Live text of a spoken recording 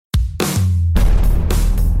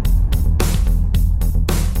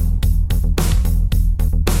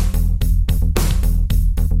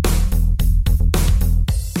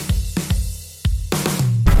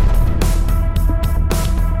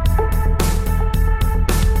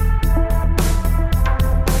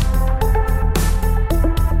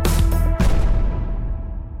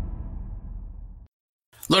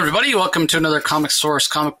everybody. Welcome to another Comic Source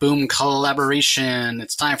Comic Boom collaboration.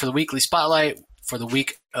 It's time for the weekly spotlight for the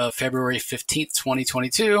week of February 15th,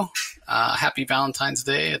 2022. Happy Valentine's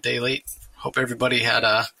Day, a day late. Hope everybody had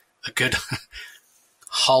a good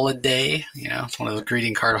holiday. You know, it's one of the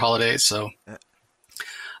greeting card holidays. So,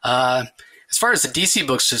 as far as the DC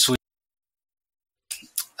books this week,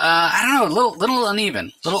 I don't know, a little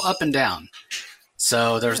uneven, a little up and down.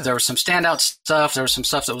 So there was some standout stuff. There was some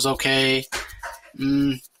stuff that was okay.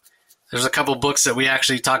 There's a couple books that we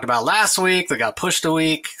actually talked about last week that got pushed a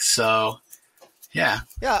week. So, yeah.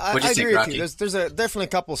 Yeah, I agree with you. There's definitely a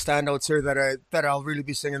couple standouts here that I'll really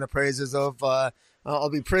be singing the praises of. I'll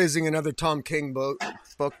be praising another Tom King book,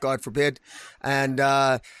 God forbid. And,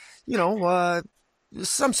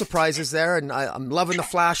 some surprises there. And I'm loving The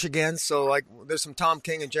Flash again. So there's some Tom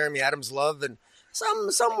King and Jeremy Adams love. And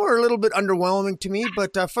some were a little bit underwhelming to me.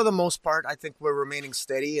 But for the most part, I think we're remaining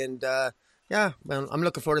steady. And, yeah, well, I'm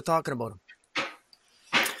looking forward to talking about them.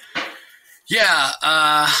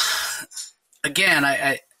 Yeah.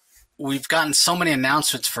 Again, we've gotten so many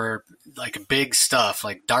announcements for like big stuff,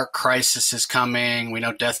 like Dark Crisis is coming. We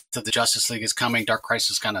know Death of the Justice League is coming. Dark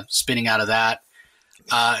Crisis kind of spinning out of that.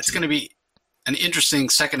 It's going to be an interesting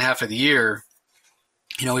second half of the year.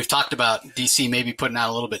 You know, we've talked about DC maybe putting out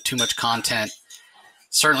a little bit too much content.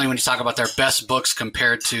 Certainly when you talk about their best books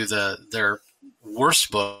compared to their worst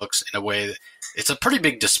books, in a way, it's a pretty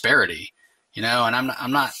big disparity, you know. And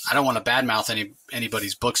I don't want to badmouth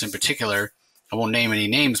anybody's books in particular. I won't name any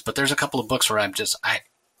names, but there's a couple of books where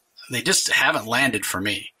they just haven't landed for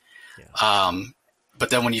me. Yeah. But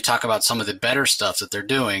then when you talk about some of the better stuff that they're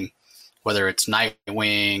doing, whether it's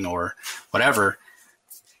Nightwing or whatever,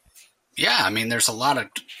 yeah, I mean, there's a lot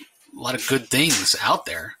of good things out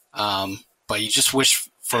there. But you just wish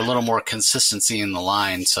for a little more consistency in the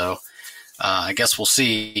line. So, I guess we'll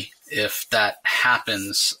see if that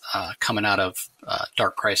happens coming out of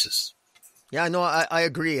Dark Crisis. Yeah, no, I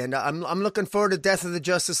agree. And I'm looking forward to Death of the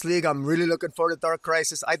Justice League. I'm really looking forward to Dark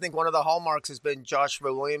Crisis. I think one of the hallmarks has been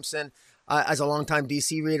Joshua Williamson. As a longtime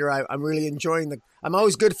DC reader, I'm really enjoying I'm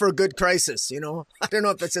always good for a good crisis, you know. I don't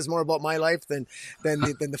know if that says more about my life than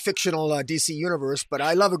the fictional DC universe, but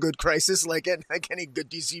I love a good crisis like any good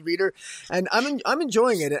DC reader. And I'm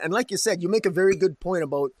enjoying it. And like you said, you make a very good point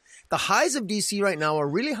about the highs of DC right now are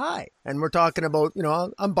really high. And we're talking about, you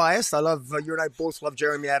know, I'm biased. I love, you and I both love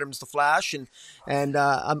Jeremy Adams' The Flash, and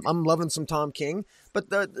I'm loving some Tom King. But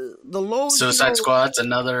the lows, Suicide Squad's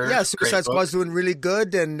another. Yeah, Suicide Squad's doing really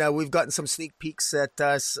good, and we've gotten some sneak peeks at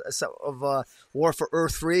of War for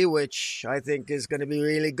Earth 3, which I think is going to be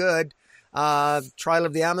really good. Trial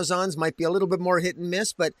of the Amazons might be a little bit more hit and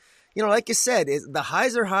miss, but you know, like you said, the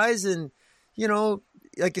highs are highs, and you know,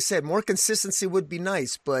 like you said, more consistency would be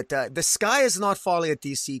nice. But the sky is not falling at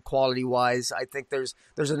DC quality wise. I think there's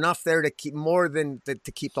enough there to keep more than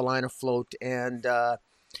to keep the line afloat, and.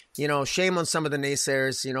 You know, shame on some of the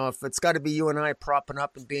naysayers. You know, if it's got to be you and I propping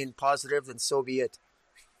up and being positive, then so be it.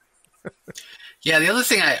 Yeah, the other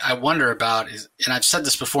thing I wonder about is, and I've said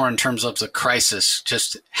this before in terms of the crisis,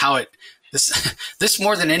 just how this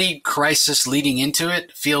more than any crisis leading into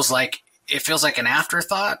it feels like an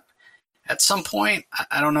afterthought at some point.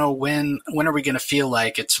 I don't know when are we going to feel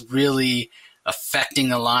like it's really affecting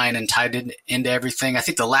the line and tied into everything. I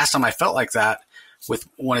think the last time I felt like that with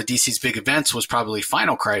one of DC's big events was probably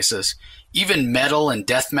Final Crisis. Even Metal and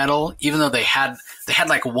Death Metal, even though they had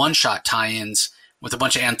like one-shot tie-ins with a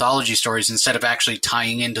bunch of anthology stories instead of actually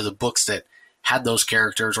tying into the books that had those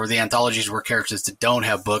characters, or the anthologies were characters that don't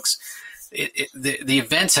have books. The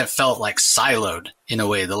events have felt like siloed in a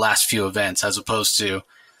way, the last few events, as opposed to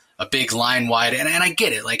a big line-wide. And I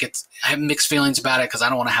get it. Like, I have mixed feelings about it because I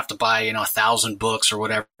don't want to have to buy, 1,000 books or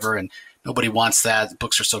whatever, and nobody wants that.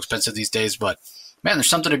 Books are so expensive these days, but man, there's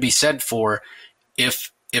something to be said for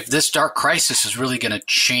if this Dark Crisis is really going to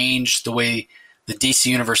change the way the DC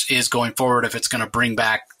universe is going forward, if it's going to bring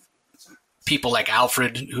back people like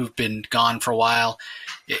Alfred who've been gone for a while,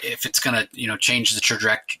 if it's going to change the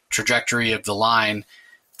trajectory of the line,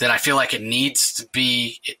 then I feel like it needs to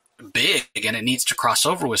be big and it needs to cross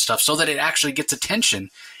over with stuff so that it actually gets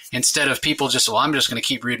attention, instead of people just, I'm just going to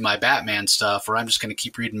keep reading my Batman stuff, or I'm just going to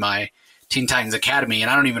keep reading my Teen Titans Academy, and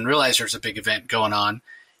I don't even realize there's a big event going on.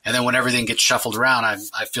 And then when everything gets shuffled around,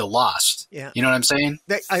 I feel lost. Yeah. You know what I'm saying?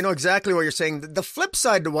 I know exactly what you're saying. The flip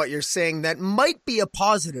side to what you're saying that might be a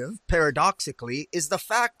positive, paradoxically, is the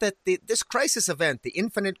fact that this crisis event, the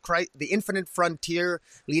Infinite Frontier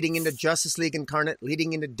leading into Justice League Incarnate,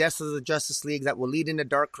 leading into Death of the Justice League, that will lead into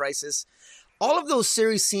Dark Crisis, all of those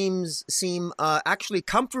series seem actually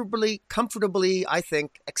comfortably, I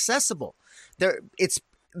think, accessible.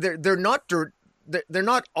 They're not they're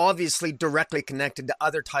not obviously directly connected to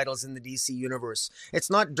other titles in the DC universe. It's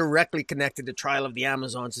not directly connected to Trial of the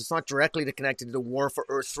Amazons. It's not directly connected to War for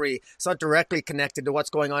Earth 3. It's not directly connected to what's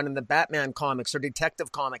going on in the Batman comics or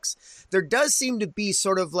Detective Comics. There does seem to be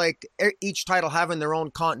sort of like each title having their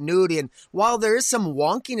own continuity. And while there is some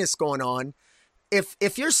wonkiness going on,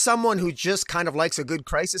 if you're someone who just kind of likes a good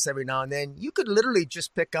crisis every now and then, you could literally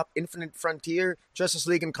just pick up Infinite Frontier, Justice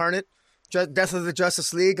League Incarnate, Death of the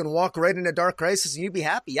Justice League, and walk right into Dark Crisis, and you'd be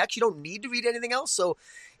happy. You actually don't need to read anything else. So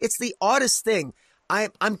it's the oddest thing.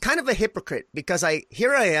 I'm kind of a hypocrite because I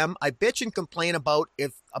bitch and complain about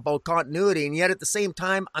continuity, and yet at the same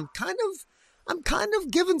time I'm kind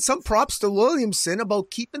of giving some props to Williamson about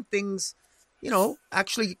keeping things,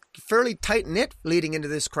 actually fairly tight-knit leading into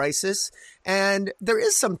this crisis. And there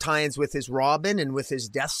is some tie-ins with his Robin and with his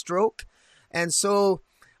Deathstroke. And so,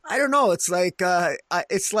 I don't know. It's like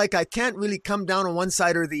I can't really come down on one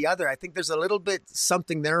side or the other. I think there's a little bit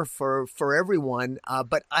something there for everyone.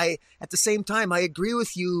 But at the same time, I agree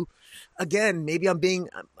with you. Again, maybe I'm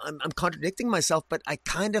contradicting myself, but I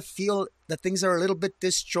kind of feel that things are a little bit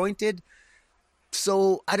disjointed.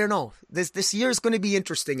 So I don't know. This year is going to be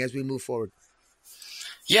interesting as we move forward.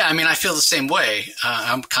 Yeah, I mean, I feel the same way.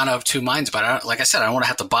 I'm kind of of two minds about it. Like I said, I don't want to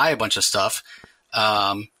have to buy a bunch of stuff.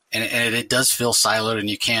 And it does feel siloed, and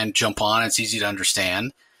you can jump on. It's easy to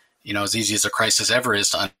understand, as easy as a crisis ever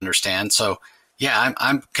is to understand. So, yeah,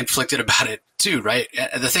 I'm conflicted about it too, right?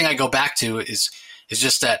 The thing I go back to is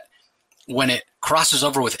just that when it crosses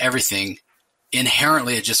over with everything,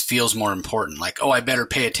 inherently it just feels more important. Like, oh, I better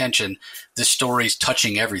pay attention. This story's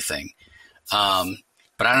touching everything.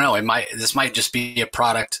 But I don't know. This might just be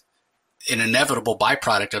an inevitable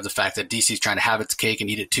byproduct of the fact that DC's trying to have its cake and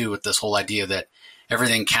eat it too, with this whole idea that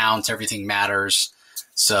everything counts, everything matters.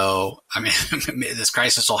 So, I mean, this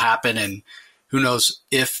crisis will happen, and who knows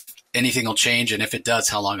if anything will change, and if it does,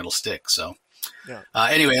 how long it'll stick. So, yeah.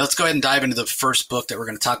 Anyway, let's go ahead and dive into the first book that we're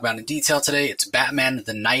going to talk about in detail today. It's Batman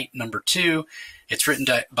the Knight #2. It's written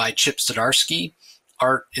by Chip Zdarsky.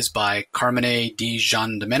 Art is by Carmine Di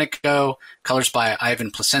Giandomenico. Colors by Ivan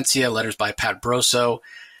Placencia. Letters by Pat Brosso.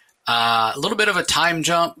 A little bit of a time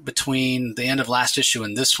jump between the end of last issue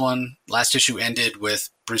and this one. Last issue ended with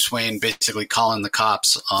Bruce Wayne basically calling the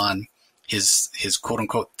cops on his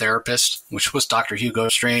quote-unquote therapist, which was Dr. Hugo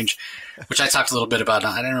Strange, which I talked a little bit about.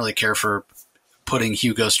 I didn't really care for putting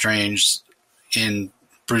Hugo Strange in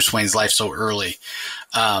Bruce Wayne's life so early.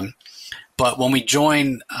 But when we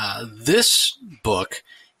join this book,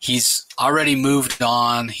 he's already moved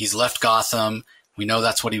on. He's left Gotham. We know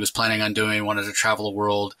that's what he was planning on doing. He wanted to travel the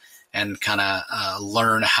world and kind of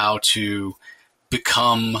learn how to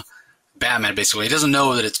become Batman, basically. He doesn't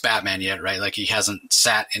know that it's Batman yet, right? Like, he hasn't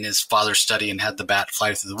sat in his father's study and had the bat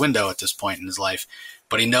fly through the window at this point in his life.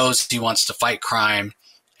 But he knows he wants to fight crime,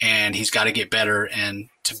 and he's got to get better. And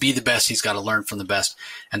to be the best, he's got to learn from the best.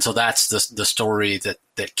 And so that's the story that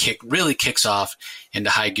really kicks off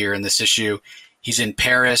into high gear in this issue. He's in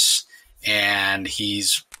Paris, and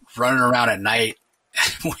he's running around at night.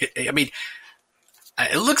 I mean,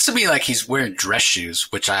 it looks to me like he's wearing dress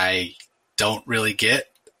shoes, which I don't really get.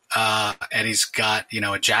 And he's got,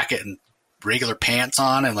 a jacket and regular pants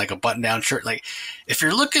on and like a button-down shirt. Like, if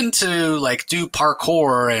you're looking to like do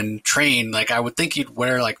parkour and train, like, I would think you'd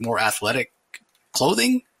wear like more athletic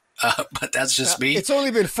clothing. But that's just me. It's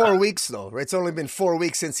only been 4 weeks, though. It's only been 4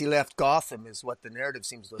 weeks since he left Gotham, is what the narrative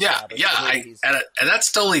seems to establish. Yeah. And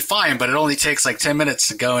that's totally fine, but it only takes like 10 minutes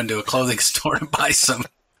to go into a clothing store and buy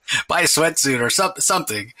a sweatsuit or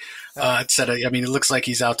something. It looks like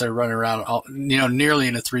he's out there running around, nearly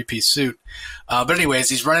in a 3-piece suit. But anyways,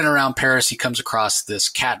 he's running around Paris. He comes across this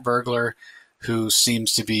cat burglar who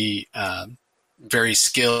seems to be very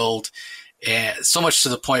skilled. And so much to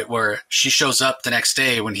the point where she shows up the next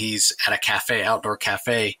day when he's at a outdoor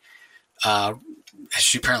cafe.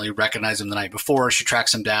 She apparently recognized him the night before. She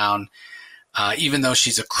tracks him down. Even though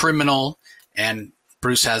she's a criminal and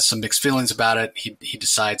Bruce has some mixed feelings about it, he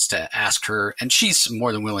decides to ask her, and she's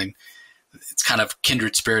more than willing. It's kind of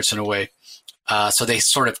kindred spirits in a way. So they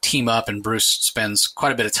sort of team up, and Bruce spends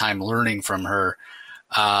quite a bit of time learning from her.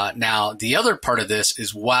 Now, the other part of this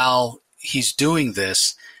is while he's doing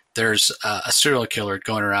this, there's a serial killer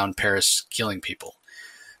going around Paris killing people.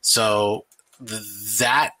 So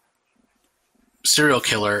that serial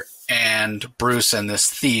killer and Bruce and this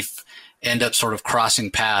thief end up sort of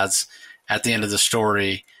crossing paths at the end of the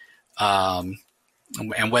story. And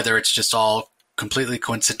whether it's just all completely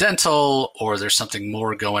coincidental or there's something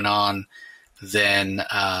more going on than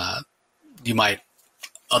you might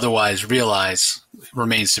otherwise realize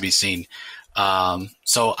remains to be seen.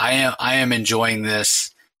 So I am enjoying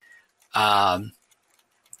this.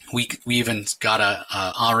 We even got a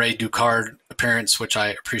Henri Ducard appearance, which I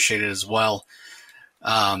appreciated as well.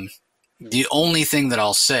 The only thing that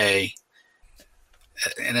I'll say,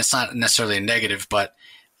 and it's not necessarily a negative, but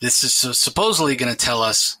this is supposedly going to tell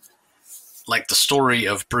us like the story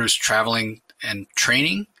of Bruce traveling and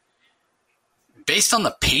training. Based on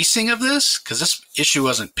the pacing of this, because this issue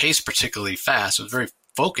wasn't paced particularly fast, it was very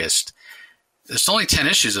focused. There's only 10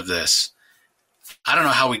 issues of this. I don't know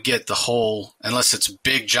how we get the whole, unless it's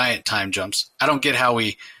big giant time jumps. I don't get how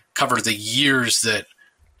we cover the years that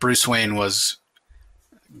Bruce Wayne was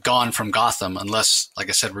gone from Gotham, unless, like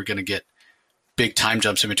I said, we're going to get big time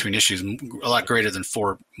jumps in between issues, a lot greater than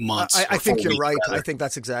 4 months. I think you're right. Rather. I think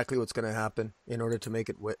that's exactly what's going to happen in order to make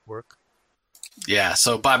it work. Yeah.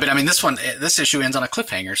 So, but I mean, this issue ends on a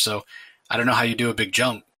cliffhanger. So I don't know how you do a big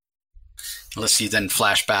jump unless you then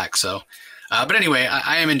flash back. So, but anyway,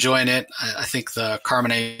 I am enjoying it. I think the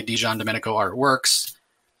Carmine Di Giandomenico art works.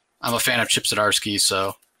 I'm a fan of Chip Zdarsky.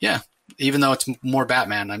 So yeah, even though it's more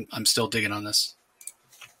Batman, I'm still digging on this.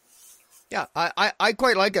 Yeah, I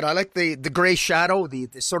quite like it. I like the Gray Shadow, the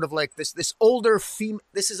sort of like this older female.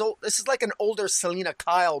 This is like an older Selina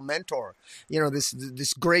Kyle mentor. You know,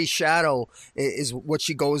 this Gray Shadow is what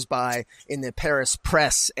she goes by in the Paris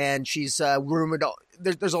press, and she's rumored.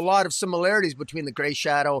 There's a lot of similarities between the Gray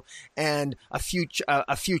Shadow and a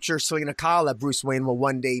future Selina Kyle that Bruce Wayne will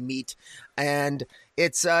one day meet, and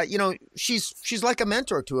it's she's like a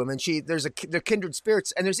mentor to him, and they're kindred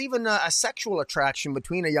spirits, and there's even a sexual attraction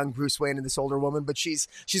between a young Bruce Wayne and this older woman, but she's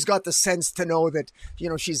got the sense to know that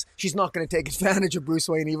she's not going to take advantage of Bruce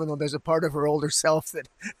Wayne, even though there's a part of her older self that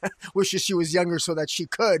wishes she was younger so that she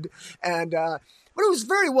could, and. But it was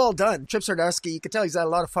very well done. Chip Zdarsky, you could tell he's had a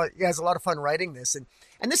lot of fun. He has a lot of fun writing this, and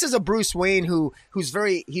this is a Bruce Wayne who's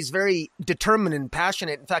very determined and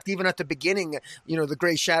passionate. In fact, even at the beginning, the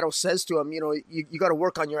Gray Shadow says to him, you got to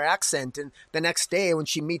work on your accent. And the next day, when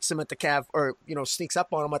she meets him at the cafe, or sneaks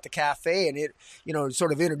up on him at the cafe, and it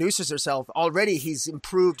sort of introduces herself, already he's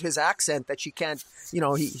improved his accent that she can't,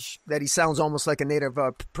 that he sounds almost like a native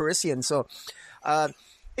Parisian. So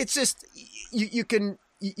it's just you can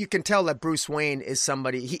tell that Bruce Wayne is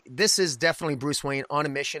somebody. This is definitely Bruce Wayne on a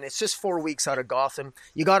mission. It's just 4 weeks out of Gotham.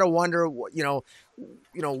 You got to wonder,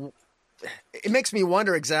 it makes me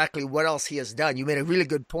wonder exactly what else he has done. You made a really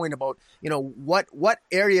good point about, what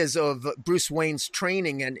areas of Bruce Wayne's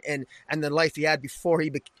training and the life he had before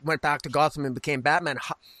he went back to Gotham and became Batman.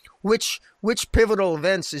 Which pivotal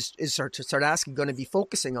events is Zdarsky going to be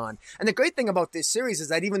focusing on? And the great thing about this series is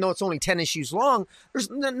that even though it's only 10 issues long,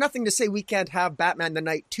 there's nothing to say we can't have Batman the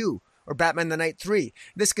Night 2 or Batman the Night 3.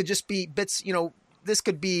 This could just be bits, this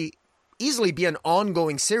could be easily be an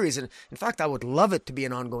ongoing series. And in fact, I would love it to be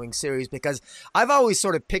an ongoing series, because I've always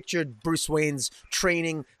sort of pictured Bruce Wayne's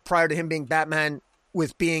training prior to him being Batman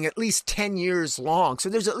with being at least 10 years long. So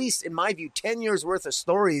there's at least, in my view, 10 years worth of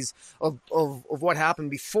stories of what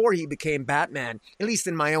happened before he became Batman, at least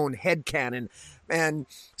in my own head canon. And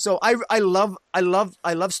so I love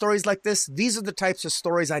stories like this. These are the types of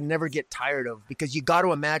stories I never get tired of, because you got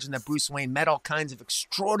to imagine that Bruce Wayne met all kinds of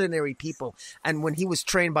extraordinary people. And when he was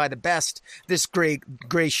trained by the best, this Gray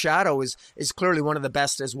Shadow is clearly one of the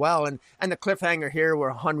best as well. And the cliffhanger here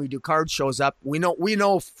where Henri Ducard shows up, we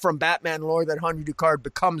know from Batman lore that Henri Ducard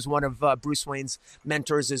becomes one of Bruce Wayne's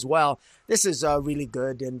mentors as well. This is really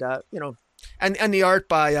good. And, And the art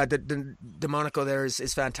by DeMonico there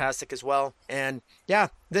is fantastic as well. And yeah,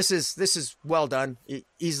 this is well done.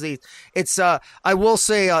 Easily, it's I will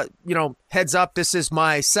say heads up, this is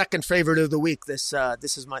my second favorite of the week. This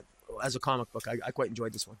is my, as a comic book, I quite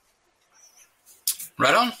enjoyed this one.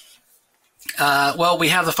 Right on. Well, we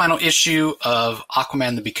have the final issue of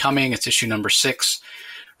Aquaman the Becoming. It's issue number 6,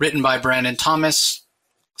 written by Brandon Thomas,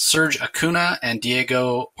 Serge Acuna, and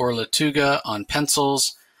Diego Orlatuga on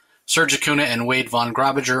pencils. Serge Acuna and Wade Von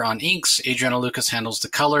Grawbadger on inks. Adriana Lucas handles the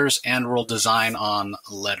colors, and world design on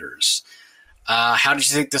letters. How did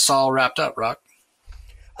you think this all wrapped up, Rock?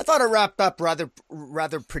 I thought it wrapped up rather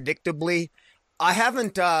predictably. I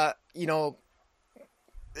haven't,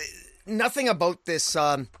 nothing about this.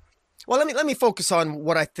 Well, let me focus on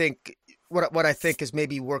what I think. What I think has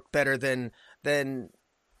maybe worked better than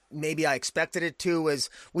maybe I expected it to. Is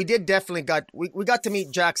we did definitely we got to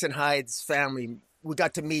meet Jackson Hyde's family. We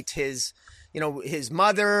got to meet his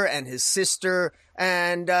mother and his sister,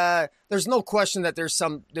 and there's no question that there's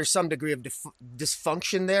some degree of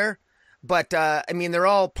dysfunction there. But I mean, they're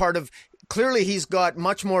all part of. Clearly, he's got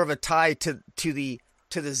much more of a tie to the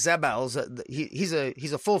Zebels.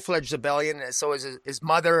 He's a full-fledged Zebelian, and so is his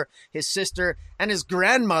mother, his sister, and his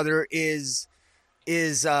grandmother is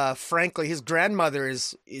is frankly, his grandmother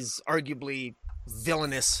is arguably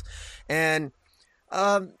villainous, and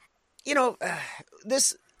you know,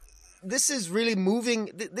 this this is really moving.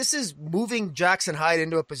 This is moving Jackson Hyde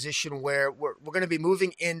into a position where we're going to be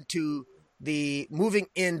moving into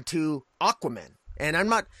Aquaman, and I'm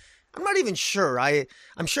not even sure.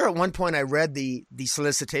 I'm sure at one point I read the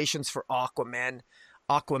solicitations for Aquaman,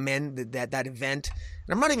 that event,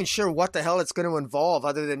 and I'm not even sure what the hell it's going to involve,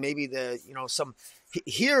 other than maybe some.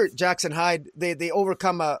 Here Jackson Hyde, they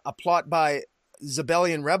overcome a plot by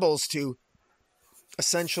Zebellian rebels to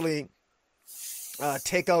essentially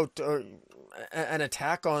take out an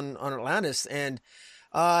attack on Atlantis, and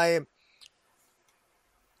I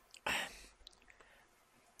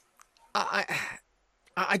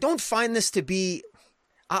don't find this to be.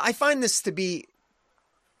 I find this to be.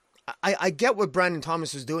 I get what Brandon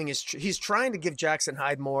Thomas is doing. He's trying to give Jackson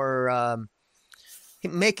Hyde more,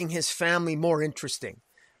 making his family more interesting,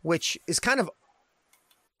 which is kind of,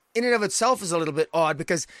 in and of itself, is a little bit odd,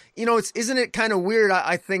 because isn't it kind of weird?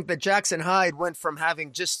 I think that Jackson Hyde went from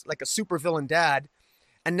having just like a supervillain dad,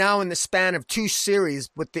 and now in the span of 2 series,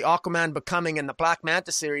 with the Aquaman Becoming and the Black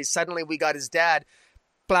Manta series, suddenly we got his dad,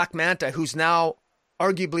 Black Manta, who's now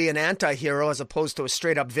arguably an anti-hero as opposed to a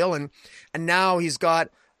straight up villain, and now he's got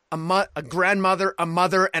a grandmother, a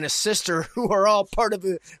mother, and a sister who are all part of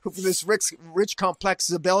this rich complex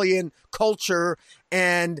Zebellian culture,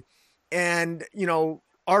 and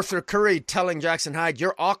Arthur Curry telling Jackson Hyde,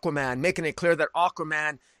 "You're Aquaman," making it clear that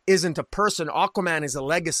Aquaman isn't a person. Aquaman is a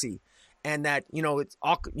legacy, and that you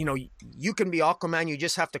can be Aquaman. You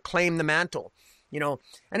just have to claim the mantle. And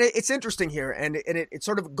it's interesting here, and it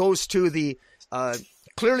sort of goes to the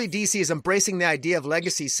clearly DC is embracing the idea of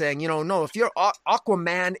legacy, saying, no, if you're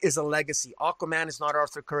Aquaman is a legacy. Aquaman is not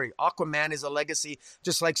Arthur Curry. Aquaman is a legacy,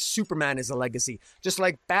 just like Superman is a legacy, just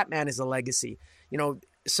like Batman is a legacy.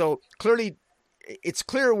 So clearly, it's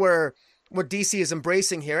clear what DC is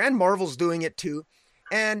embracing here, and Marvel's doing it too.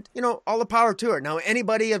 And, all the power to her. Now,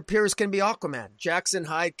 anybody it appears can be Aquaman. Jackson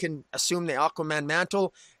Hyde can assume the Aquaman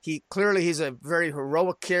mantle. He's a very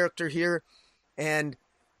heroic character here. And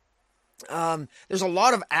there's a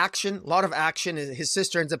lot of action. His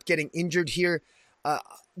sister ends up getting injured here.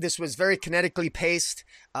 This was very kinetically paced.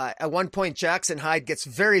 At one point, Jackson Hyde gets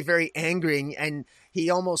very, very angry, and he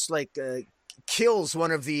almost kills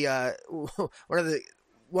one of the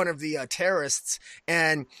terrorists,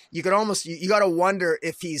 and you got to wonder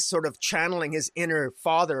if he's sort of channeling his inner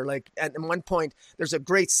father. Like at one point, there's a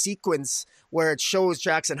great sequence where it shows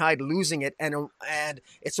Jackson Hyde losing it, and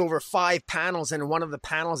it's over 5 panels, and in one of the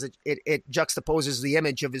panels it juxtaposes the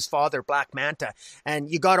image of his father, Black Manta, and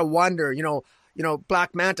you got to wonder,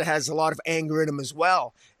 Black Manta has a lot of anger in him as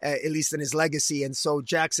well, at least in his legacy. And so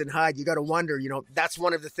Jackson Hyde, you got to wonder, that's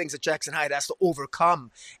one of the things that Jackson Hyde has to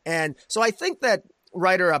overcome. And so I think that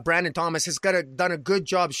writer Brandon Thomas has done a good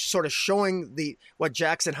job sort of showing what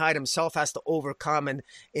Jackson Hyde himself has to overcome, and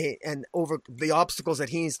over the obstacles that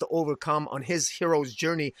he needs to overcome on his hero's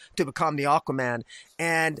journey to become the Aquaman.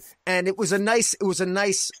 And it was a nice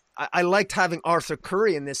I liked having Arthur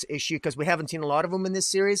Curry in this issue, because we haven't seen a lot of him in this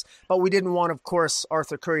series, but we didn't want, of course,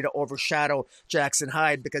 Arthur Curry to overshadow Jackson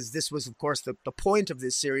Hyde, because this was, of course, the point of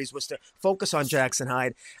this series was to focus on Jackson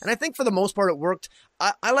Hyde. And I think for the most part it worked.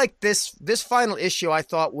 I like this final issue. I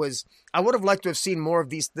thought I would have liked to have seen more of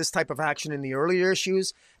this type of action in the earlier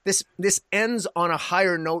issues. This ends on a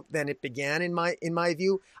higher note than it began, in my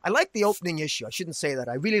view. I like the opening issue. I shouldn't say that.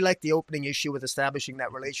 I really like the opening issue with establishing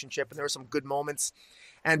that relationship, and there were some good moments.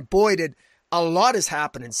 And boy, did a lot has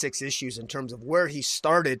happened in 6 issues in terms of where he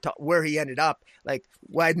started to where he ended up. Like,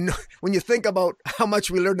 when you think about how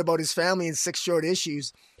much we learned about his family in 6 short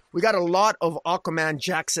issues, we got a lot of Aquaman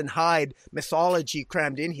Jackson Hyde mythology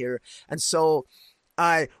crammed in here. And so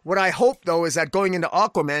what I hope, though, is that going into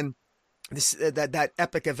Aquaman, that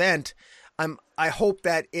epic event, I hope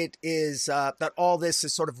that it is that all this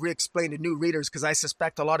is sort of re-explained to new readers, because I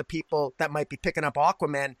suspect a lot of people that might be picking up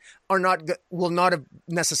Aquaman will not have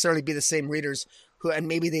necessarily be the same readers and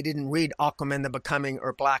maybe they didn't read Aquaman the Becoming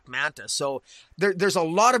or Black Manta. So there's a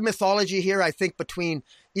lot of mythology here. I think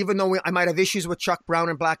even though I might have issues with Chuck Brown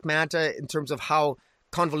and Black Manta in terms of how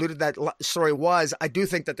convoluted that story was, I do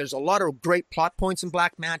think that there's a lot of great plot points in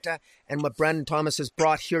Black Manta and what Brandon Thomas has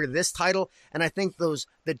brought here to this title. And I think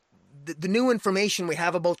the new information we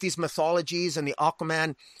have about these mythologies and the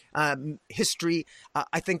Aquaman history,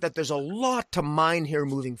 I think that there's a lot to mine here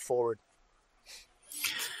moving forward.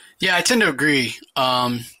 Yeah, I tend to agree.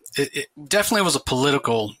 It definitely was a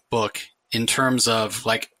political book in terms of,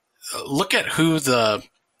 look at who the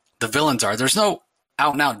villains are. There's no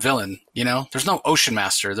out and out villain. There's no Ocean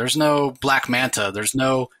Master. There's no Black Manta. There's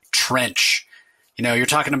no Trench. You're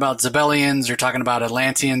talking about Zebellians. You're talking about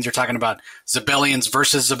Atlanteans. You're talking about Zebellians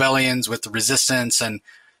versus Zebellians with the resistance and,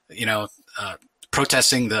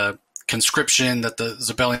 protesting the conscription that the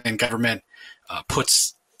Zebellian government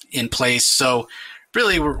puts in place. So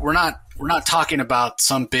really, we're not talking about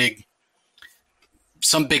some big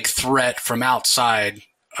threat from outside.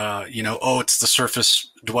 It's the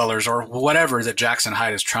surface dwellers or whatever that Jackson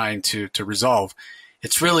Hyde is trying to resolve.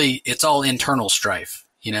 It's all internal strife.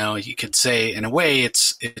 You could say in a way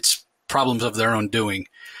it's problems of their own doing.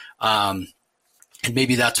 And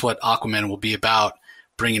maybe that's what Aquaman will be about,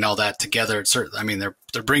 bringing all that together.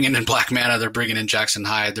 They're bringing in Black Manta, they're bringing in Jackson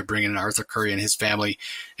Hyde, they're bringing in Arthur Curry and his family,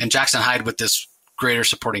 and Jackson Hyde with this greater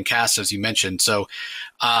supporting cast, as you mentioned. So,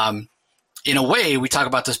 in a way, we talk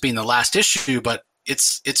about this being the last issue, but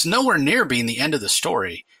it's nowhere near being the end of the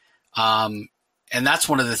story. And that's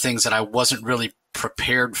one of the things that I wasn't really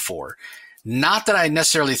prepared for. Not that I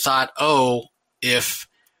necessarily thought, if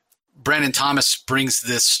Brandon Thomas brings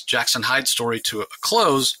this Jackson Hyde story to a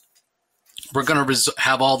close, we're going to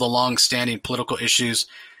have all the long-standing political issues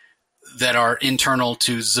that are internal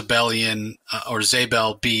to Zebellian or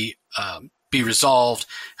Zabel be resolved,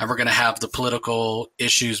 and we're going to have the political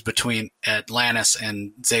issues between Atlantis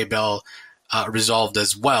and Zabel resolved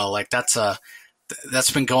as well. Like that's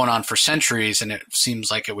been going on for centuries, and it seems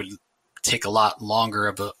like it would take a lot longer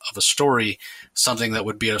of a story, something that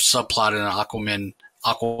would be a subplot in an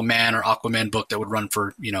Aquaman or Aquaman book that would run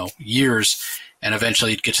for years, and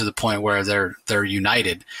eventually you'd get to the point where they're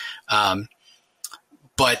united.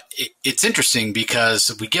 But it's interesting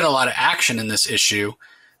because we get a lot of action in this issue.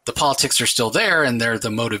 The politics are still there, and they're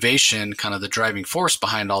the motivation, kind of the driving force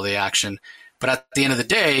behind all the action. But at the end of the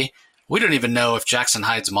day, we don't even know if Jackson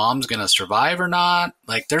Hyde's mom's going to survive or not.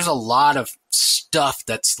 Like, there's a lot of stuff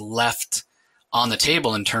that's left on the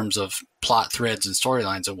table in terms of plot threads and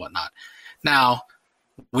storylines and whatnot. Now,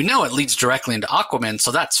 we know it leads directly into Aquaman,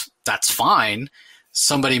 so that's fine.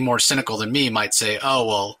 Somebody more cynical than me might say, oh,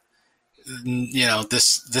 well,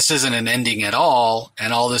 this isn't an ending at all,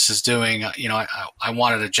 and all this is doing, I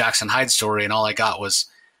wanted a Jackson Hyde story, and all I got was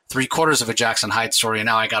 3/4 of a Jackson Hyde story, and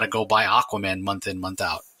now I got to go buy Aquaman month in, month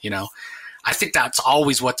out. I think that's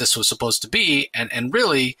always what this was supposed to be, and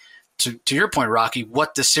really, to your point, Rocky,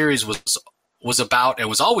 what this series was about and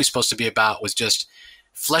was always supposed to be about was just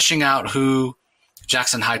fleshing out who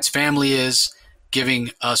Jackson Hyde's family is,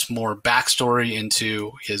 giving us more backstory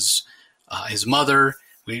into his mother.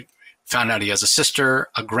 We found out he has a sister,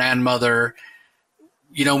 a grandmother.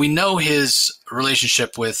 We know his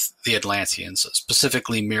relationship with the Atlanteans,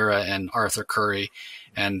 specifically Mira and Arthur Curry,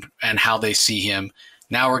 and how they see him.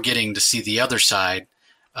 Now we're getting to see the other side,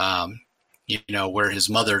 where his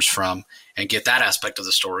mother's from, and get that aspect of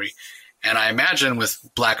the story. And I imagine with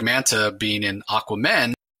Black Manta being in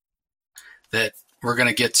Aquaman, that we're going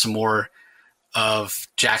to get some more of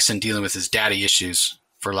Jackson dealing with his daddy issues,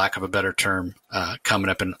 for lack of a better term, coming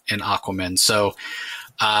up in Aquaman. So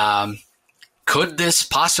could this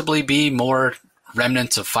possibly be more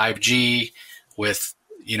remnants of 5G with,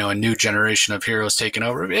 a new generation of heroes taking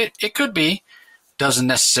over? It could be. Doesn't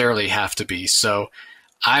necessarily have to be. So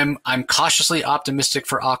I'm cautiously optimistic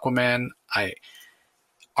for Aquaman.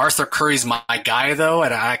 Arthur Curry's my guy, though,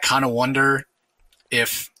 and I kind of wonder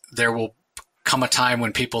if there will come a time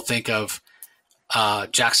when people think of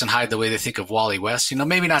Jackson Hyde the way they think of Wally West.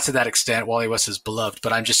 Maybe not to that extent. Wally West is beloved,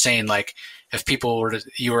 but I'm just saying, like, if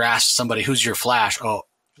you were asked somebody, who's your Flash? Oh,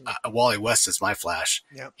 Wally West is my Flash.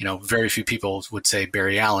 Yep. Very few people would say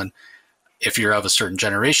Barry Allen if you're of a certain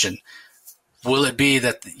generation. Will it be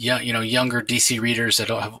that younger DC readers that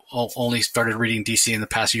have only started reading DC in the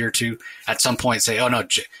past year or two at some point say, "Oh no,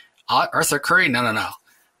 Arthur Curry, no,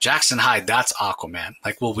 Jackson Hyde, that's Aquaman"?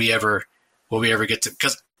 Like, will we ever get to?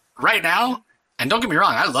 Because right now, and don't get me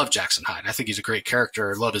wrong, I love Jackson Hyde. I think he's a great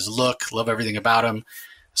character. I love his look, love everything about him,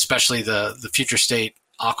 especially the Future State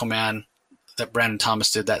Aquaman that Brandon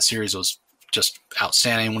Thomas did. That series was just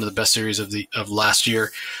outstanding, one of the best series of last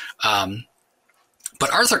year.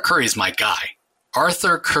 But Arthur Curry is my guy.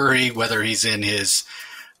 Arthur Curry, whether he's in his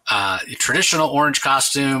traditional orange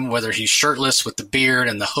costume, whether he's shirtless with the beard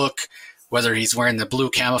and the hook, whether he's wearing the blue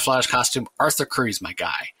camouflage costume, Arthur Curry's my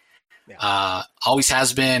guy. Yeah. Always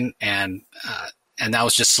has been, and that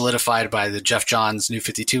was just solidified by the Jeff Johns New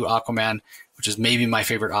 52 Aquaman, which is maybe my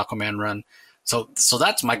favorite Aquaman run. So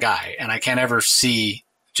that's my guy, and I can't ever see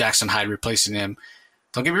Jackson Hyde replacing him.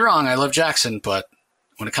 Don't get me wrong, I love Jackson, but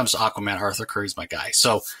when it comes to Aquaman, Arthur Curry's my guy.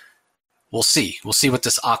 So we'll see. We'll see what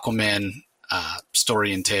this Aquaman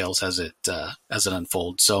story entails as it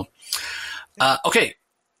unfolds. So Okay.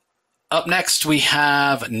 Up next, we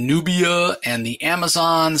have Nubia and the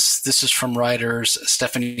Amazons. This is from writers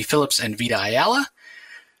Stephanie Phillips and Vita Ayala.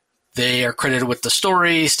 They are credited with the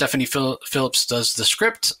story. Stephanie Phillips does the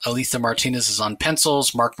script. Aletha Martinez is on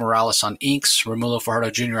pencils. Mark Morales on inks. Romulo Fajardo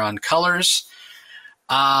Jr. on colors.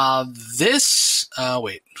 There's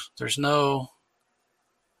no...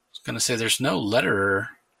 I was going to say there's no letterer.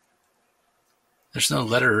 There's no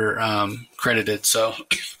letterer credited, so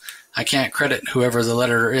I can't credit whoever the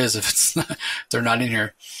letterer is if it's not, they're not in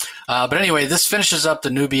here. But anyway, this finishes up the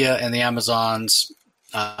Nubia and the Amazons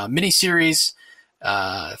miniseries.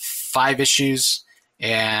 5 issues,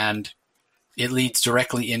 and it leads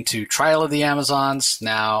directly into Trial of the Amazons.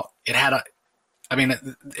 Now,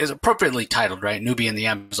 it's appropriately titled, right? Nubia and the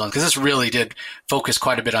Amazons, because this really did focus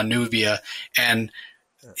quite a bit on Nubia, and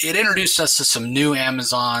it introduced us to some new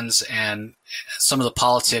Amazons and some of the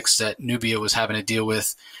politics that Nubia was having to deal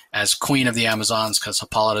with as Queen of the Amazons, because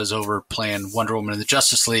Hippolyta is over playing Wonder Woman in the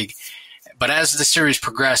Justice League. But as the series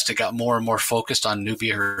progressed, it got more and more focused on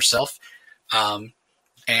Nubia herself.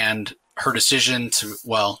 And her decision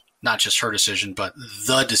not just her decision, but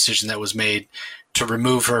the decision that was made to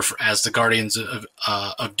remove her as the Guardians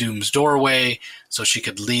of Doom's doorway so she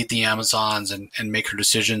could lead the Amazons and make her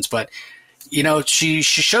decisions. But, she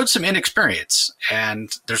showed some inexperience,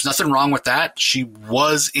 and there's nothing wrong with that. She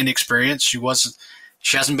was inexperienced.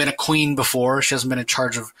 She hasn't been a queen before. She hasn't been in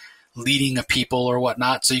charge of leading a people or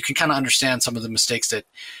whatnot. So you can kind of understand some of the mistakes that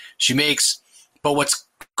she makes. But what's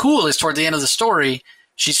cool is toward the end of the story,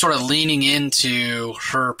 she's sort of leaning into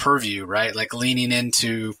her purview, right? Like leaning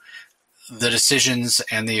into the decisions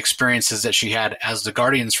and the experiences that she had as the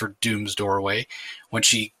Guardians for Doom's doorway when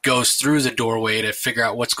she goes through the doorway to figure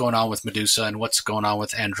out what's going on with Medusa and what's going on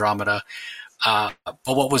with Andromeda. But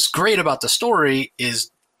what was great about the story is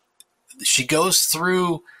she goes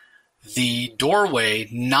through the doorway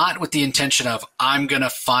not with the intention of, I'm going to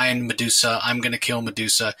find Medusa, I'm going to kill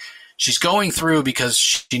Medusa. She's going through because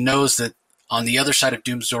she knows that on the other side of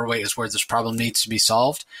Doom's doorway is where this problem needs to be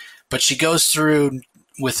solved. But she goes through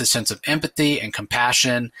with a sense of empathy and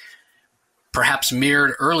compassion, perhaps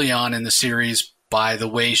mirrored early on in the series by the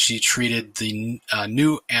way she treated the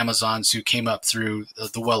new Amazons who came up through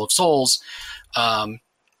the Well of Souls.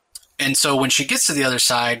 And so when she gets to the other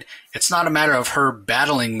side, it's not a matter of her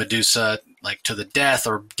battling Medusa like to the death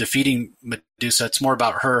or defeating Medusa. It's more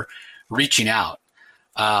about her reaching out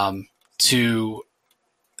to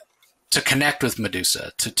connect with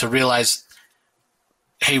Medusa, to realize,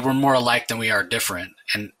 hey, we're more alike than we are different.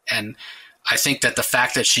 And I think that the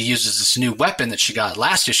fact that she uses this new weapon that she got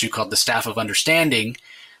last issue called the Staff of Understanding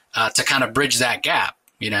to kind of bridge that gap,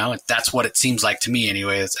 that's what it seems like to me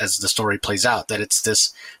anyway, as the story plays out, that it's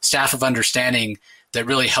this Staff of Understanding that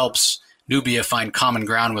really helps Nubia find common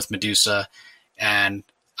ground with Medusa. And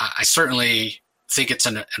I certainly think it's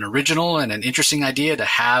an original and an interesting idea to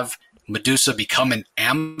have Medusa become an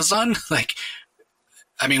Amazon.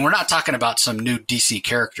 We're not talking about some new DC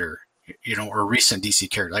character, or recent DC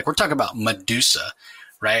character. Like, we're talking about Medusa,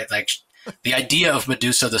 right? Like, the idea of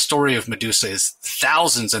Medusa, the story of Medusa is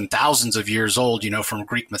thousands and thousands of years old, from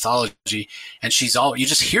Greek mythology. And you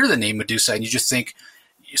just hear the name Medusa and you just think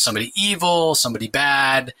somebody evil, somebody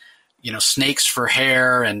bad, snakes for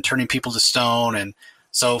hair and turning people to stone. And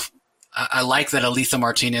so I like that Aletha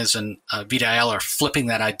Martinez and Vita Ayala are flipping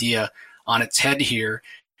that idea on its head here.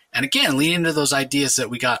 And again, leaning into those ideas that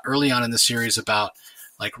we got early on in the series about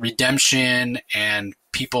like redemption and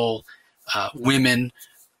people, women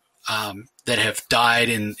that have died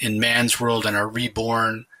in man's world and are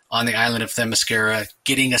reborn on the island of Themyscira,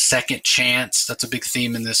 getting a second chance. That's a big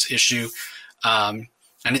theme in this issue. And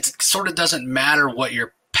it sort of doesn't matter what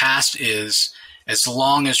your past is, as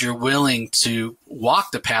long as you're willing to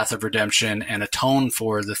walk the path of redemption and atone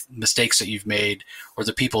for the mistakes that you've made or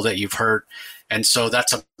the people that you've hurt. And so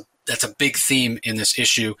that's a big theme in this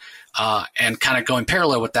issue. And kind of going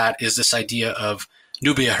parallel with that is this idea of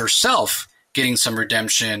Nubia herself getting some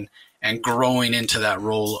redemption and growing into that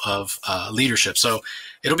role of leadership. So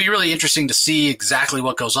it'll be really interesting to see exactly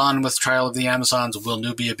what goes on with Trial of the Amazons. Will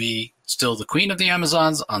Nubia be still the queen of the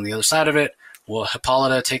Amazons on the other side of it? Will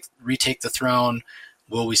Hippolyta retake the throne?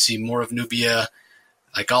 Will we see more of Nubia?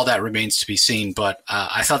 Like, all that remains to be seen. But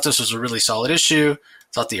I thought this was a really solid issue.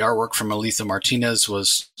 I thought the artwork from Aletha Martinez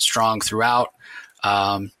was strong throughout.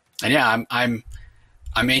 And yeah, I'm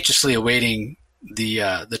anxiously awaiting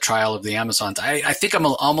the Trial of the Amazons. I think I'm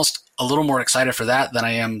almost a little more excited for that than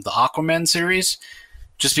I am the Aquaman series,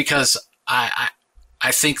 just because I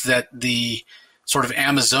think that the sort of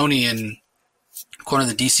Amazonian corner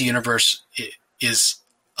of the DC universe is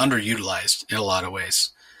underutilized in a lot of ways.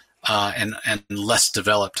 and less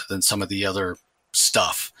developed than some of the other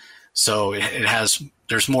stuff. So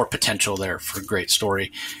there's more potential there for a great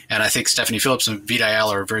story. And I think Stephanie Phillips and Vita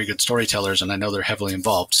Ayala are very good storytellers, and I know they're heavily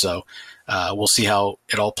involved. So we'll see how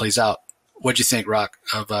it all plays out. What'd you think, Rock,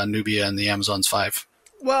 of Nubia and the Amazons 5?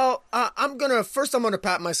 Well, I'm gonna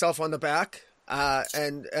pat myself on the back,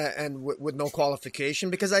 and with no qualification,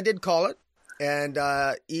 because I did call it, and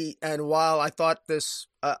while I thought this,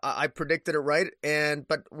 I predicted it right,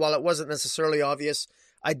 but while it wasn't necessarily obvious,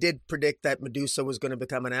 I did predict that Medusa was going to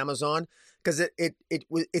become an Amazon, because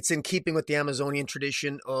it's in keeping with the Amazonian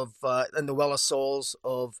tradition of and the Well of Souls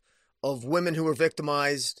of women who were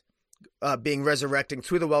victimized, being resurrecting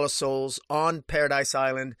through the Well of Souls on Paradise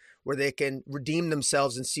Island, where they can redeem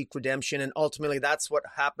themselves and seek redemption. And ultimately, that's what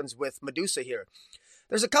happens with Medusa here.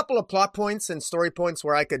 There's a couple of plot points and story points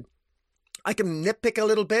where I can nitpick a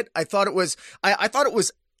little bit. I thought it was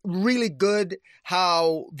really good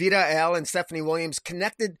how Vita Ayala and Stephanie Williams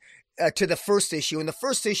connected to the first issue. In the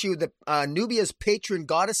first issue, Nubia's patron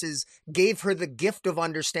goddesses gave her the gift of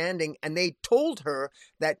understanding, and they told her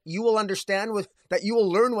that you will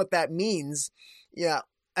learn what that means. Yeah.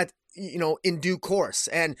 In due course.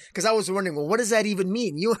 And because I was wondering, well, what does that even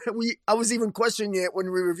mean? I was even questioning it when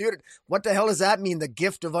we reviewed it. What the hell does that mean? The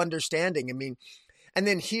gift of understanding. I mean, and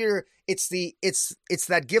then here it's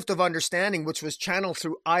that gift of understanding, which was channeled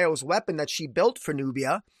through Io's weapon that she built for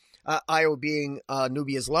Nubia. Io being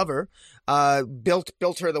Nubia's lover,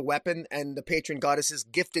 built her the weapon, and the patron goddess is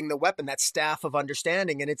gifting the weapon, that staff of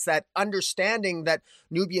understanding. And it's that understanding that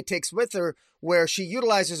Nubia takes with her, where she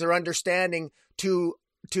utilizes her understanding to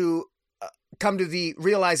come to the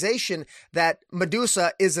realization that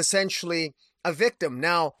Medusa is essentially a victim.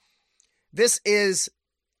 Now, this is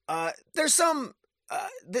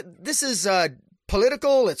this is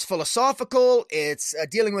political, it's philosophical, it's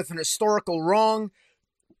dealing with an historical wrong,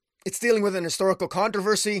 it's dealing with an historical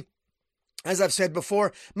controversy. As I've said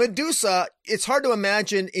before, Medusa, it's hard to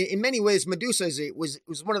imagine. In many ways, Medusa was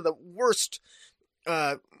one of the worst,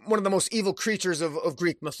 one of the most evil creatures of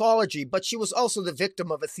Greek mythology, but she was also the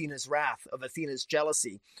victim of Athena's wrath, of Athena's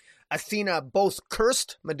jealousy. Athena both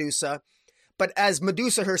cursed Medusa, but as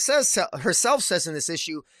Medusa herself says in this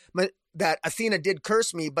issue, that Athena did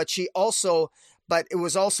curse me, but it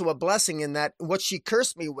was also a blessing, in that what she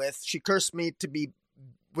cursed me to be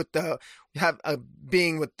with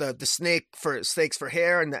being with the snakes for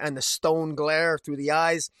hair, and the stone glare through the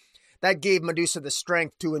eyes. That gave Medusa the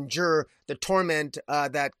strength to endure the torment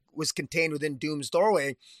that was contained within Doom's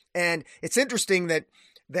doorway. And it's interesting that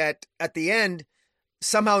at the end,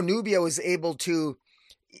 somehow Nubia was able to.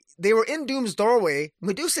 They were in Doom's doorway.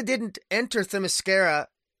 Medusa didn't enter Themyscira,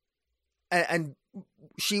 and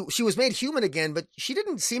she was made human again, but she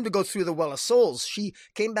didn't seem to go through the Well of Souls. She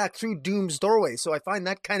came back through Doom's doorway. So I find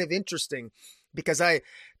that kind of interesting, because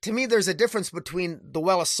to me, there's a difference between the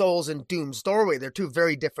Well of Souls and Doom's doorway. They're two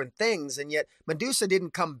very different things. And yet Medusa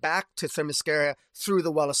didn't come back to Themyscira through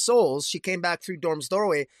the Well of Souls. She came back through Doom's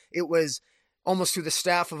doorway. It was almost through the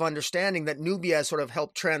staff of understanding that Nubia sort of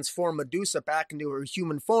helped transform Medusa back into her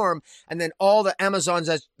human form. And then all the Amazons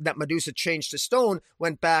that Medusa changed to stone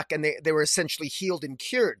went back, and they were essentially healed and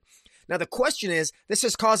cured. Now, the question is, this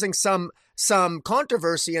is causing some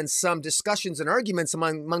controversy and some discussions and arguments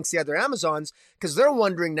amongst the other Amazons, because they're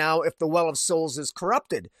wondering now if the Well of Souls is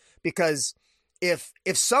corrupted. Because if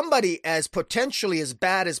somebody as potentially as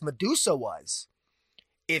bad as Medusa was,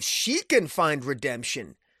 if she can find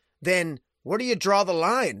redemption, then where do you draw the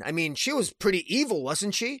line? I mean, she was pretty evil,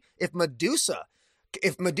 wasn't she? If Medusa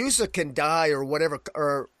can die or whatever,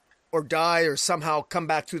 or die or somehow come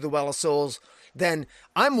back through the Well of Souls, then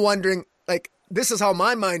I'm wondering, like, this is how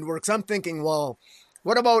my mind works. I'm thinking, well,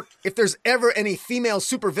 what about if there's ever any female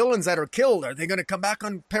supervillains that are killed? Are they going to come back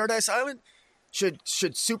on Paradise Island? Should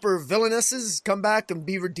super villainesses come back and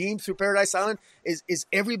be redeemed through Paradise Island?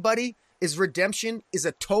 Is redemption, is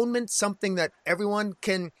atonement something that everyone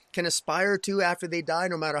can aspire to after they die,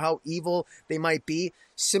 no matter how evil they might be,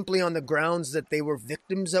 simply on the grounds that they were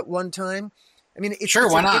victims at one time? I mean,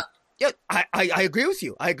 why not? Yeah, I agree with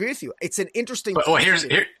you. It's an interesting. Well, here's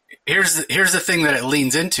the thing that it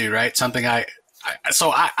leans into, right? Something I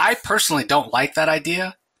personally don't like that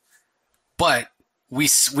idea, but we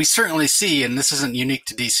certainly see, and this isn't unique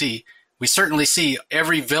to DC, we certainly see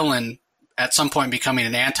every villain at some point becoming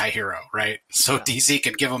an anti-hero, right? So yeah. DC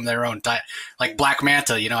could give them their own like Black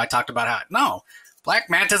Manta. I talked about Black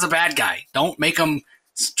Manta's a bad guy. Don't make him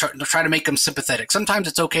try to make him sympathetic. Sometimes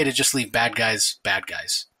it's okay to just leave bad guys.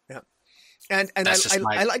 Yeah, and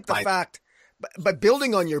I like the fact, but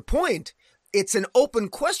building on your point, it's an open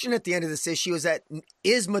question at the end of this issue,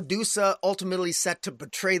 is Medusa ultimately set to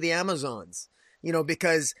betray the Amazons?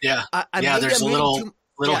 Because there's little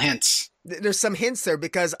hints. There's some hints there,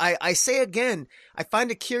 because I say again, I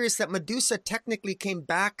find it curious that Medusa technically came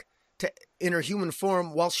back in her human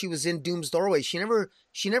form while she was in Doom's doorway. She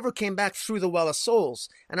never came back through the Well of Souls,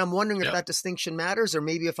 and I'm wondering if that distinction matters, or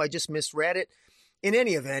maybe if I just misread it. In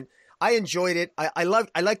any event, I enjoyed it. I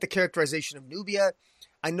like the characterization of Nubia.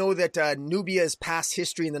 I know that Nubia's past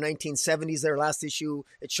history in the 1970s, their last issue,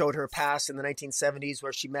 it showed her past in the 1970s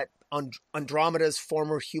where she met Andromeda's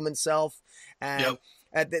former human self. And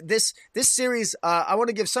this series, I want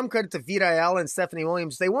to give some credit to Vita Ayala and Stephanie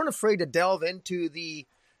Williams. They weren't afraid to delve into the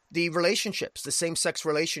relationships, the same-sex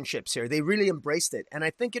relationships here. They really embraced it, and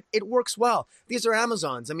I think it works well. These are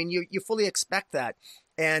Amazons. I mean, you fully expect that.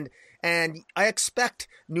 And I expect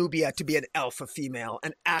Nubia to be an alpha female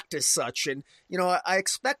and act as such. And, I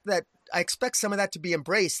expect some of that to be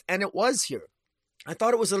embraced. And it was here. I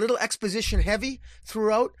thought it was a little exposition heavy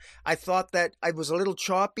throughout. I thought that I was a little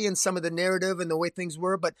choppy in some of the narrative and the way things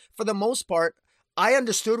were. But for the most part, I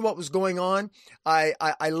understood what was going on. I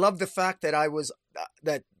love the fact that I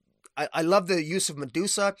love the use of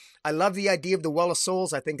Medusa. I love the idea of the Well of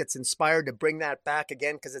Souls. I think it's inspired to bring that back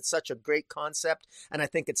again because it's such a great concept. And I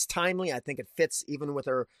think it's timely. I think it fits even with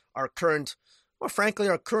our current, well, frankly,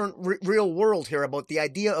 our current real world here about the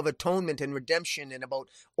idea of atonement and redemption and about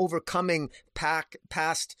overcoming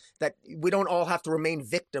past, that we don't all have to remain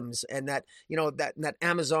victims, and that,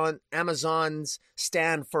 that Amazons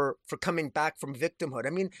stand for coming back from victimhood. I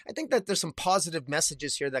mean, I think that there's some positive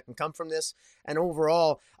messages here that can come from this. And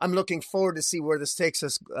overall, I'm looking forward to see where this takes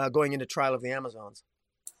us going into Trial of the Amazons.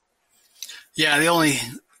 Yeah, the only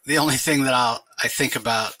thing that I think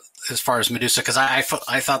about as far as Medusa, because I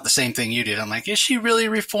thought the same thing you did. I'm like, is she really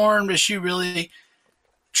reformed? Is she really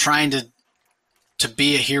trying to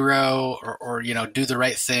be a hero or do the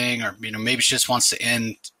right thing? Or, maybe she just wants to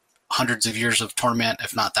end hundreds of years of torment,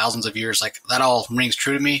 if not thousands of years. Like, that all rings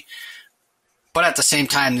true to me. But at the same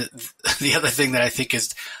time, the other thing that I think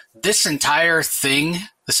is this entire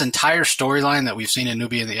storyline that we've seen in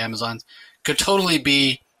Nubia and the Amazons could totally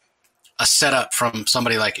be a setup from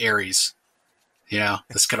somebody like Ares.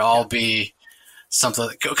 This could all be something,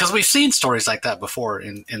 because we've seen stories like that before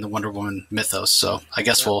in the Wonder Woman mythos. So I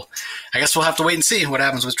guess we'll have to wait and see what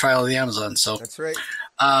happens with Trial of the Amazon. So that's right.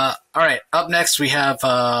 All right. Up next, we have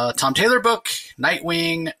Tom Taylor book,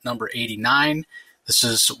 Nightwing, number 89. This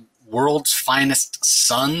is World's Finest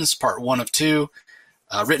Sons, part 1 of 2.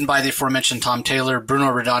 Written by the aforementioned Tom Taylor, Bruno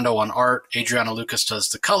Redondo on art, Adriano Lucas does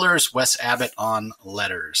the colors, Wes Abbott on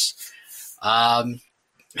letters.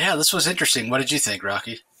 Yeah, this was interesting. What did you think,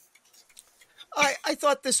 Rocky? I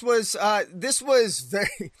thought this was very,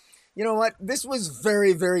 this was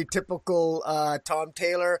very, very typical Tom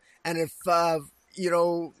Taylor. And if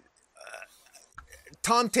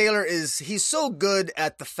Tom Taylor he's so good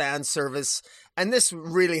at the fan service, and this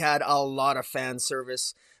really had a lot of fan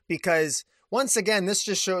service, because once again, this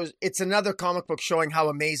just shows it's another comic book showing how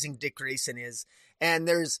amazing Dick Grayson is. And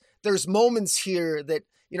there's moments here that,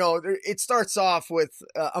 it starts off with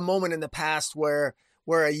a moment in the past where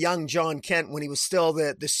a young John Kent, when he was still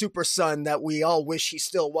the super son that we all wish he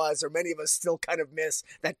still was, or many of us still kind of miss,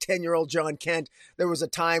 that 10-year-old John Kent, there was a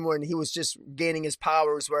time when he was just gaining his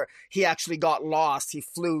powers where he actually got lost. He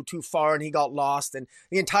flew too far and he got lost, and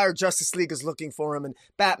the entire Justice League is looking for him. And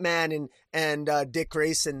Batman and Dick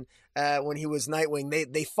Grayson, when he was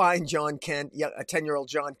Nightwing, they find John Kent, a 10-year-old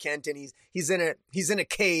John Kent, and he's in a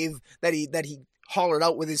cave that he hollered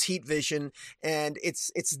out with his heat vision, and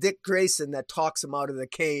it's Dick Grayson that talks him out of the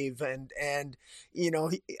cave, and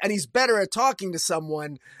he's better at talking to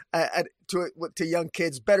someone to young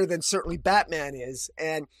kids, better than certainly Batman is.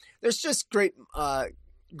 And there's just great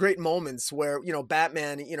moments where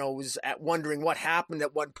Batman was wondering what happened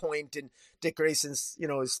at one point, and Dick Grayson's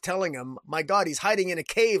is telling him, my God, he's hiding in a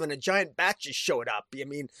cave and a giant bat just showed up. I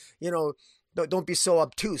mean, don't be so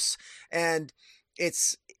obtuse. And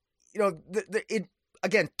it's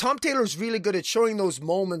again, Tom Taylor's really good at showing those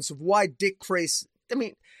moments of why Dick Grayson. I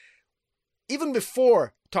mean, even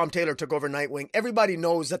before Tom Taylor took over Nightwing, everybody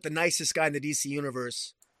knows that the nicest guy in the DC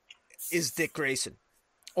universe is Dick Grayson,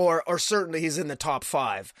 or certainly he's in the top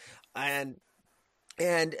 5. And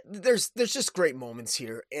there's just great moments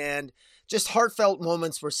here, and just heartfelt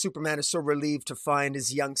moments where Superman is so relieved to find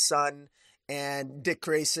his young son, and Dick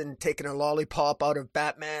Grayson taking a lollipop out of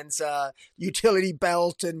Batman's utility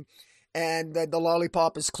belt, and the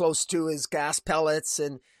lollipop is close to his gas pellets,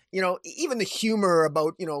 and even the humor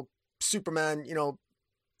about Superman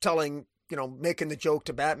telling making the joke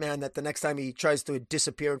to Batman that the next time he tries to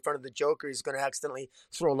disappear in front of the Joker, he's going to accidentally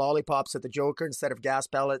throw lollipops at the Joker instead of gas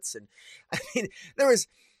pellets. And I mean,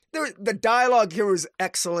 the dialogue here was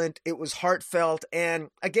excellent. It was heartfelt. And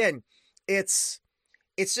again, it's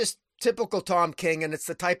just typical Tom King. And it's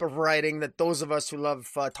the type of writing that those of us who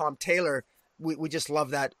love Tom Taylor, we just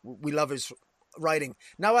love that. We love his writing.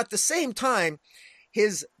 Now, at the same time,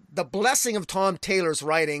 the blessing of Tom Taylor's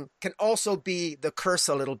writing can also be the curse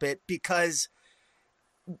a little bit, because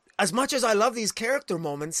as much as I love these character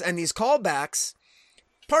moments and these callbacks,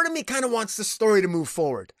 part of me kind of wants the story to move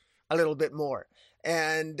forward a little bit more.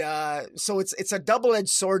 And so it's a double-edged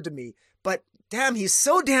sword to me. But damn, he's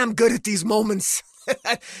so damn good at these moments.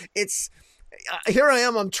 Here I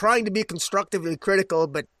am, I'm trying to be constructively critical,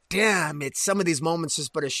 but damn, some of these moments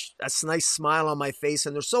just put a nice smile on my face,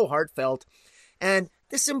 and they're so heartfelt. And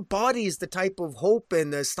this embodies the type of hope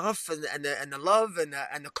and the stuff and the love and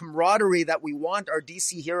the camaraderie that we want our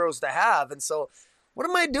DC heroes to have. And so, what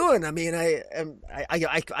am I doing? I mean,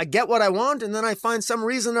 I get what I want, and then I find some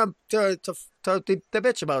reason to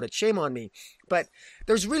bitch about it. Shame on me. But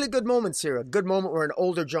there's really good moments here. A good moment where an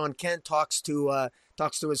older John Kent talks to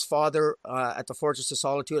his father at the Fortress of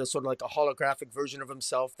Solitude. It's sort of like a holographic version of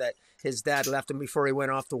himself that his dad left him before he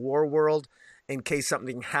went off to War World in case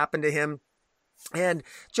something happened to him. And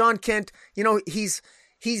John Kent, he's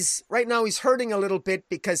right now he's hurting a little bit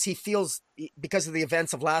because he feels, because of the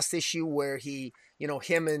events of last issue where he,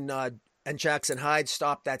 him and Jackson Hyde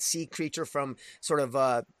stopped that sea creature from sort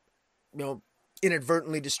of,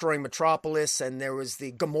 inadvertently destroying Metropolis, and there was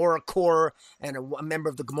the Gamora Corps, and a member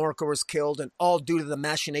of the Gamora Corps was killed, and all due to the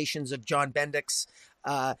machinations of John Bendix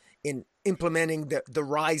in implementing the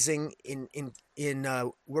Rising in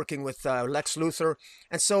working with Lex Luthor.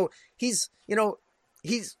 And so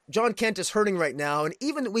John Kent is hurting right now, and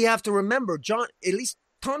even we have to remember, at least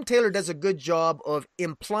Tom Taylor does a good job of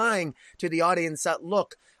implying to the audience that,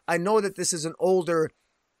 look, I know that this is an older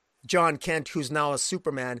John Kent who's now a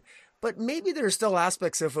Superman, but maybe there are still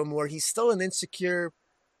aspects of him where he's still insecure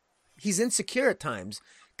at times,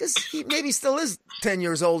 because he maybe still is 10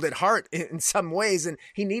 years old at heart in some ways, and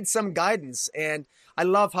he needs some guidance. And I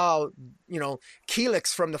love how, Keelix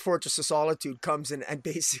from the Fortress of Solitude comes in and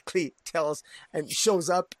basically tells and shows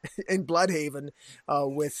up in Bloodhaven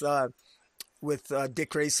with Dick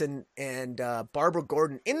Grayson and Barbara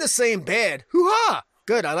Gordon in the same bed. Hoo-ha!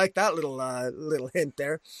 Good. I like that little hint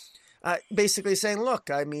there. Basically saying, look,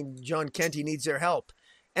 I mean, John Kent, he needs your help.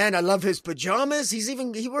 And I love his pajamas.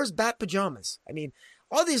 He wears bat pajamas. I mean,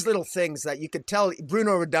 all these little things that you could tell artist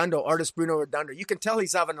Bruno Redondo, you can tell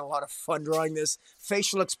he's having a lot of fun drawing this.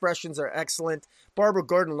 Facial expressions are excellent. Barbara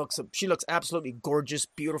Gordon looks absolutely gorgeous,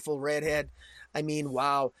 beautiful redhead. I mean,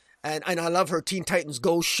 wow. And I love her Teen Titans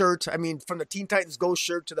Go shirt. I mean, from the Teen Titans Go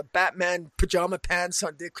shirt to the Batman pajama pants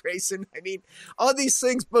on Dick Grayson. I mean, all these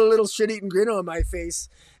things put a little shit-eating grin on my face.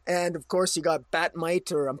 And, of course, you got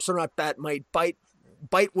Batmite, or I'm sorry, not Batmite,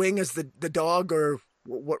 Bitewing as the dog, or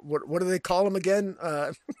what do they call him again?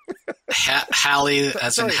 Halley,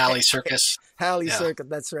 as in Halley Circus. Halley Circus,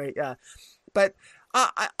 that's right, yeah. But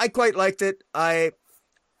I quite liked it.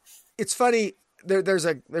 It's funny, there's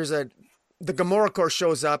the Gamora Corps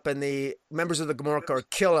shows up, and the members of the Gamora Corps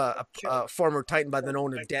kill a former Titan by the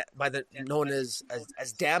known as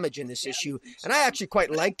Damage in this issue. And I actually quite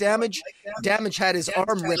like Damage. Damage had his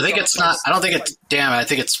arm ripped off. I don't think it's Damage. I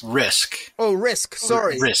think it's Risk. Oh, Risk.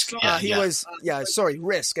 Sorry. Risk.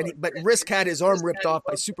 Risk. But Risk had his arm ripped off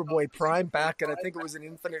by Superboy Prime back, and I think it was an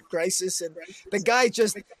Infinite Crisis. And the guy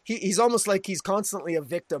he's almost like he's constantly a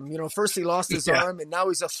victim. First he lost his arm, and now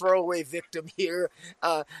he's a throwaway victim here.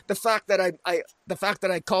 The fact that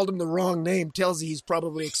I called him the wrong name tells you he's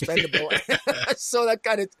probably expendable. So that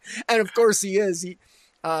kind of, and of course he is.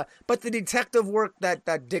 But the detective work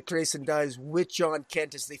that Dick Grayson does with John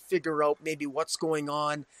Kent as they figure out maybe what's going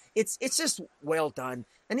on, it's just well done.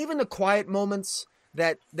 And even the quiet moments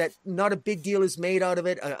that not a big deal is made out of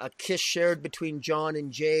it. A kiss shared between John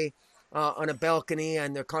and Jay on a balcony,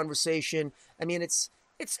 and their conversation. I mean, it's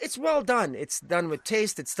well done. It's done with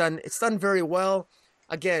taste. It's done very well.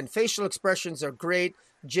 Again, facial expressions are great.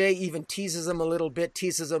 Jay even teases him a little bit,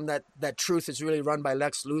 teases him that Truth is really run by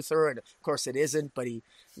Lex Luthor, and of course it isn't, but he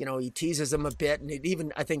teases him a bit, and it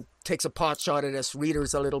even, I think, takes a pot shot at us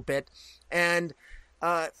readers a little bit. And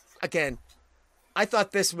again, I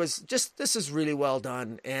thought this is really well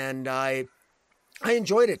done, and I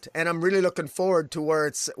enjoyed it, and I'm really looking forward to where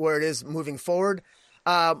it is moving forward.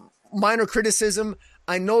 Minor criticism,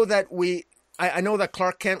 I know that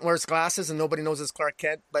Clark Kent wears glasses and nobody knows it's Clark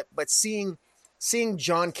Kent, but seeing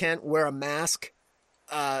John Kent wear a mask,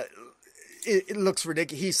 it looks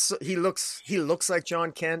ridiculous. He looks like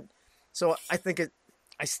John Kent. So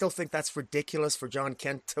I still think that's ridiculous for John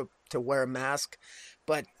Kent to wear a mask,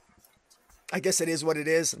 but I guess it is what it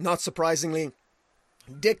is. Not surprisingly,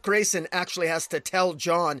 Dick Grayson actually has to tell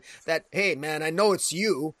John that, hey man, I know it's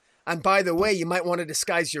you, and by the way, you might want to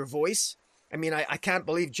disguise your voice. I mean, I can't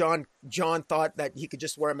believe John thought that he could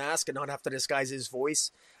just wear a mask and not have to disguise his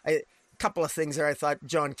voice. A couple of things there. I thought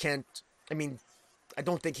John Kent. I mean, I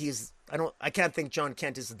can't think John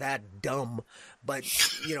Kent is that dumb, but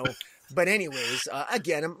But anyways,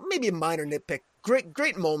 again, maybe a minor nitpick.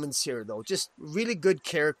 Great moments here though. Just really good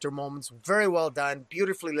character moments. Very well done.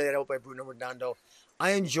 Beautifully laid out by Bruno Redondo.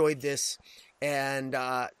 I enjoyed this. And,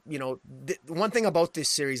 one thing about this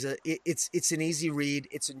series, it's an easy read.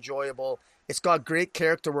 It's enjoyable. It's got great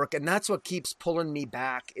character work, and that's what keeps pulling me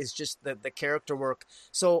back is just the character work.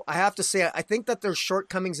 So I have to say, I think that there's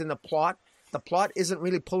shortcomings in the plot. The plot isn't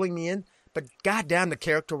really pulling me in, but goddamn, the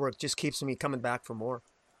character work just keeps me coming back for more.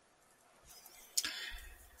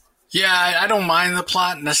 Yeah, I don't mind the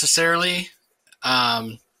plot necessarily.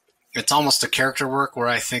 It's almost a character work where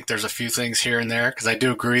I think there's a few things here and there, because I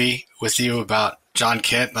do agree with you about John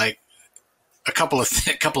Kent. Like a couple of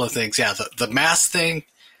things. Yeah, the mask thing.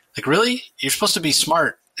 Like, really? You're supposed to be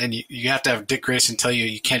smart, and you have to have Dick Grayson tell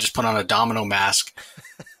you can't just put on a domino mask.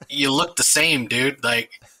 You look the same, dude.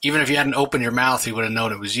 Like, even if you hadn't opened your mouth, he would have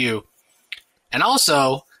known it was you. And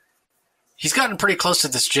also, he's gotten pretty close to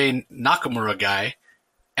this Jay Nakamura guy.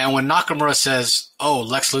 And when Nakamura says, "Oh,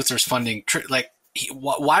 Lex Luthor's funding,"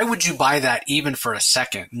 why would you buy that even for a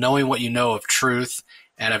second, knowing what you know of Truth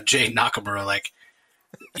and of Jay Nakamura? Like,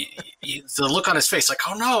 the look on his face, like,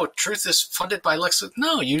 "Oh no, Truth is funded by Lex Luthor."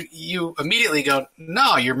 No, you immediately go,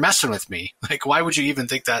 "No, you're messing with me." Like, why would you even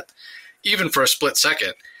think that, even for a split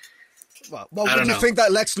second? Well, would you think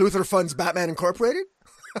that Lex Luthor funds Batman Incorporated?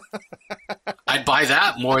 I'd buy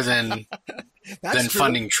that more than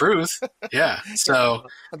funding Truth. Yeah. So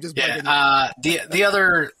I'm just the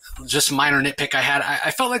other just minor nitpick I had,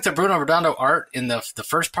 I felt like the Bruno Redondo art in the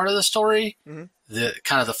first part of the story, the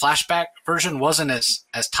kind of the flashback version, wasn't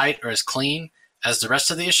as tight or as clean as the rest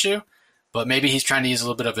of the issue. But maybe he's trying to use a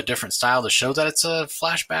little bit of a different style to show that it's a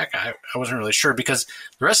flashback. I wasn't really sure, because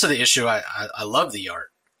the rest of the issue, I love the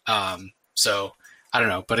art. So I don't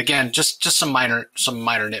know. But again, just some minor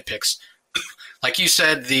nitpicks. Like you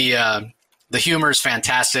said, the humor is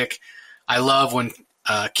fantastic. I love when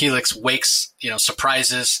Keelix wakes,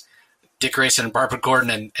 surprises Dick Grayson and Barbara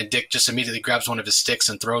Gordon, and Dick just immediately grabs one of his sticks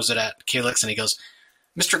and throws it at Keelix, and he goes,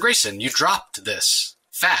 "Mr. Grayson, you dropped this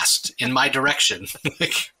fast in my direction."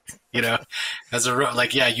 As a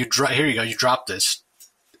here you go, you dropped this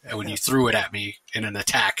when you threw it at me in an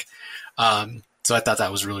attack. So I thought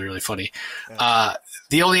that was really, really funny.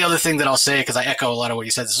 The only other thing that I'll say, because I echo a lot of what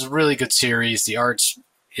you said, this is a really good series. The art's,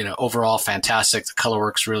 overall fantastic. The color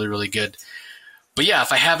work's really, really good. But yeah,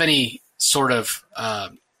 if I have any sort of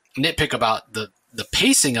nitpick about the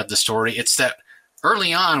pacing of the story, it's that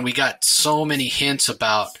early on we got so many hints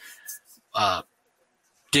about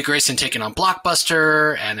Dick Grayson taking on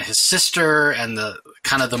Blockbuster and his sister and the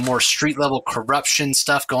kind of the more street level corruption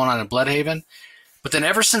stuff going on in Bloodhaven. But then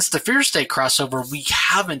ever since the Fear State crossover, we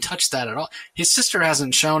haven't touched that at all. His sister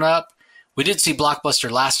hasn't shown up. We did see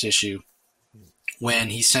Blockbuster last issue when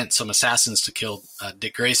he sent some assassins to kill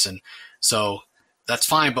Dick Grayson. So that's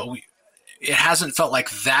fine, but it hasn't felt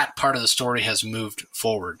like that part of the story has moved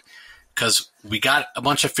forward, because we got a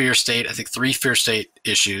bunch of Fear State, I think 3 Fear State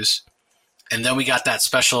issues, and then we got that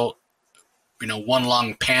special, one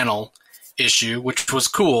long panel issue, which was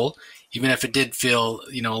cool, even if it did feel,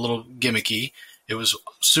 a little gimmicky. It was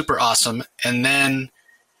super awesome. And then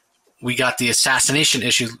we got the assassination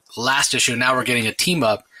issue last issue. Now we're getting a team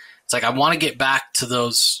up. It's like, I want to get back to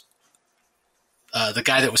those, the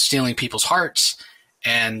guy that was stealing people's hearts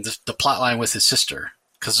and the plot line with his sister,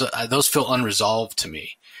 because those feel unresolved to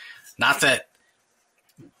me. Not that,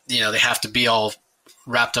 they have to be all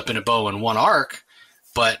wrapped up in a bow in one arc,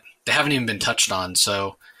 but they haven't even been touched on.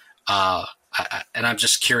 So, and I'm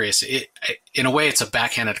just curious. In a way, it's a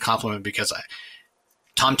backhanded compliment, because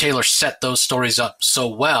Tom Taylor set those stories up so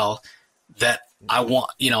well that I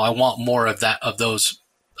want more of that, of those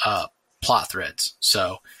plot threads.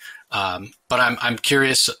 So, but I'm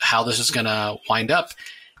curious how this is going to wind up.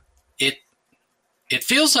 It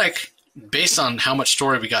feels like, based on how much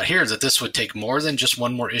story we got here, that this would take more than just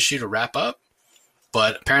one more issue to wrap up.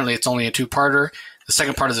 But apparently, it's only a 2-parter. The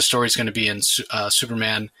second part of the story is going to be in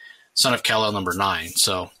Superman, Son of Kal-El #9.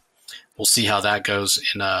 So we'll see how that goes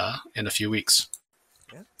in a few weeks.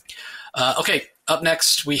 Okay, Up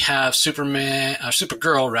next, we have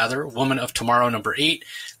Supergirl, rather, Woman of Tomorrow, number 8.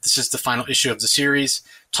 This is the final issue of the series.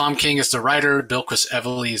 Tom King is the writer. Bilquis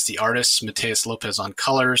Evely is the artist. Mateus Lopez on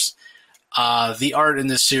colors. The art in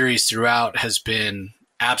this series throughout has been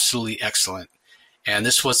absolutely excellent. And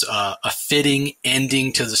this was a fitting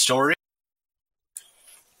ending to the story.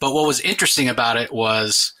 But what was interesting about it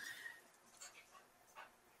was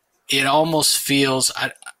it almost feels,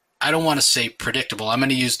 I don't want to say predictable. I'm going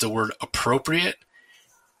to use the word appropriate.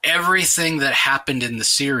 Everything that happened in the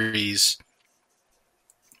series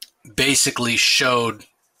basically showed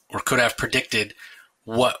or could have predicted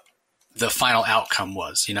what the final outcome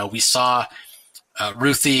was. You know, we saw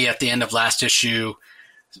Ruthie at the end of last issue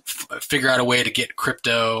figure out a way to get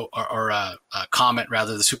Krypto or Comet,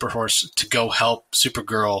 rather, the Super Horse, to go help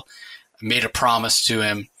Supergirl. Made a promise to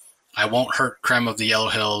him, I won't hurt Krem of the Yellow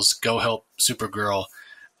Hills, go help Supergirl.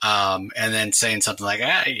 And then saying something like,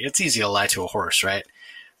 it's easy to lie to a horse, right?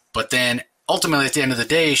 But then ultimately at the end of the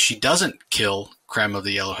day, she doesn't kill Krem of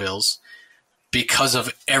the Yellow Hills because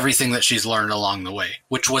of everything that she's learned along the way,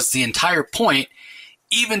 which was the entire point,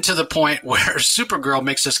 even to the point where Supergirl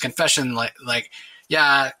makes this confession like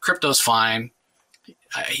yeah, Krypto's fine.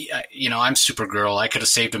 I'm Supergirl. I could have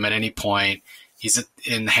saved him at any point. He's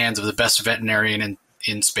in the hands of the best veterinarian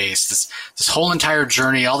in space. This whole entire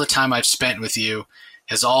journey, all the time I've spent with you,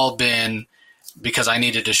 has all been because I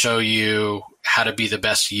needed to show you how to be the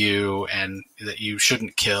best you, and that you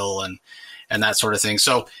shouldn't kill and that sort of thing.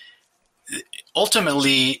 So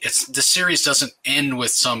ultimately, the series doesn't end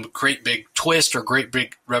with some great big twist or great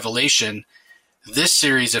big revelation. This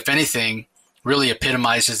series, if anything, really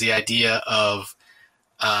epitomizes the idea of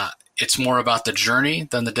it's more about the journey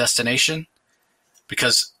than the destination,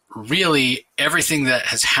 because really everything that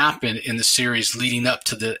has happened in the series leading up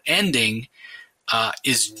to the ending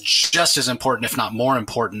is just as important, if not more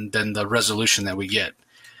important, than the resolution that we get.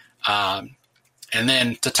 And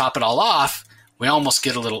then to top it all off, we almost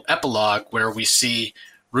get a little epilogue where we see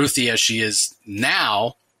Ruthie as she is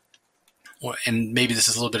now, and maybe this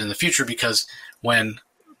is a little bit in the future, because when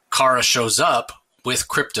Kara shows up with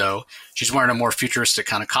Krypto, she's wearing a more futuristic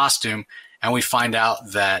kind of costume, and we find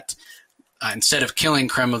out that instead of killing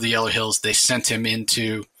Krem of the Yellow Hills, they sent him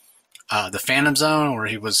into the Phantom Zone, where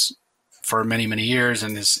he was for many, many years,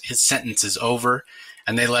 and his sentence is over,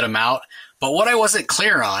 and they let him out. But what I wasn't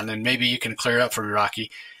clear on, and maybe you can clear it up for me,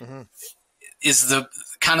 Rocky, is the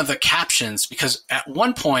kind of the captions, because at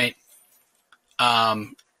one point,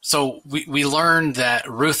 so we learned that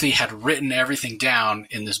Ruthie had written everything down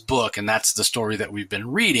in this book, and that's the story that we've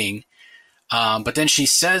been reading. But then she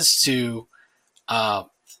says to Supergirl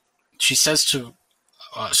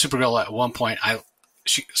at one point,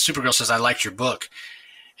 Supergirl says, "I liked your book,"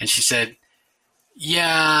 and she said,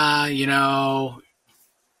 "Yeah,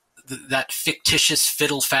 that fictitious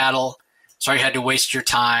fiddle faddle. Sorry I had to waste your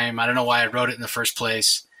time. I don't know why I wrote it in the first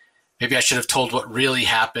place. Maybe I should have told what really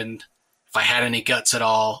happened, if I had any guts at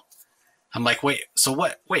all." I'm like, what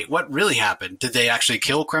really happened? Did they actually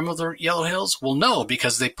kill Krem of the Yellow Hills? Well, no,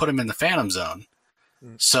 because they put him in the Phantom Zone.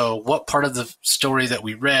 So what part of the story that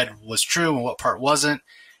we read was true and what part wasn't?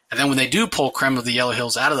 And then when they do pull Krem of the Yellow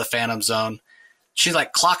Hills out of the Phantom Zone, she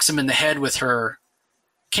clocks him in the head with her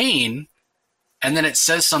cane, and then it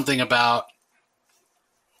says something about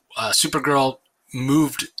Supergirl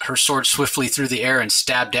moved her sword swiftly through the air and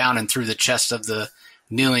stabbed down and through the chest of the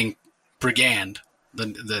kneeling brigand,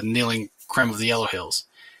 the kneeling Krem of the Yellow Hills.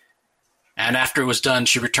 And after it was done,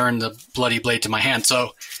 she returned the bloody blade to my hand.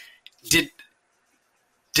 So did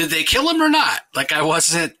they kill him or not? I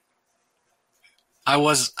was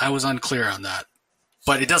unclear on that.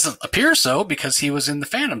 But it doesn't appear so, because he was in the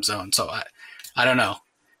Phantom Zone. So I don't know.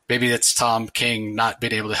 Maybe it's Tom King not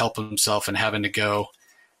being able to help himself and having to go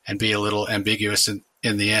and be a little ambiguous in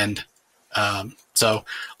the end. So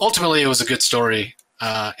ultimately, it was a good story,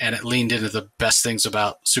 and it leaned into the best things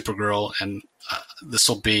about Supergirl, and this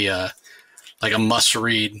will be a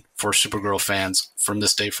must-read for Supergirl fans from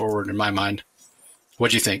this day forward, in my mind. What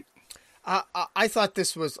do you think? I thought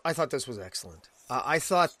this was excellent. I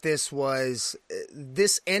thought this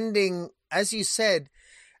ending, as you said,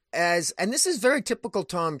 and this is very typical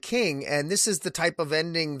Tom King, and this is the type of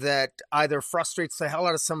ending that either frustrates the hell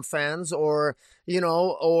out of some fans, or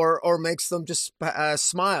makes them just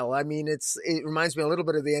smile. I mean, it reminds me a little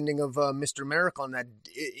bit of the ending of Mr. Miracle, and that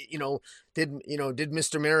did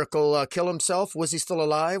Mr. Miracle kill himself? Was he still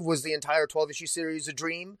alive? Was the entire 12-issue series a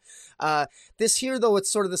dream? This here, though,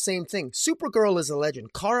 it's sort of the same thing. Supergirl is a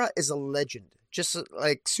legend. Kara is a legend, just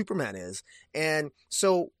like Superman is, and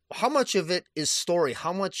so how much of it is story?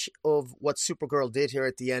 How much of what Supergirl did here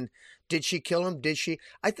at the end? Did she kill him? Did she?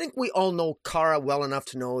 I think we all know Kara well enough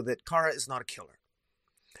to know that Kara is not a killer.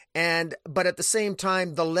 But at the same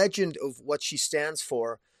time, the legend of what she stands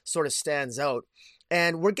for sort of stands out.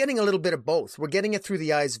 And we're getting a little bit of both. We're getting it through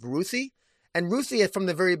the eyes of Ruthie. And Ruthie, from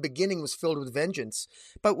the very beginning, was filled with vengeance.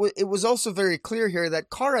 But it was also very clear here that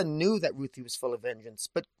Kara knew that Ruthie was full of vengeance.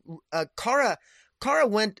 But Kara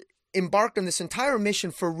embarked on this entire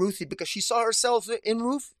mission for Ruthie because she saw herself in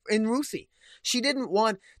Ruthie. She didn't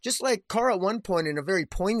want, just like Kara at one point in a very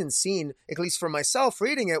poignant scene, at least for myself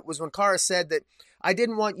reading it, was when Kara said that, I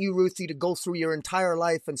didn't want you, Ruthie, to go through your entire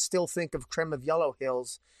life and still think of Krem of Yellow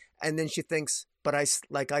Hills. And then she thinks, but I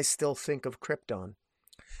still think of Krypton.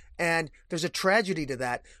 And there's a tragedy to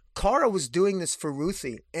that. Kara was doing this for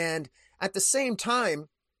Ruthie. And at the same time,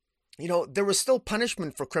 there was still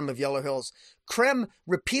punishment for Krem of Yellow Hills. Krem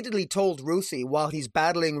repeatedly told Ruthie while he's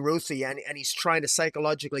battling Ruthie and he's trying to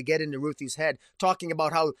psychologically get into Ruthie's head, talking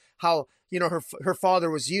about how her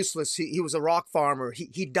father was useless. He was a rock farmer.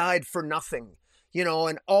 He died for nothing,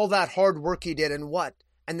 and all that hard work he did and what?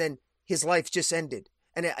 And then his life just ended.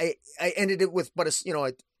 And I ended it with,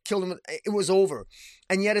 I killed him. It was over.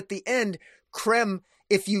 And yet at the end, Krem,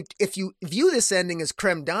 if you view this ending as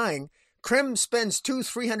Krem dying, Krem spends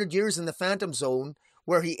 200-300 years in the Phantom Zone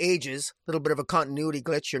where he ages. A little bit of a continuity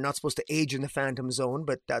glitch. You're not supposed to age in the Phantom Zone,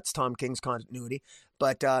 but that's Tom King's continuity.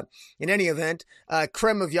 But in any event,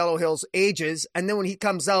 Krem of Yellow Hills ages, and then when he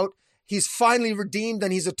comes out, he's finally redeemed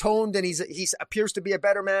and he's atoned and he appears to be a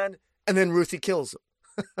better man, and then Ruthie kills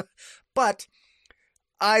him. But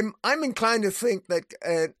I'm inclined to think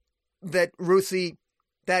that Ruthie,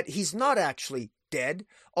 that he's not actually dead,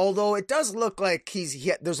 although it does look like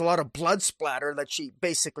there's a lot of blood splatter that she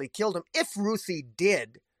basically killed him. If Ruthie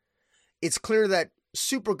did, it's clear that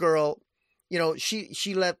Supergirl,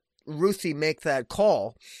 she let Ruthie make that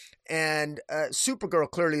call, and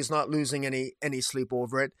Supergirl clearly is not losing any sleep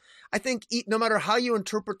over it. I think no matter how you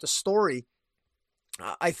interpret the story,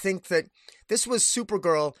 I think that this was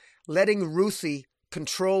Supergirl letting Ruthie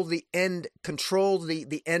control the end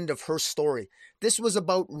of her story. This was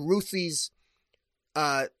about Ruthie's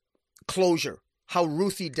closure, how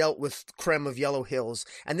Ruthie dealt with Krem of Yellow Hills.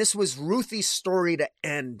 And this was Ruthie's story to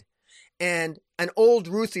end. And an old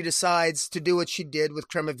Ruthie decides to do what she did with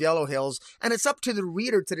Krem of Yellow Hills. And it's up to the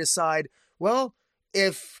reader to decide, well,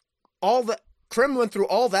 if Krem went through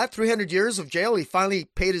all that 300 years of jail, he finally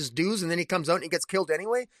paid his dues, and then he comes out and he gets killed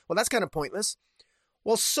anyway. Well, that's kind of pointless.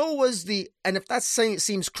 Well, so was and if that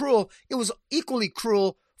seems cruel, it was equally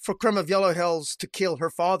cruel for Krem of Yellow Hills to kill her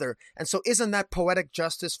father. And so isn't that poetic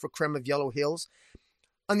justice for Krem of Yellow Hills?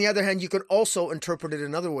 On the other hand, you could also interpret it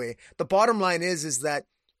another way. The bottom line is that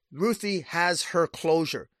Ruthie has her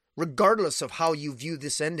closure, regardless of how you view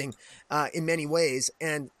this ending in many ways.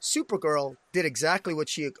 And Supergirl did exactly what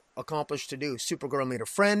she accomplished to do. Supergirl made a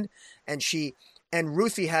friend, and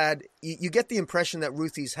Ruthie you get the impression that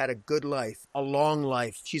Ruthie's had a good life, a long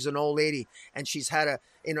life. She's an old lady, and she's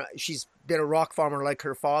been a rock farmer like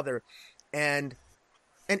her father, and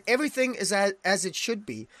everything is as it should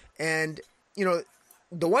be. And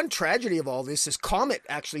the one tragedy of all this is Comet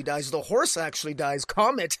actually dies. The horse actually dies,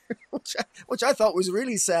 Comet, which I thought was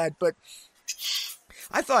really sad. But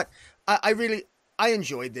I thought I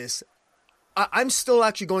enjoyed this. I'm still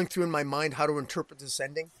actually going through in my mind how to interpret this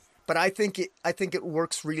ending. But I think it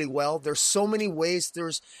works really well. There's so many ways.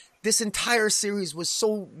 This entire series was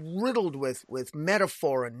so riddled with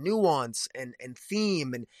metaphor and nuance and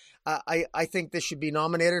theme. And I think this should be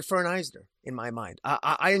nominated for an Eisner in my mind.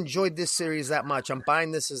 I enjoyed this series that much. I'm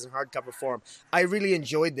buying this as a hardcover form. I really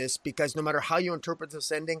enjoyed this because no matter how you interpret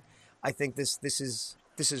this ending, I think this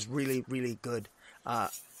is really, really good.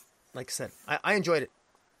 Like I said, I enjoyed it.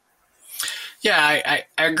 Yeah,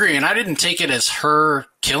 I agree. And I didn't take it as her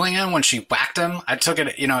killing him when she whacked him. I took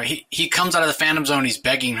it, he comes out of the Phantom Zone. He's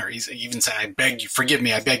begging her. He's even saying, I beg you, forgive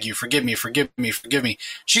me. I beg you, forgive me, forgive me, forgive me.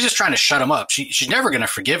 She's just trying to shut him up. She's never going to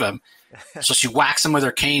forgive him. So she whacks him with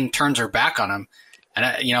her cane, turns her back on him. And,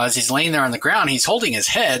 as he's laying there on the ground, he's holding his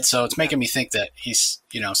head. So it's making me think that he's,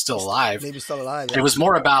 still alive. Maybe still alive. Yeah. It was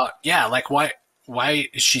more about, why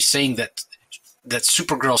is she saying that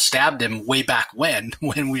Supergirl stabbed him way back when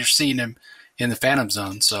we were seeing him in the Phantom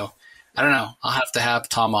Zone. So I don't know. I'll have to have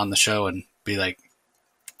Tom on the show and be like,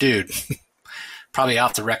 dude, probably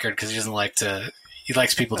off the record because he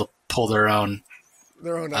likes people to pull their own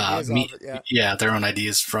ideas off it, yeah, their own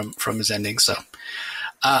ideas from his ending. So,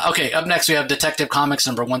 okay. Up next we have Detective Comics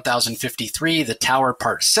number 1053, The Tower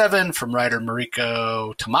Part 7 from writer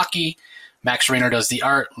Mariko Tamaki. Max Raynor does the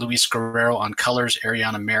art, Luis Guerrero on colors,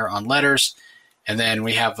 Ariana Mayer on letters. And then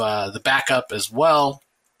we have the backup as well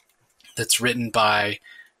that's written by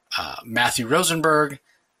Matthew Rosenberg.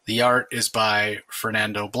 The art is by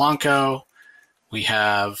Fernando Blanco. We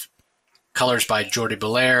have colors by Jordi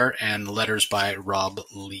Belair and letters by Rob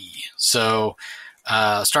Lee. So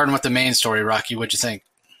starting with the main story, Rocky, what'd you think?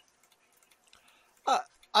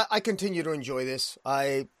 I continue to enjoy this.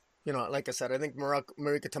 Like I said, I think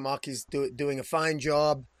Marika Tamaki's doing a fine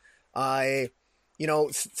job.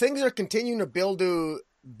 Things are continuing to build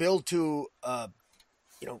to. I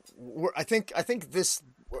think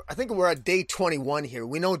we're at day 21 here.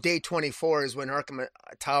 We know day 24 is when Arkham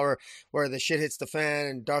Tower, where the shit hits the fan,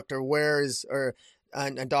 and Dr. Ware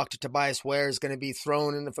and Dr. Tobias Ware is going to be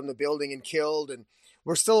thrown from the building and killed, and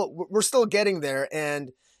we're still getting there.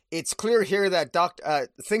 And it's clear here that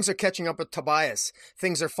things are catching up with Tobias.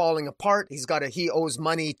 Things are falling apart. He owes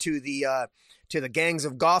money to the gangs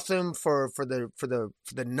of Gotham for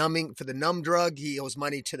the numb drug. He owes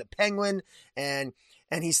money to the Penguin, and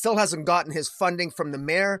he still hasn't gotten his funding from the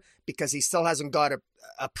mayor because he still hasn't got it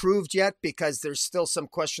approved yet, because there's still some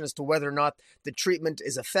question as to whether or not the treatment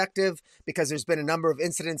is effective, because there's been a number of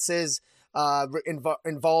incidences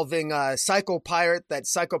involving Psycho Pirate that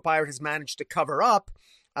Psycho Pirate has managed to cover up.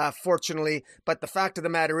 Fortunately, but the fact of the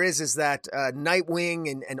matter is that Nightwing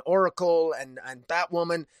and Oracle and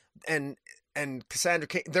Batwoman and Cassandra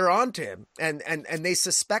Cain, they're on to him, and they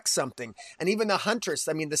suspect something. And even the Huntress,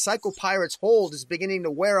 I mean, the Psycho Pirate's hold is beginning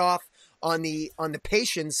to wear off on the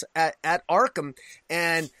patients at Arkham,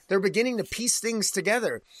 and they're beginning to piece things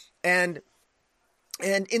together. And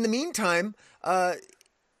in the meantime,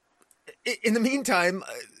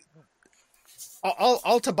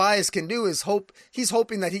 all Tobias can do is hope. He's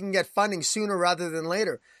hoping that he can get funding sooner rather than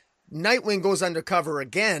later. Nightwing goes undercover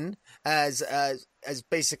again as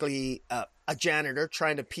basically a janitor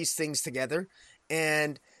trying to piece things together,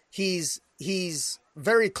 and he's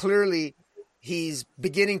very clearly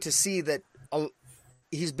beginning to see that a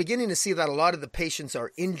lot of the patients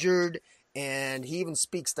are injured, and he even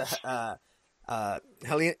speaks to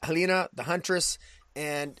Helena, the Huntress,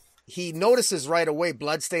 and he notices right away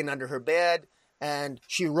bloodstain under her bed. And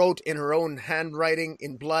she wrote in her own handwriting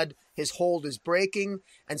in blood, his hold is breaking.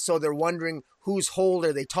 And so they're wondering whose hold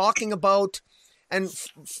are they talking about. And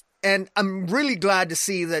I'm really glad to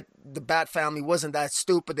see that the Bat family wasn't that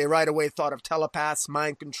stupid. They right away thought of telepaths,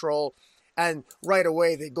 mind control. And right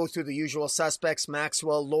away they go through the usual suspects: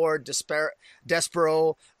 Maxwell, Lord,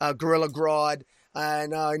 Despero, Gorilla Grodd.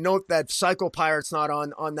 And I note that Psycho Pirate's not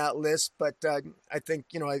on that list. But I think,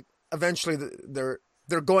 eventually they're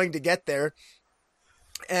going to get there.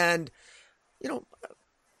 And,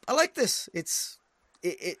 I like this. It's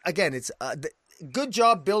good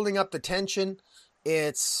job building up the tension.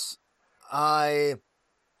 The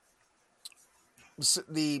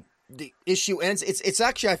issue ends. It's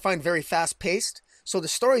actually, I find, very fast paced. So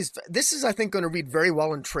this is, I think, going to read very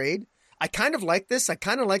well in trade. I kind of like this. I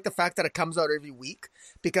kind of like the fact that it comes out every week,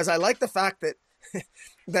 because I like the fact that,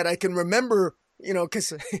 that I can remember,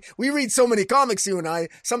 because we read so many comics, you and I,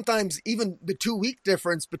 sometimes even the 2-week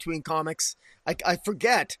difference between comics, I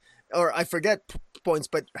forget points,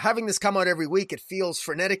 but having this come out every week, it feels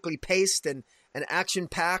frenetically paced and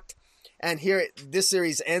action-packed. And here, this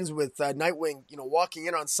series ends with Nightwing, walking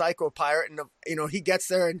in on Psycho Pirate, and, he gets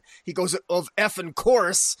there and he goes, "Of effing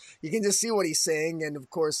course." You can just see what he's saying. And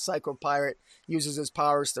of course, Psycho Pirate uses his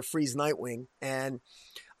powers to freeze Nightwing. And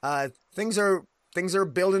things are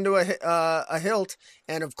building to a hilt,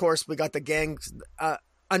 and of course we got the gangs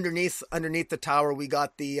underneath the tower. We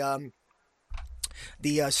got the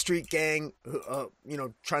street gang,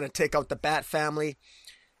 trying to take out the Bat family,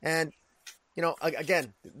 and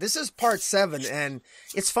again, this is part 7, and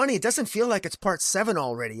it's funny. It doesn't feel like it's part 7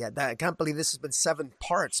 already yet. I can't believe this has been 7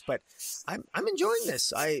 parts, but I'm enjoying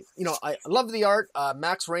this. I love the art.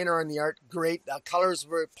 Max Raynor on the art, great. Colors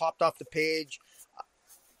were popped off the page.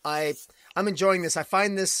 I'm enjoying this. I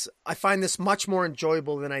find this much more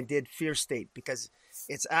enjoyable than I did Fear State, because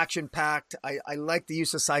it's action packed. I like the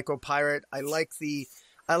use of Psycho Pirate. I like the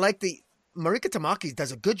Marika Tamaki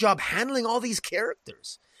does a good job handling all these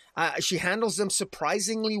characters. She handles them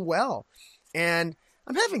surprisingly well, and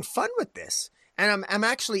I'm having fun with this. And I'm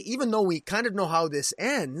actually, even though we kind of know how this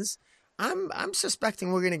ends, I'm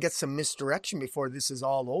suspecting we're going to get some misdirection before this is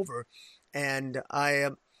all over. And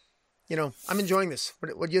I'm enjoying this.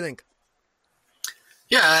 What do you think?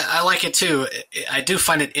 Yeah, I like it too. I do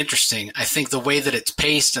find it interesting. I think the way that it's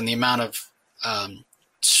paced and the amount of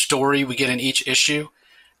story we get in each issue,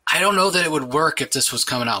 I don't know that it would work if this was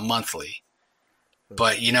coming out monthly.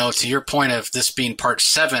 But, to your point of this being part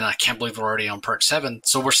 7, I can't believe we're already on part 7.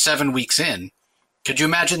 So we're 7 weeks in. Could you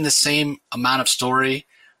imagine the same amount of story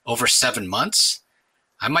over 7 months?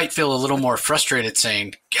 I might feel a little more frustrated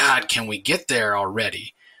saying, God, can we get there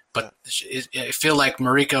already? But I feel like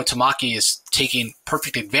Mariko Tamaki is taking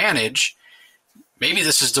perfect advantage. Maybe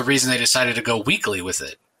this is the reason they decided to go weekly with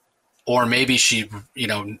it. Or maybe she,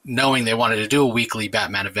 knowing they wanted to do a weekly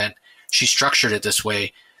Batman event, she structured it this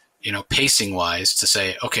way, pacing wise, to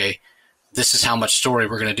say, okay, this is how much story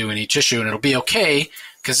we're going to do in each issue, and it'll be okay,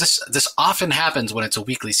 because this often happens when it's a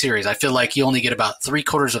weekly series. I feel like you only get about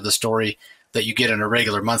 3/4 of the story that you get in a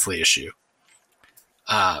regular monthly issue.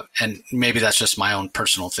 And maybe that's just my own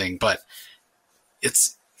personal thing, but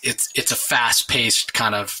it's a fast paced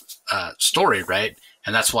kind of story, right?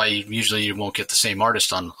 And that's why you won't get the same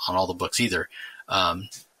artist on all the books either.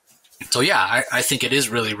 So yeah, I think it is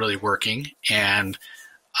really, really working, and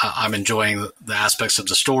I'm enjoying the aspects of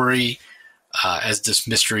the story as this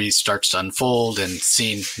mystery starts to unfold, and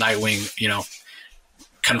seeing Nightwing,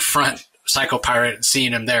 confront Psycho Pirate,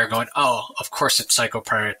 seeing him there going, oh, of course it's Psycho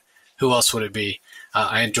Pirate. Who else would it be?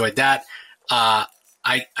 I enjoyed that. I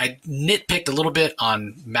nitpicked a little bit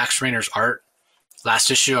on Max Rainer's art last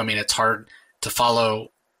issue. I mean, it's hard to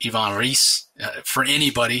follow Ivan Reis for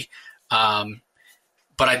anybody. But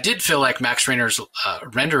I did feel like Max Rainer's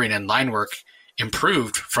rendering and line work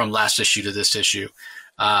improved from last issue to this issue.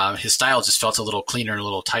 His style just felt a little cleaner and a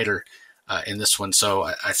little tighter in this one. So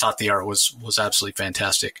I thought the art was absolutely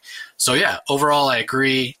fantastic. So yeah, overall, I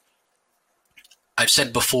agree. I've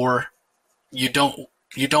said before, you don't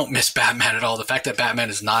miss Batman at all. The fact that Batman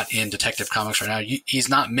is not in Detective Comics right now, he's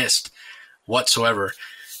not missed whatsoever,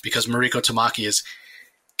 because Mariko Tamaki is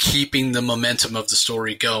keeping the momentum of the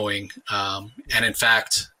story going. And in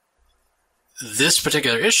fact, this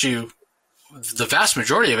particular issue, the vast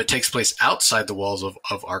majority of it takes place outside the walls of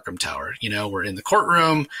Arkham Tower. We're in the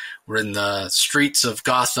courtroom, we're in the streets of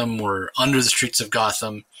Gotham, we're under the streets of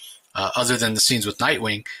Gotham. Other than the scenes with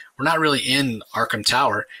Nightwing, we're not really in Arkham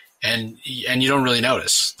Tower, and you don't really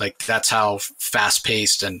notice. Like, that's how fast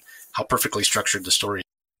paced and how perfectly structured the story is.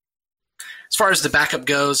 As far as the backup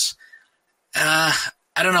goes, I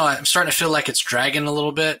don't know. I'm starting to feel like it's dragging a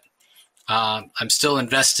little bit. I'm still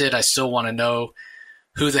invested. I still want to know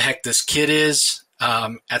who the heck this kid is.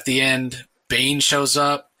 At the end, Bane shows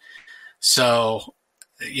up. So,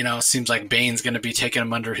 it seems like Bane's going to be taking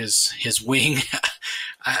him under his wing.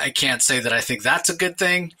 I can't say that I think that's a good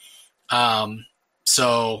thing.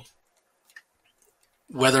 So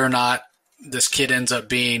whether or not this kid ends up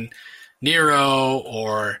being Nero,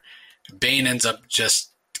 or Bane ends up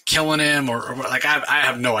just killing him, or like, I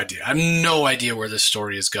have no idea. I have no idea where this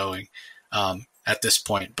story is going at this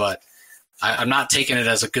point, but I'm not taking it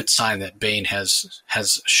as a good sign that Bane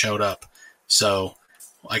has showed up. So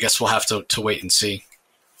I guess we'll have to wait and see.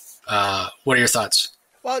 What are your thoughts?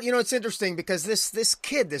 Well, it's interesting because this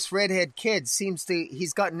kid, this redhead kid,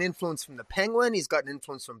 he's gotten influence from the Penguin. He's gotten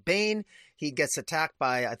influence from Bane. He gets attacked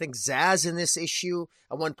by, I think, Zsasz in this issue.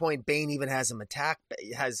 At one point, Bane even has him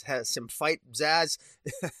has him fight Zsasz.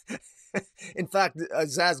 In fact,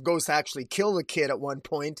 Zsasz goes to actually kill the kid at one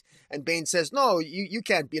point, and Bane says, no, you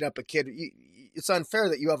can't beat up a kid. It's unfair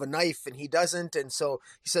that you have a knife and he doesn't. And so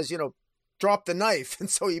he says, drop the knife. And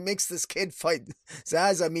so he makes this kid fight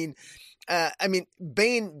Zsasz. I mean,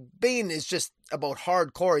 Bane is just about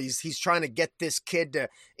hardcore. He's trying to get this kid to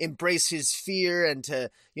embrace his fear, and to,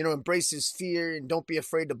 embrace his fear, and don't be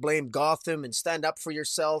afraid to blame Gotham, and stand up for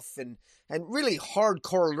yourself, and really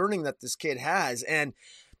hardcore learning that this kid has. And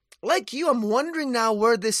like you, I'm wondering now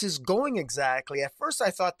where this is going exactly. At first,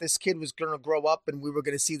 I thought this kid was going to grow up and we were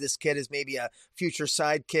going to see this kid as maybe a future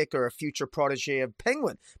sidekick or a future protege of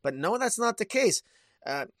Penguin. But no, that's not the case.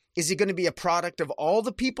 Is he going to be a product of all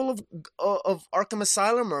the people of Arkham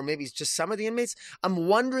Asylum, or maybe it's just some of the inmates? I'm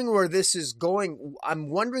wondering where this is going.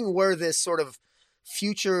 I'm wondering where this sort of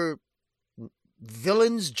future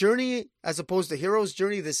villain's journey, as opposed to hero's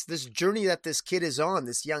journey, this journey that this kid is on,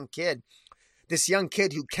 this young kid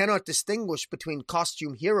who cannot distinguish between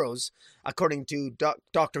costume heroes, according to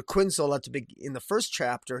Dr. Quinzel in the first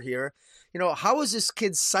chapter here. How is this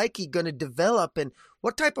kid's psyche going to develop, and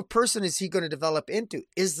what type of person is he going to develop into?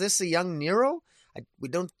 Is this a young Nero? We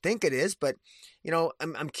don't think it is, but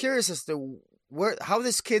I'm curious as to how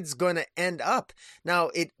this kid's going to end up. Now,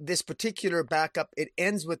 this particular backup, it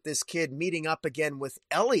ends with this kid meeting up again with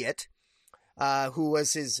Elliot, who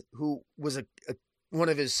was one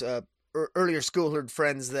of his earlier schoolhood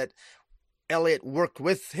friends that Elliot worked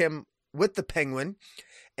with him with the Penguin.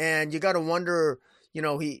 And you got to wonder,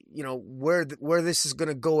 where this is going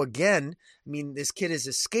to go again. I mean, this kid has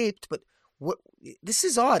escaped, but this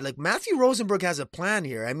is odd. Like, Matthew Rosenberg has a plan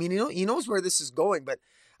here. I mean, he knows where this is going, but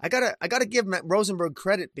I gotta give Matt Rosenberg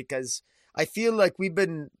credit, because I feel like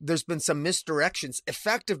there's been some misdirections,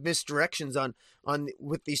 effective misdirections on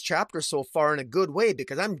with these chapters so far in a good way,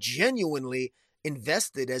 because I'm genuinely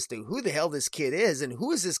invested as to who the hell this kid is and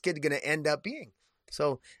who is this kid going to end up being.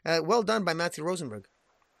 So well done by Matthew Rosenberg.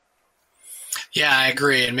 Yeah, I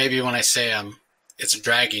agree. And maybe when I say it's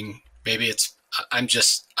dragging, maybe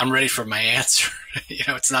I'm ready for my answer.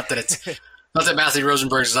 It's not that not that Matthew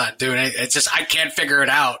Rosenberg's not doing it. It's just I can't figure it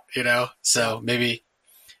out. So maybe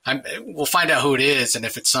we'll find out who it is, and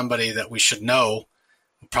if it's somebody that we should know,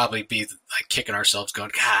 we'll probably be like kicking ourselves,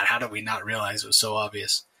 going, "God, how did we not realize it was so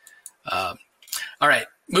obvious?" All right,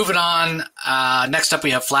 moving on. Next up,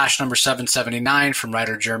 we have Flash number 779 from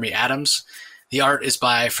writer Jeremy Adams. The art is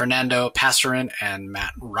by Fernando Passarin and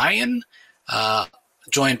Matt Ryan,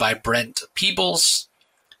 joined by Brent Peebles.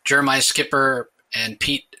 Jeremiah Skipper and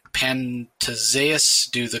Pete Pantazeus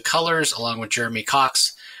do the colors, along with Jeremy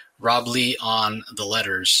Cox, Rob Lee on the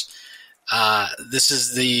letters. This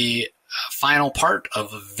is the final part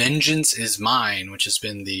of Vengeance is Mine, which has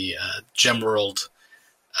been the Gemworld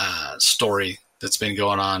story that's been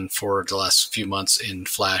going on for the last few months in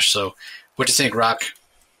Flash. So what do you think, Rock?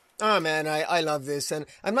 Oh, man, I love this. And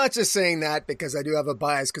I'm not just saying that because I do have a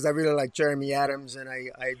bias, because I really like Jeremy Adams, and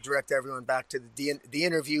I direct everyone back to the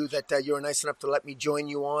interview that you were nice enough to let me join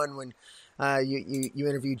you on when you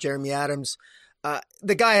interviewed Jeremy Adams.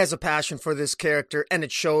 The guy has a passion for this character, and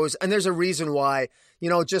it shows. And there's a reason why.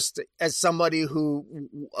 Just as somebody who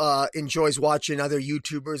enjoys watching other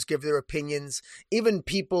YouTubers give their opinions, even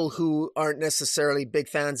people who aren't necessarily big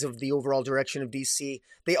fans of the overall direction of DC,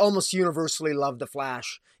 they almost universally love The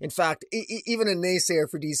Flash. In fact, even a naysayer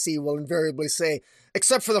for DC will invariably say,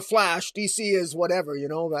 except for The Flash, DC is whatever,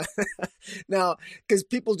 Now, because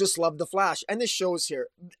people just love The Flash, and this shows here.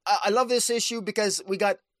 I love this issue because we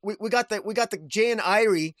got the Jay and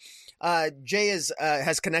Irie. Jay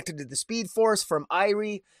has connected to the Speed Force from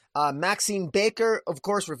Irie. Maxine Baker, of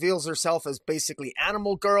course, reveals herself as basically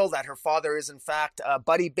Animal Girl, that her father is in fact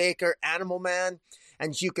Buddy Baker, Animal Man,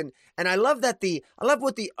 and I love what the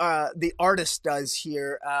artist does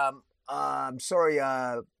here.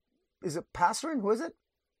 Is it Passarin? Who is it?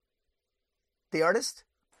 The artist?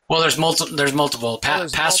 Well, there's multiple.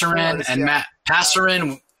 Passarin and Matt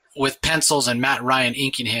Passarin with pencils and Matt Ryan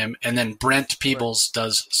inking him, and then Brent Peebles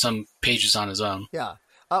does some pages on his own. Yeah.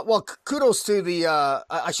 Well, kudos to the.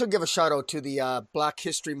 I should give a shout out to the Black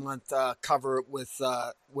History Month cover with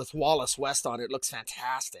Wallace West on it. It looks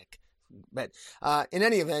fantastic. But in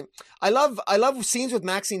any event, I love scenes with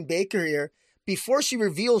Maxine Baker here. Before she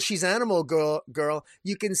reveals she's Animal Girl,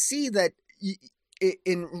 you can see that.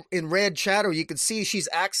 In Red Shadow, you can see she's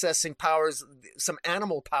accessing powers, some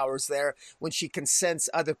animal powers there, when she can sense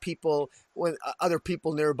other people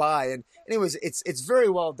nearby. And anyways, it's very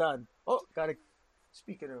well done. Oh,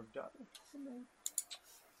 speaking of daughter,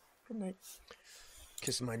 good night.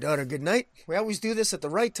 Kissing my daughter good night. We always do this at the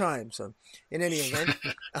right time. So, in any event,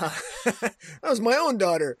 that was my own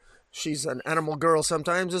daughter. She's an Animal Girl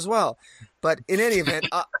sometimes as well. But in any event,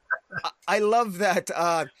 I love that.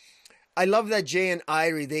 I love that Jay and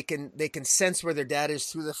Irie, they can sense where their dad is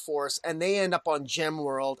through the Force, and they end up on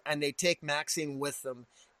Gemworld, and they take Maxine with them.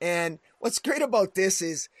 And what's great about this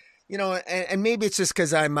is, and maybe it's just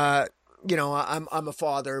because I'm a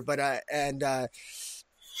father, but and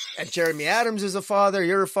Jeremy Adams is a father,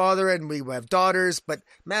 you're a father, and we have daughters. But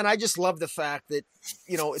man, I just love the fact that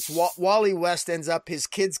it's Wally West ends up, his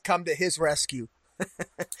kids come to his rescue,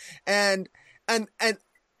 and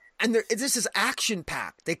this is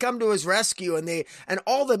action-packed. They come to his rescue, and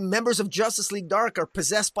all the members of Justice League Dark are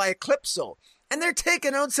possessed by Eclipso, and they're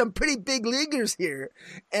taking out some pretty big leaguers here,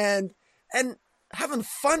 and having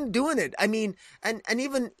fun doing it. I mean, and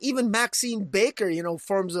even Maxine Baker,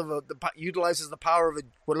 utilizes the power of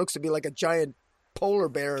what looks to be like a giant polar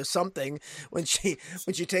bear or something when she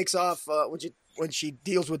takes off when she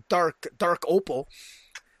deals with Dark Opal.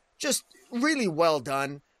 Just really well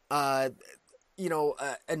done. And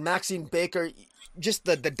Maxine Baker, just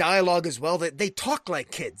the dialogue as well, that they talk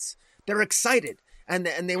like kids. They're excited and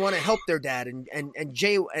they want to help their dad, and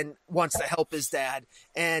Jay wants to help his dad,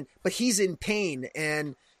 but he's in pain,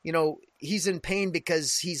 and he's in pain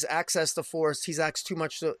because he's accessed the Force. He's accessed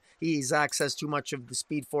too much of the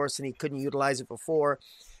Speed Force, and he couldn't utilize it before.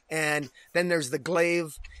 And then there's the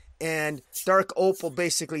glaive, and Dark Opal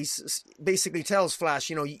basically tells Flash,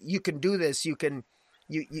 you can do this, you can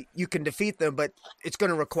defeat them, but it's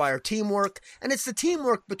going to require teamwork, and it's the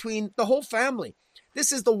teamwork between the whole family.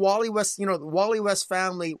 This is the Wally West, the Wally West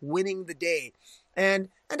family winning the day, and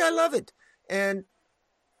I love it. And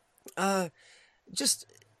just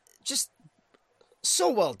so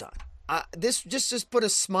well done. This just put a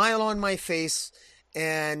smile on my face,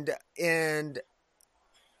 and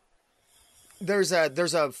there's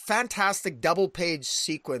a fantastic double page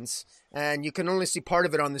sequence, and you can only see part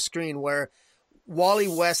of it on the screen, where Wally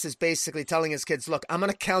West is basically telling his kids, "Look, I'm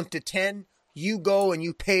going to count to 10. You go and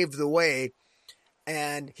you pave the way."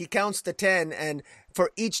 And he counts to 10, and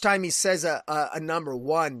for each time he says a number,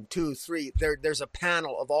 1, 2, 3, there's a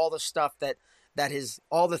panel of all the stuff that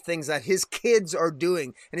all the things that his kids are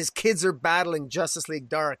doing, and his kids are battling Justice League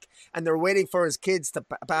Dark, and they're waiting for his kids to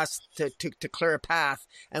pass to clear a path.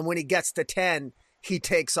 And when he gets to 10, he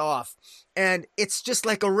takes off, and it's just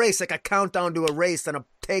like a race, like a countdown to a race, and a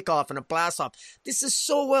takeoff and a blast off. This is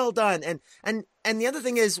so well done, and the other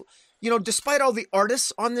thing is, despite all the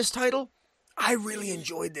artists on this title, I really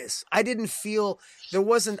enjoyed this. I didn't feel I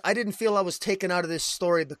was taken out of this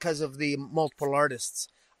story because of the multiple artists.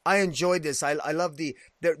 I enjoyed this. I love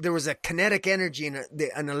there was a kinetic energy and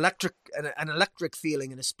an electric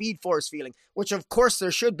feeling and a speed force feeling, which of course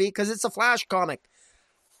there should be because it's a Flash comic.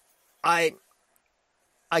 I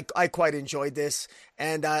quite enjoyed this,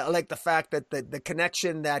 and I like the fact that the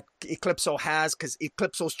connection that Eclipso has, because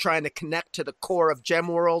Eclipso's trying to connect to the core of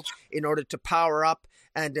Gemworld in order to power up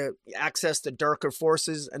and access the darker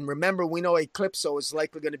forces. And remember, we know Eclipso is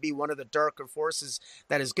likely going to be one of the darker forces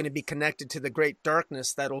that is going to be connected to the Great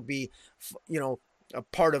Darkness. That'll be, a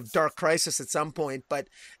part of Dark Crisis at some point. But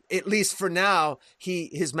at least for now,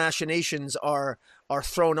 his machinations are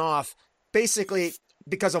thrown off, basically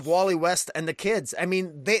because of Wally West and the kids. I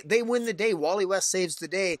mean, they win the day. Wally West saves the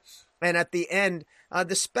day. And at the end,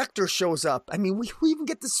 the Spectre shows up. I mean, we even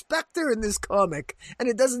get the Spectre in this comic, and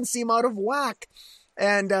it doesn't seem out of whack.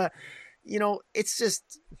 And, it's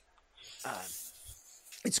just,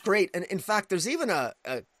 it's great. And in fact, there's even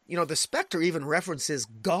the Spectre even references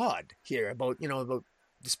God here about the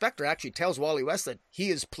Spectre actually tells Wally West that he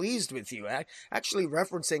is pleased with you, actually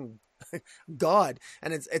referencing God.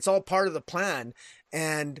 And it's all part of the plan.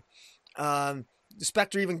 And the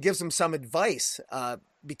Spectre even gives him some advice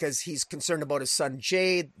because he's concerned about his son,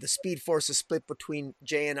 Jay. The Speed Force is split between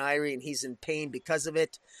Jay and Irie, and he's in pain because of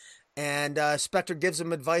it. And Spectre gives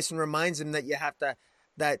him advice and reminds him that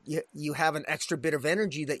you have an extra bit of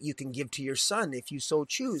energy that you can give to your son if you so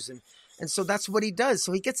choose. And so that's what he does.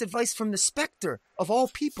 So he gets advice from the Spectre of all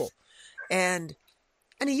people, and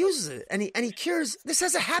he uses it, and he cures. This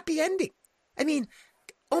has a happy ending. I mean,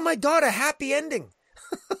 oh my God, a happy ending.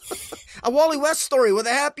 A Wally West story with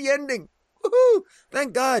a happy ending. Woohoo!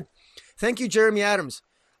 Thank God. Thank you, Jeremy Adams.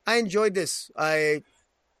 I enjoyed this.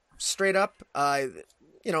 Straight up, and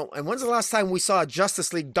when's the last time we saw a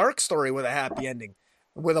Justice League Dark story with a happy ending?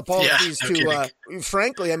 With apologies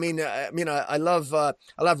frankly, I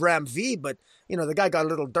love Ram V, but the guy got a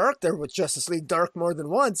little dark there with Justice League Dark more than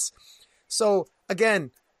once. So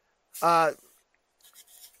again, I'm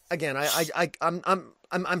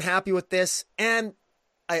happy with this, and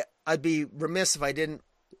I'd be remiss if I didn't.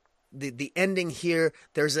 The ending here,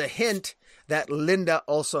 there's a hint that Linda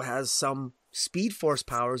also has some Speed Force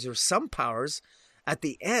powers or some powers. At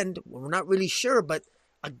the end, we're not really sure, but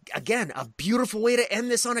again, a beautiful way to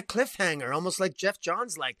end this on a cliffhanger, almost like Jeff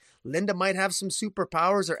Johns. Like, Linda might have some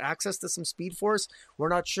superpowers or access to some Speed Force. We're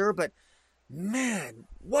not sure, but man,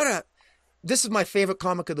 this is my favorite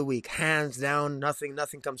comic of the week, hands down. Nothing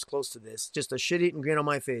comes close to this. Just a shit-eating grin on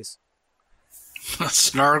my face.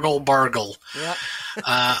 Snargle bargle, yeah.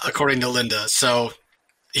 According to Linda. So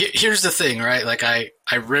here's the thing, right? Like, I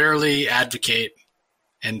rarely advocate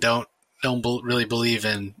and don't really believe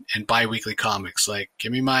in bi-weekly comics. Like,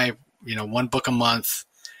 give me my, one book a month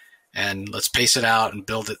and let's pace it out and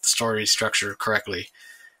build it, the story structure correctly.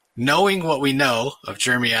 Knowing what we know of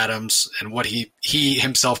Jeremy Adams and what he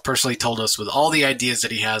himself personally told us with all the ideas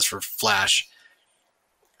that he has for Flash,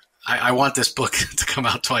 I want this book to come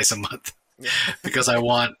out twice a month because I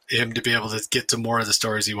want him to be able to get to more of the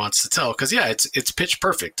stories he wants to tell. Because, yeah, it's pitch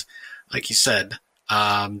perfect, like you said.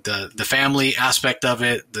 The family aspect of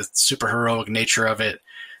it, the superheroic nature of it,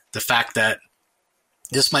 the fact that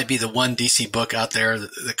this might be the one DC book out there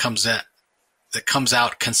that comes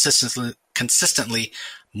out consistently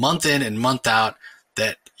month in and month out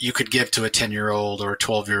that you could give to a 10-year-old or a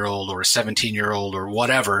 12-year-old or a 17-year-old or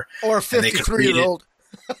whatever, or a 53-year-old.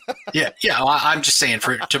 Yeah. Well, I'm just saying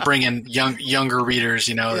to bring in younger readers.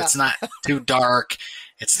 It's not too dark,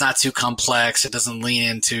 it's not too complex, it doesn't lean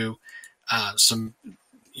into some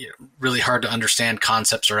really hard to understand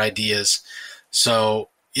concepts or ideas. So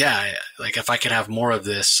yeah, like if I could have more of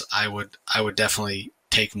this, I would definitely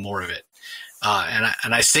take more of it.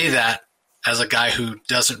 And I say that as a guy who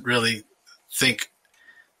doesn't really think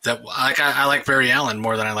that, like, I like Barry Allen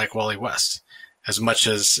more than I like Wally West. as much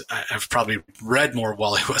as I've probably read more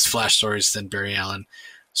Wally West Flash stories than Barry Allen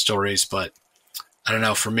stories, but I don't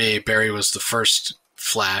know. For me, Barry was the first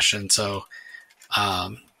Flash, and so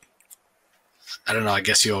I don't know. I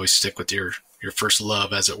guess you always stick with your first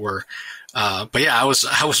love, as it were. But yeah, I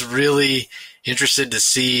was really interested to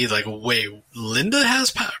see, like, wait, Linda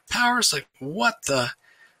has powers? Like, what?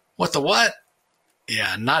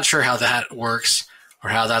 Yeah, not sure how that works or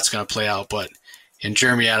how that's going to play out. But in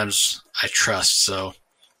Jeremy Adams, I trust. So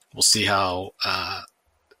we'll see how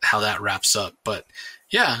that wraps up. But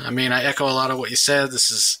yeah, I mean, I echo a lot of what you said.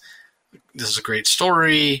 This is a great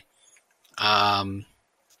story.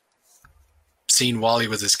 Seeing Wally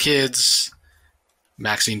with his kids,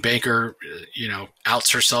 Maxine Baker,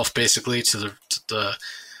 outs herself basically to the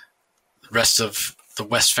rest of the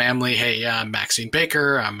West family. Hey, yeah, I'm Maxine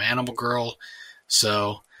Baker. I'm Animal Girl.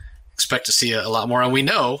 So expect to see a lot more. And we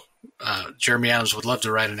know Jeremy Adams would love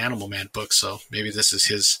to write an Animal Man book, so maybe this is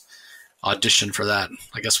his audition for that.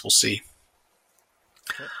 I guess we'll see.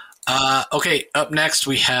 Okay, up next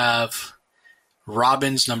we have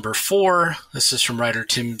Robins number 4. This is from writer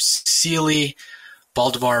Tim Seeley.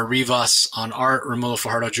 Baldavar Rivas on art, Romulo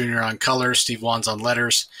Fajardo Jr. on colors, Steve Wands on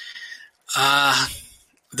letters.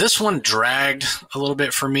 This one dragged a little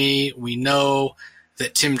bit for me. We know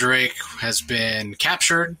that Tim Drake has been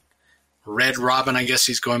captured. Red Robin, I guess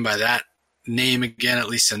he's going by that name again, at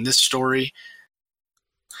least in this story.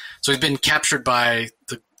 So he's been captured by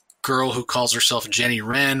the girl who calls herself Jenny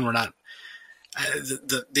Wren. We're not.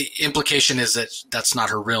 The implication is that that's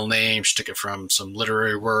not her real name. She took it from some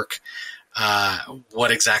literary work.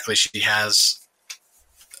 What exactly she has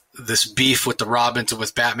this beef with the Robins and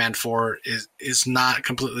with Batman for is not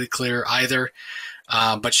completely clear either.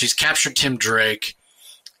 But she's captured Tim Drake,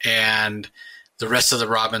 and the rest of the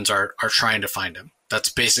Robins are trying to find him. That's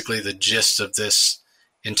basically the gist of this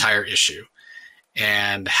entire issue.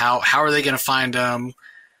 And how are they going to find him?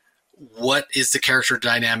 What is the character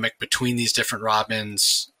dynamic between these different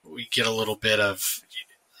Robins? We get a little bit of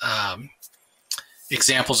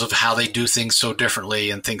examples of how they do things so differently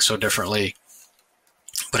and think so differently.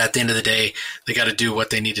 But at the end of the day, they got to do what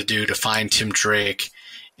they need to do to find Tim Drake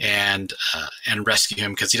and rescue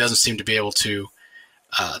him, because he doesn't seem to be able to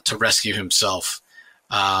rescue himself.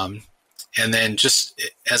 And then, just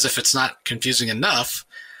as if it's not confusing enough,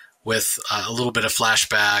 with a little bit of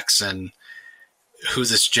flashbacks and who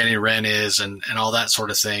this Jenny Wren is and all that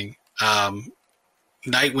sort of thing.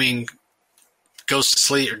 Nightwing goes to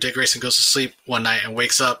sleep, or Dick Grayson goes to sleep one night and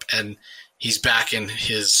wakes up, and he's back in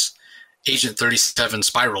his Agent 37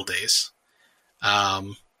 Spiral days.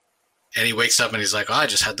 And he wakes up and he's like, I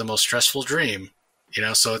just had the most stressful dream.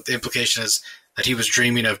 So the implication is that he was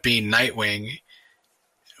dreaming of being Nightwing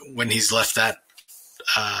when he's left that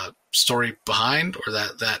story behind, or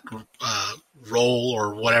that role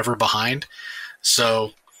or whatever behind.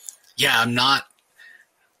 So, yeah,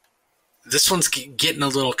 this one's getting a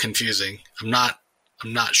little confusing. I'm not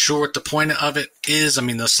sure what the point of it is. I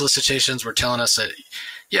mean, the solicitations were telling us that,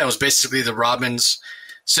 yeah, it was basically the Robins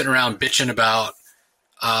sitting around bitching about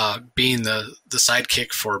being the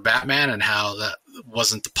sidekick for Batman, and how that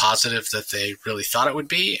wasn't the positive that they really thought it would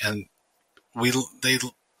be. And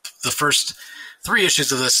the first 3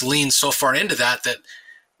 issues of this lean so far into that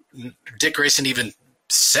Dick Grayson even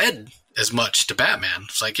said as much to Batman.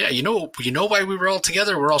 It's like, yeah, you know why we were all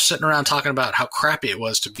together? We're all sitting around talking about how crappy it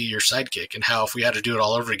was to be your sidekick, and how if we had to do it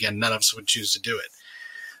all over again, none of us would choose to do it.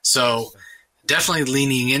 So definitely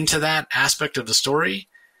leaning into that aspect of the story.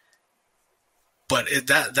 But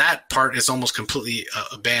that part is almost completely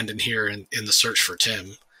abandoned here in the search for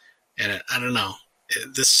Tim. And I don't know.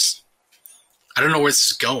 I don't know where this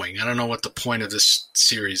is going. I don't know what the point of this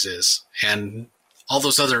series is. And all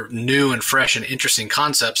those other new and fresh and interesting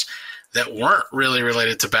concepts that weren't really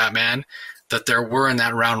related to Batman, that there were in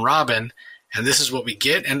that round robin, and this is what we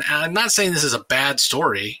get. And I'm not saying this is a bad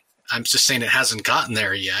story. I'm just saying it hasn't gotten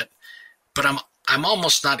there yet. But I'm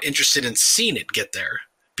almost not interested in seeing it get there,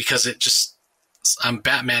 because I'm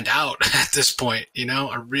Batmaned out at this point.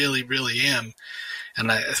 I really, really am. And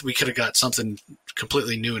we could have got something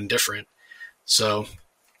completely new and different. So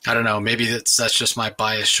I don't know. Maybe that's just my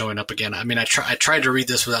bias showing up again. I mean, I tried to read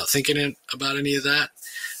this without thinking about any of that.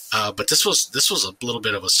 But this was a little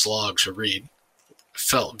bit of a slog to read. It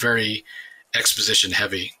felt very exposition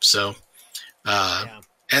heavy. So,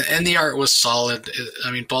 and the art was solid.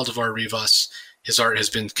 I mean, Baldavar Rivas, his art has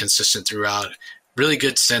been consistent throughout. Really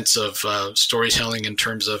good sense of storytelling in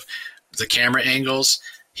terms of the camera angles.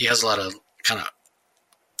 He has a lot of kind of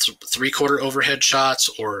 3/4 overhead shots,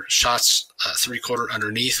 or shots 3/4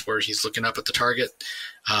 underneath where he's looking up at the target.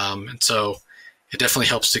 And so it definitely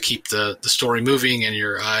helps to keep the story moving and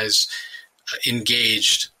your eyes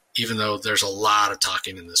engaged, even though there's a lot of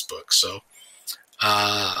talking in this book. So,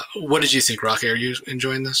 what did you think, Rocky? Are you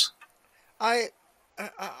enjoying this? I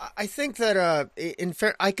I think that in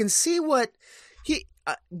fair, I can see what he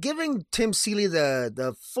giving Tim Seeley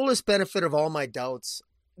the fullest benefit of all my doubts.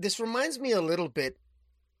 This reminds me a little bit.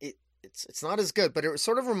 It's not as good, but it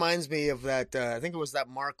sort of reminds me of that. I think it was that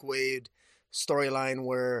Mark Waid storyline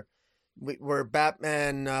where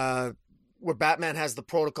Batman has the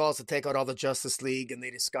protocols to take out all the Justice League, and they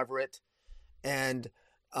discover it, and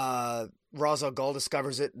Ra's al Ghul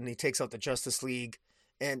discovers it, and he takes out the Justice League,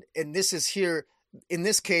 and this is here. In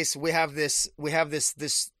this case, we have this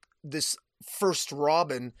first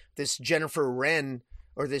Robin, this Jennifer Wren,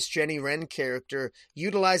 or this Jenny Wren character,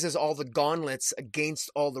 utilizes all the gauntlets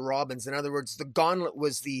against all the Robins. In other words, the gauntlet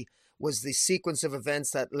was the sequence of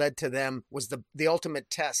events that led to them, was the ultimate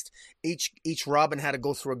test. Each Robin had to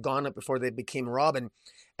go through a gauntlet before they became Robin.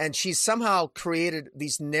 And she somehow created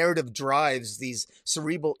these narrative drives, these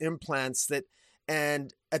cerebral implants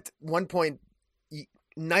and at one point,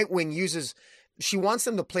 Nightwing she wants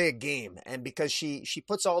them to play a game. And because she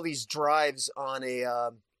puts all these drives on a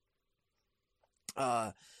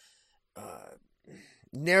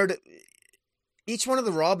narrative, each one of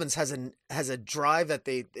the Robins has a drive that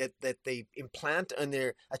they implant and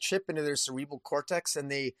a chip into their cerebral cortex, and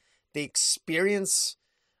they experience.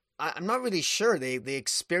 I'm not really sure. They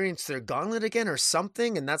experience their gauntlet again or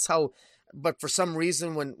something, and that's how. But for some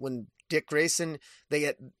reason, when Dick Grayson,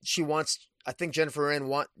 I think Jennifer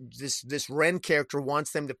Wren this Wren character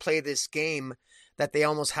wants them to play this game that they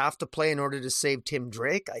almost have to play in order to save Tim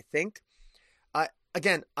Drake, I think.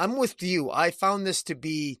 Again, I'm with you. I found this to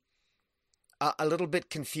be a little bit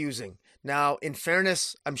confusing. Now, in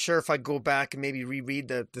fairness, I'm sure if I go back and maybe reread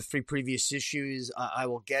the three previous issues, I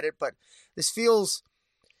will get it. But this feels,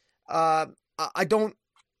 I don't.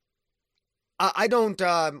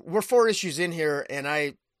 We're 4 issues in here, and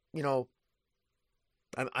I'm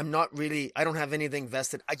not really. I don't have anything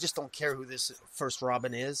vested. I just don't care who this first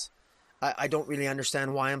Robin is. I don't really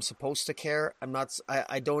understand why I'm supposed to care. I'm not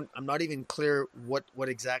even clear what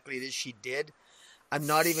exactly it is she did. I'm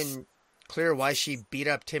not even clear why she beat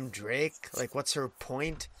up Tim Drake. Like, what's her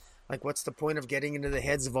point? Like, what's the point of getting into the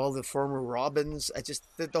heads of all the former Robins?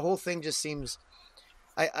 The whole thing just seems,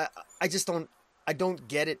 I don't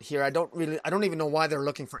get it here. I don't even know why they're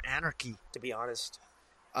looking for anarchy, to be honest.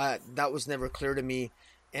 That was never clear to me.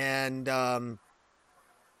 And,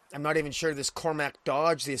 I'm not even sure this Cormac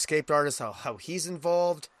Dodge, the escaped artist, how he's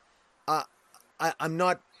involved. I'm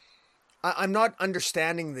not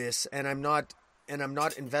understanding this, and I'm not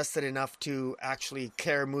invested enough to actually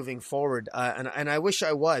care moving forward. And I wish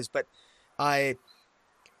I was, but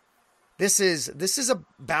this is a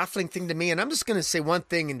baffling thing to me. And I'm just going to say one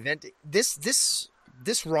thing: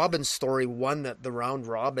 this Robin story won the round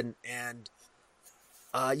robin, and.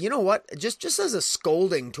 You know what? Just as a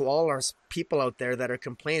scolding to all our people out there that are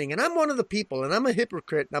complaining, and I'm one of the people, and I'm a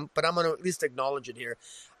hypocrite, but I'm going to at least acknowledge it here.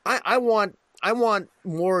 I want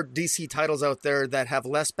more DC titles out there that have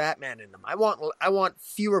less Batman in them. I want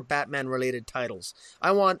fewer Batman related titles.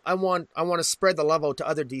 I want to spread the love out to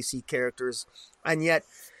other DC characters, and yet,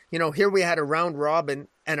 here we had a round robin,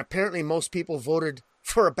 and apparently most people voted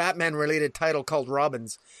for a Batman related title called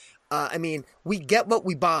Robins. We get what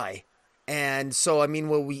we buy. And so,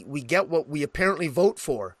 we get what we apparently vote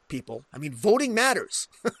for, people. Voting matters.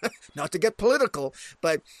 Not to get political,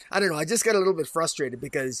 but I don't know. I just get a little bit frustrated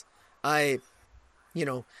because I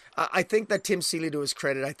think that Tim Seeley, to his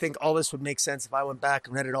credit, I think all this would make sense if I went back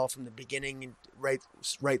and read it all from the beginning and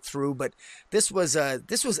right through. But this was an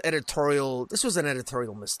editorial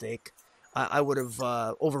mistake. I would have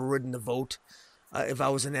overridden the vote if I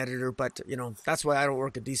was an editor, but that's why I don't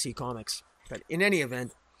work at DC Comics. But in any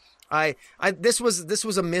event. This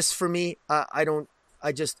was a miss for me. And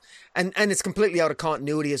it's completely out of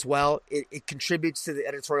continuity as well. It contributes to the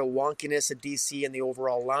editorial wonkiness of DC and the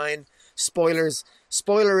overall line. Spoiler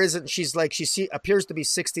isn't, she appears to be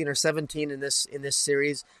 16 or 17 in this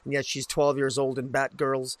series, and yet she's 12 years old in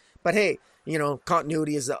Batgirls. But hey,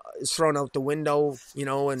 continuity is thrown out the window,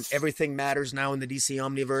 and everything matters now in the DC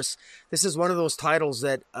Omniverse. This is one of those titles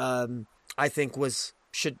that I think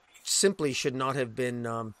should not have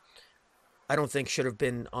been. I don't think should have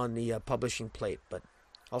been on the publishing plate, but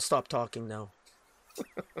I'll stop talking now.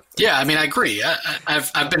 Yeah, I agree.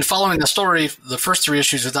 I've been following the story, the first 3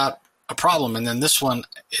 issues without a problem, and then this one,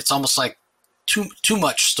 it's almost like too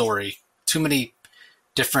much story, too many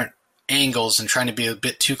different angles, and trying to be a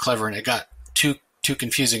bit too clever, and it got too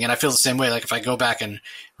confusing. And I feel the same way. Like if I go back and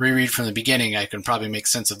reread from the beginning, I can probably make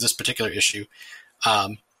sense of this particular issue.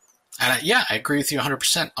 I agree with you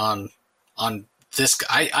 100% on this.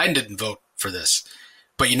 I didn't vote for this,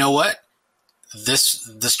 but you know what? The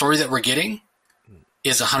story that we're getting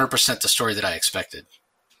is 100% the story that I expected.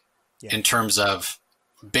 Yeah. In terms of,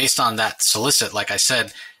 based on that solicit, like I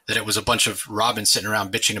said, that it was a bunch of Robins sitting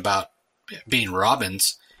around bitching about being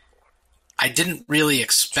Robins. I didn't really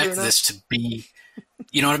expect this to be,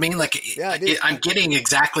 you know what I mean? Like, I'm getting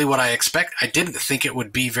exactly what I expect. I didn't think it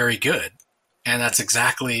would be very good. And that's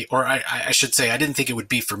exactly, or I should say, I didn't think it would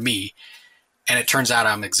be for me. And it turns out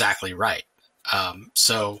I'm exactly right.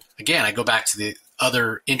 So again, I go back to the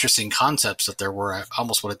other interesting concepts that there were. I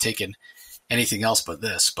almost would have taken anything else but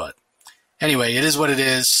this. But anyway, it is what it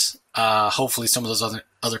is. Hopefully some of those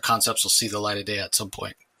other concepts will see the light of day at some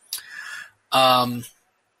point.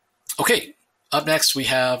 Okay, up next we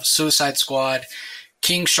have Suicide Squad,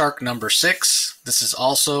 King Shark #6. This is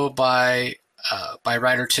also by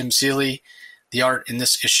writer Tim Seeley. The art in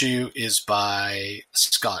this issue is by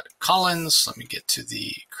Scott Collins. Let me get to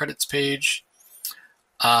the credits page.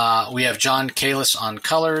 We have John Kalis on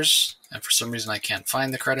colors, and for some reason I can't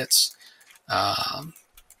find the credits.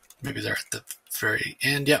 Maybe they're at the very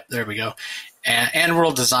end. Yep, there we go. And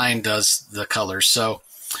World Design does the colors. So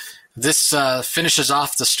this finishes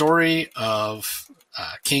off the story of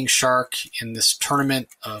King Shark in this tournament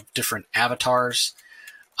of different avatars.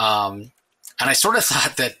 And I sort of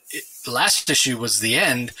thought that the last issue was the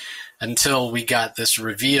end until we got this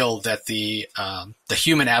reveal that the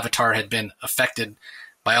human avatar had been affected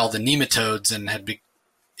by all the nematodes and had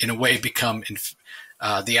in a way become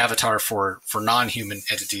the avatar for non-human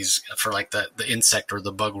entities, for like the insect or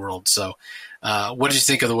the bug world. So what did you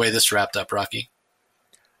think of the way this wrapped up, Rocky?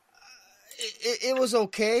 It was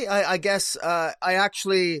okay. I guess I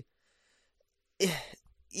actually,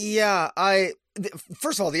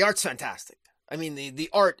 first of all, the art's fantastic. I mean, the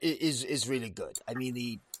art is really good. I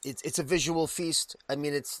mean, it's a visual feast. I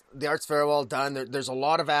mean, the art's very well done. There's a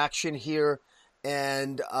lot of action here,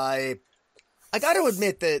 and I got to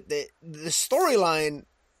admit that the storyline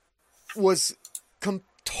was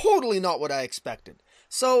totally not what I expected.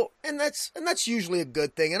 So, and that's usually a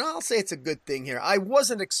good thing, and I'll say it's a good thing here. I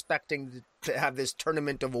wasn't expecting to have this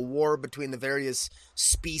tournament of a war between the various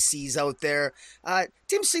species out there.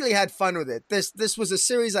 Tim Seeley had fun with it. This was a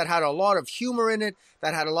series that had a lot of humor in it.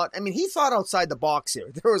 That had a lot. I mean, he thought outside the box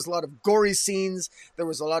here. There was a lot of gory scenes. There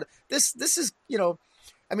was a lot of this. This is, you know,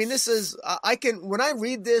 I mean, this is. When I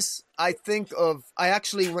read this, I think of.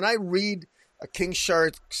 When I read a King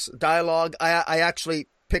Shark's dialogue, I actually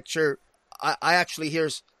picture. I actually hear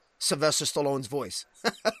Sylvester Stallone's voice,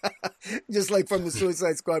 just like from the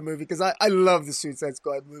Suicide Squad movie, because I love the Suicide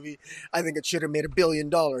Squad movie. I think it should have made $1 billion,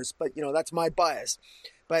 but you know that's my bias.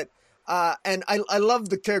 But and I love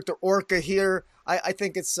the character Orca here. I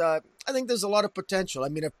think it's I think there's a lot of potential. I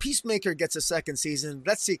mean, if Peacemaker gets a second season,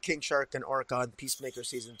 let's see King Shark and Orca on Peacemaker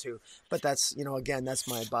season 2. But that's, you know, again, that's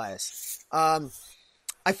my bias.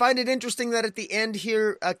 I find it interesting that at the end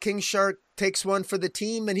here, King Shark takes one for the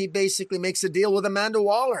team, and he basically makes a deal with Amanda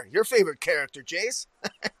Waller, your favorite character, Jace,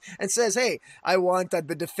 and says, hey, I want the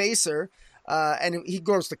Defacer, and he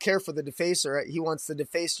grows to care for the Defacer. He wants the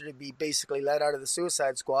Defacer to be basically let out of the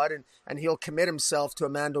Suicide Squad, and he'll commit himself to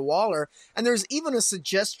Amanda Waller. And there's even a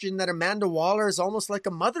suggestion that Amanda Waller is almost like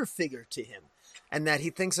a mother figure to him, and that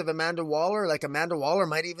he thinks of Amanda Waller like Amanda Waller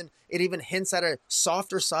it even hints at a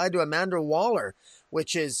softer side to Amanda Waller,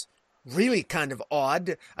 which is really kind of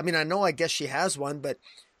odd. I mean, I guess she has one, but,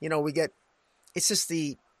 you know, it's just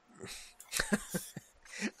I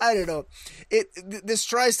don't know. This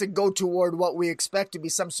tries to go toward what we expect to be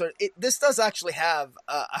some sort of, this does actually have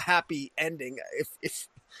a happy ending. If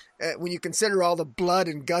when you consider all the blood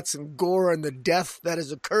and guts and gore and the death that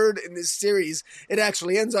has occurred in this series, it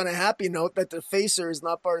actually ends on a happy note that the Facer is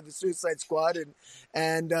not part of the Suicide Squad,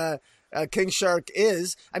 and King Shark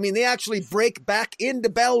is. I mean, they actually break back into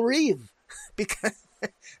Belle Reve because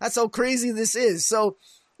that's how crazy this is. So,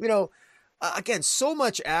 you know, again, so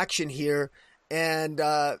much action here, and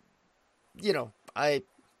you know, I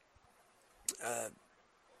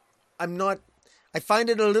find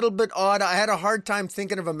it a little bit odd. I had a hard time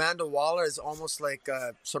thinking of Amanda Waller as almost like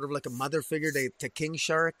sort of like a mother figure to King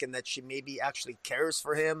Shark, and that she maybe actually cares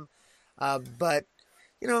for him. But,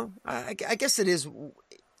 you know, I guess it is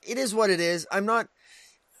what it is.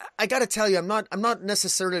 I got to tell you, I'm not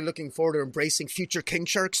necessarily looking forward to embracing future King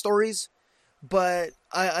Shark stories, but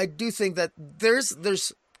I do think that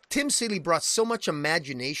there's Tim Seeley brought so much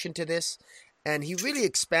imagination to this, and he really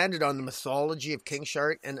expanded on the mythology of King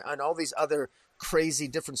Shark and all these other crazy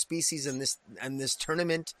different species in this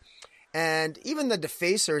tournament. And even the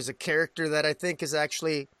Defacer is a character that I think is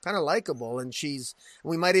actually kind of likable. And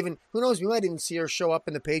we might even, who knows, we might even see her show up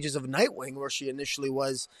in the pages of Nightwing where she initially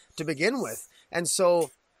was to begin with. And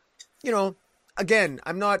so, again,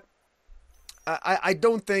 I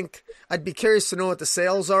don't think, I'd be curious to know what the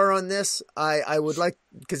sales are on this. I would like,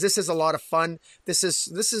 because this is a lot of fun. This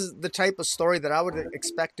is the type of story that I would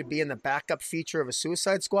expect to be in the backup feature of a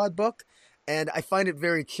Suicide Squad book. And I find it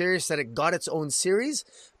very curious that it got its own series,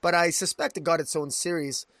 but I suspect it got its own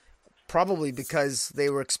series probably because they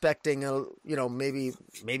were expecting,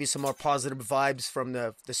 maybe some more positive vibes from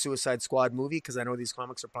the Suicide Squad movie, because I know these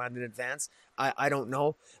comics are planned in advance. I don't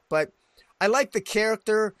know, but I like the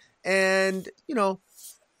character, and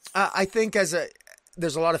I think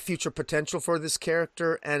there's a lot of future potential for this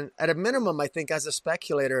character, and at a minimum, I think as a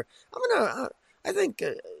speculator, I think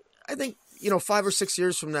 5 or 6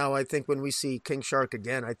 years from now, I think when we see King Shark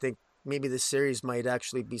again, I think maybe this series might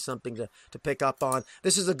actually be something to pick up on.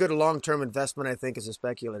 This is a good long-term investment, I think, as a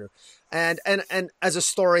speculator. And as a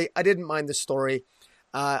story, I didn't mind the story.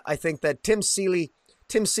 I think that Tim Seeley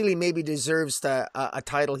maybe deserves a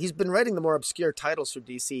title. He's been writing the more obscure titles for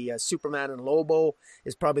DC. Superman and Lobo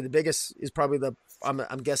is probably the biggest,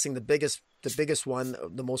 I'm guessing the biggest one,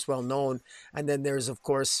 the most well-known. And then there's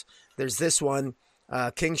this one,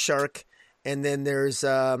 King Shark. And then there's,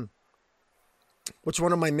 which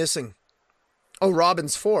one am I missing? Oh,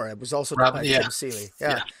 Robin's 4. It was also by Tim Seeley.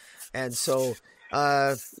 Yeah. And so, so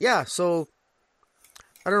I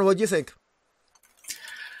don't know. What do you think?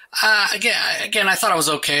 Again, I thought it was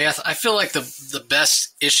okay. I feel like the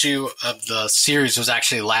best issue of the series was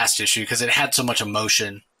actually last issue because it had so much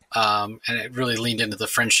emotion. And it really leaned into the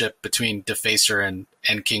friendship between Defacer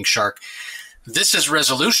and King Shark. This is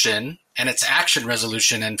resolution, and it's action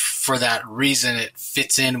resolution, and for that reason, it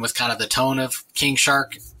fits in with kind of the tone of King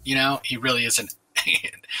Shark. He really isn't,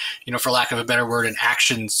 for lack of a better word, an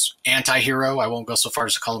actions anti-hero. I won't go so far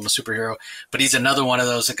as to call him a superhero, but he's another one of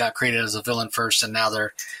those that got created as a villain first, and now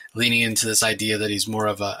they're leaning into this idea that he's more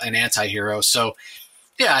of an anti-hero. So,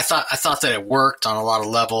 yeah, I thought that it worked on a lot of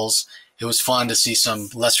levels. It was fun to see some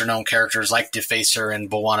lesser-known characters like Defacer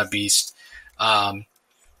and B'wana Beast.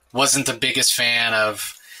 Wasn't the biggest fan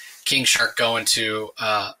of King Shark going to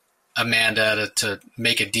Amanda to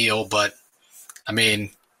make a deal, but I mean,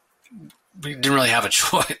 we didn't really have a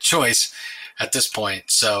choice at this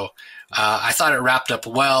point. So I thought it wrapped up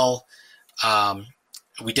well.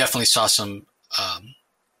 We definitely saw some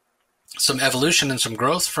evolution and some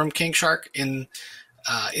growth from King Shark in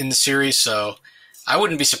the series. So I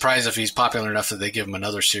wouldn't be surprised if he's popular enough that they give him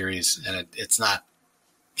another series, and it's not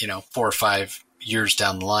 4 or 5 years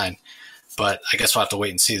down the line, but I guess we'll have to wait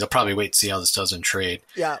and see. They'll probably wait and see how this does in trade.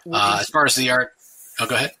 Yeah. As far as the art,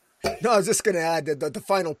 go ahead. No, I was just going to add that the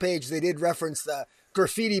final page, they did reference the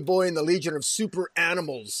Graffiti Boy and the Legion of Super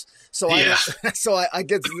Animals. So yeah. I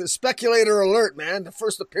get the speculator alert, man. The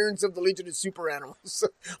first appearance of the Legion of Super Animals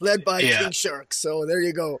led by King Shark. So there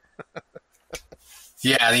you go.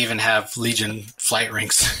 Yeah, they even have Legion flight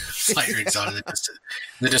rings on it in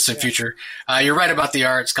the distant future. You're right about the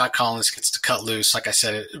art. Scott Collins gets to cut loose. Like I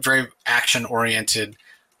said, very action-oriented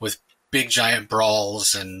with big, giant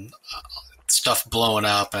brawls and stuff blowing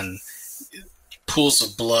up and pools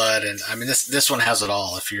of blood. And, I mean, this one has it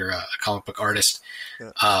all if you're a comic book artist.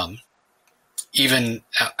 Yeah. Even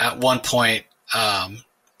at one point,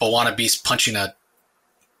 B'wana Beast punching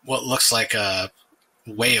what looks like a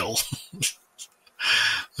whale.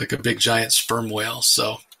 Like a big giant sperm whale.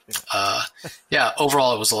 So,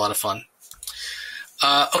 overall, it was a lot of fun.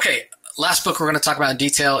 Okay, last book we're going to talk about in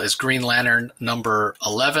detail is Green Lantern number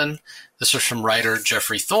 11. This is from writer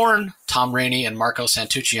Jeffrey Thorne, Tom Rainey, and Marco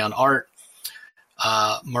Santucci on art.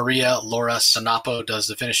 Maria Laura Sanapo does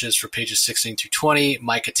the finishes for pages 16 through 20.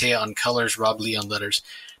 Mike Atea on colors, Rob Lee on letters.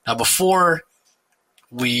 Now, before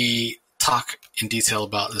we talk in detail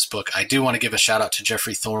about this book, I do want to give a shout out to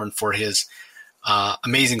Jeffrey Thorne for his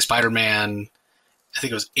Amazing Spider-Man, I think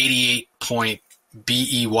it was 88 point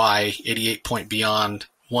BEY, 88 point beyond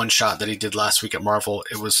one shot that he did last week at Marvel.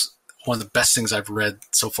 It was one of the best things I've read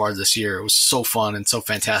so far this year. It was so fun and so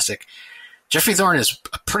fantastic. Jeffrey Thorne is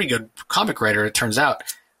a pretty good comic writer, it turns out.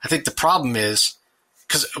 I think the problem is,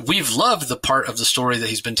 because we've loved the part of the story that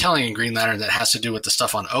he's been telling in Green Lantern that has to do with the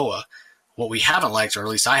stuff on Oa. What we haven't liked, or at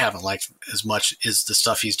least I haven't liked as much, is the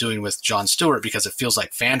stuff he's doing with John Stewart, because it feels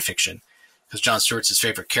like fan fiction. Because John Stewart's his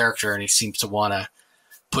favorite character, and he seems to want to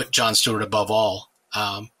put John Stewart above all.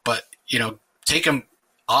 But, take him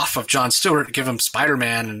off of John Stewart, give him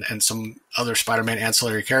Spider-Man and some other Spider-Man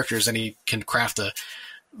ancillary characters, and he can craft a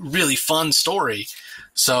really fun story.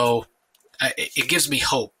 So it gives me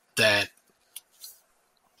hope that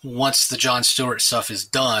once the John Stewart stuff is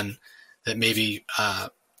done, that maybe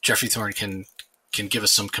Geoffrey Thorne can give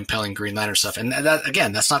us some compelling Green Lantern stuff. And that,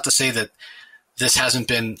 again, that's not to say that this hasn't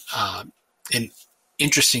been an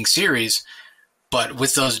interesting series, but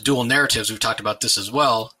with those dual narratives, we've talked about this as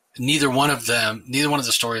well. Neither one of the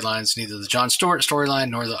storylines, neither the John Stewart storyline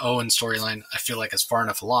nor the Owen storyline, I feel like is far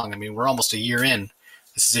enough along. I mean, we're almost a year in.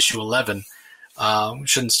 This is issue 11. We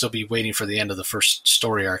shouldn't still be waiting for the end of the first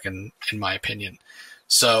story arc, in my opinion.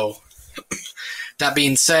 So, that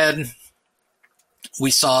being said,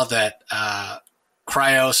 we saw that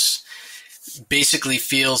Kryos basically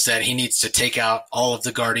feels that he needs to take out all of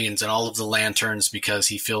the Guardians and all of the Lanterns because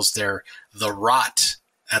he feels they're the rot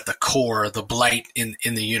at the core, the blight in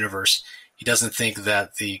the universe. He doesn't think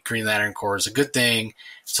that the Green Lantern Corps is a good thing,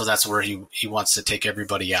 so that's where he wants to take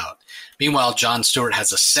everybody out. Meanwhile, John Stewart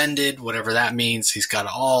has ascended, whatever that means. He's got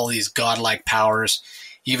all these godlike powers,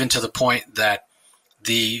 even to the point that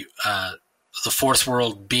the fourth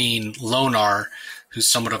world being Lonar, who's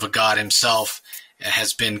somewhat of a god himself,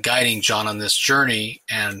 has been guiding John on this journey.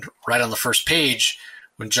 And right on the first page,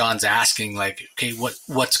 when John's asking, like, okay,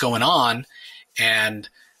 what's going on? And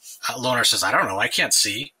Lonar says, I don't know, I can't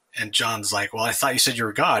see. And John's like, well, I thought you said you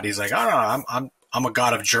were God. He's like, oh, no, I'm a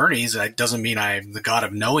god of journeys. That doesn't mean I'm the god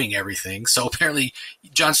of knowing everything. So apparently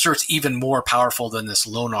John Stewart's even more powerful than this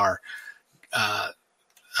Lonar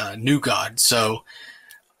new god. So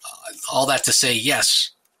all that to say,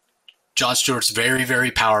 yes, John Stewart's very,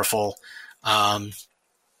 very powerful. And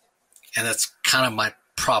that's kind of my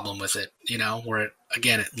problem with it, where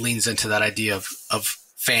it leans into that idea of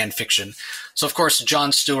fan fiction. So of course,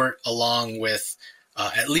 John Stewart, along with,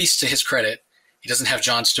 at least to his credit, he doesn't have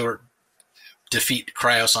John Stewart defeat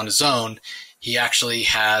Kryos on his own. He actually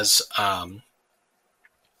has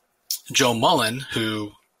Joe Mullen,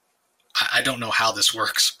 who I don't know how this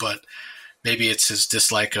works, but maybe it's his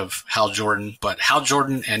dislike of Hal Jordan. But Hal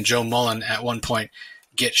Jordan and Joe Mullen at one point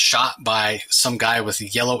get shot by some guy with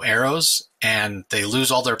yellow arrows, and they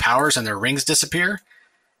lose all their powers and their rings disappear.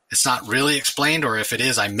 It's not really explained, or if it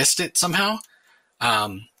is, I missed it somehow.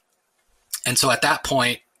 And so at that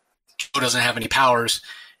point, Joe doesn't have any powers,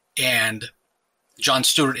 and John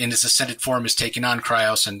Stewart in his ascended form is taking on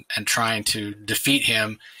Kryos and trying to defeat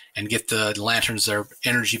him and get the Lanterns their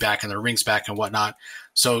energy back and their rings back and whatnot.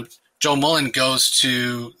 So Joe Mullen goes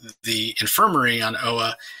to the infirmary on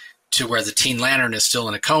Oa, to where the Teen Lantern is still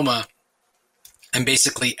in a coma, and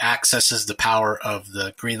basically accesses the power of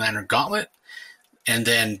the Green Lantern Gauntlet, and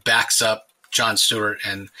then backs up John Stewart.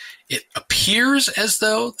 And it appears as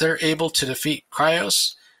though they're able to defeat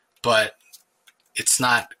Kryos, but it's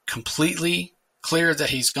not completely clear that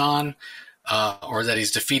he's gone or that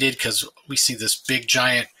he's defeated, because we see this big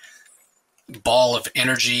giant ball of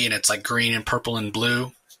energy, and it's like green and purple and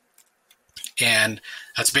blue. And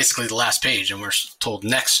that's basically the last page, and we're told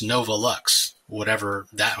next Nova Lux, whatever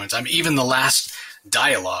that means. I mean, even the last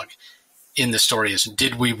dialogue in the story is,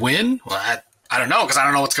 did we win? Well, I don't know, because I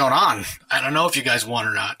don't know what's going on. I don't know if you guys won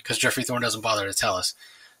or not, because Geoffrey Thorne doesn't bother to tell us.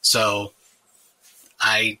 So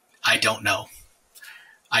I don't know.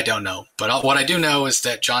 I don't know. But what I do know is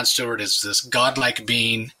that John Stewart is this godlike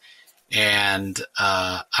being, and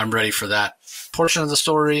I'm ready for that portion of the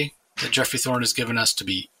story that Geoffrey Thorne has given us to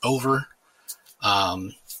be over.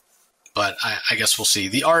 But I guess we'll see.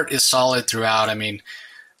 The art is solid throughout. I mean,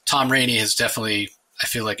 Tom Rainey has definitely, I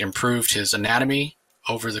feel like, improved his anatomy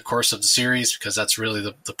over the course of the series, because that's really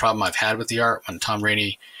the problem I've had with the art, when Tom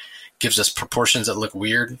Rainey gives us proportions that look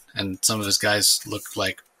weird, and some of his guys look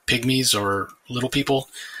like pygmies or little people,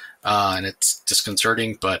 and it's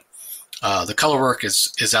disconcerting. But the color work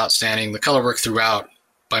is outstanding. The color work throughout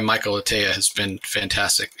by Michael Atiyeh has been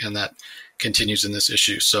fantastic, and that continues in this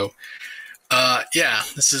issue. So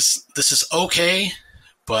this is okay,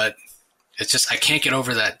 but it's just, I can't get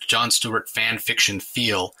over that John Stewart fan fiction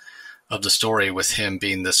feel of the story with him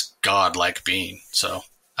being this godlike being. So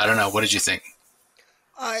I don't know. What did you think?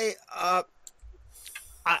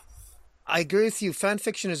 I agree with you. Fan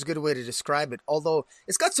fiction is a good way to describe it. Although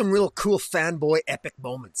it's got some real cool fanboy epic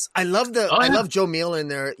moments. I love I love Joe Meal in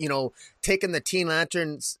there, taking the Teen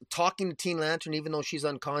Lantern, talking to Teen Lantern, even though she's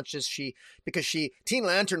unconscious. Teen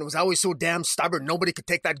Lantern was always so damn stubborn. Nobody could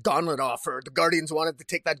take that gauntlet off her. The Guardians wanted to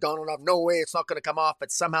take that gauntlet off. No way, it's not going to come off.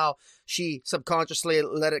 But somehow she subconsciously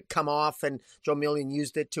let it come off, and Joe Million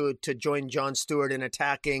used it to join John Stewart in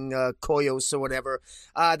attacking Koyos or whatever.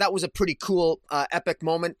 That was a pretty cool epic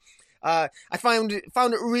moment. I found it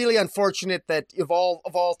really unfortunate that of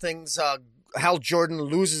all things, Hal Jordan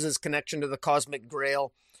loses his connection to the Cosmic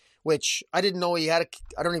Grail, which I didn't know he had.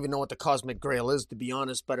 I don't even know what the Cosmic Grail is, to be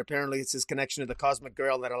honest, but apparently it's his connection to the Cosmic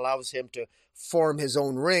Grail that allows him to form his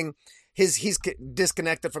own ring. He's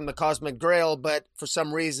disconnected from the Cosmic Grail, but for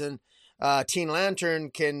some reason, Teen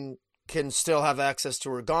Lantern can still have access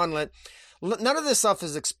to her gauntlet. None of this stuff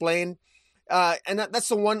is explained, and that's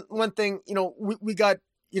the one thing. We got.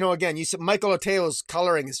 Again, you said Michael Oteo's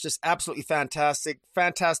coloring is just absolutely fantastic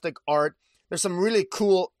art. There's some really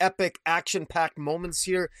cool, epic, action-packed moments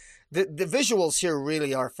here. The visuals here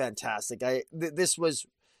really are fantastic. This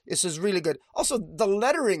is really good. Also, the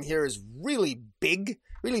lettering here is really big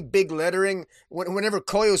lettering. Whenever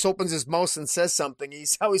Koyos opens his mouth and says something,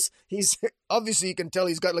 he's obviously, you can tell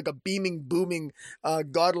he's got like a beaming, booming,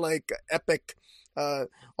 godlike, epic,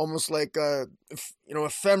 almost like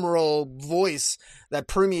ephemeral voice that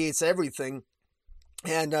permeates everything.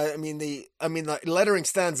 And the lettering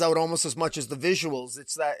stands out almost as much as the visuals.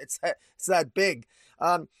 It's that big.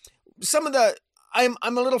 Some of the I'm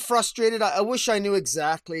a little frustrated. I wish I knew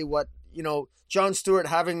exactly what John Stewart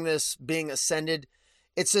having this being ascended.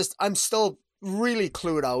 It's just I'm still really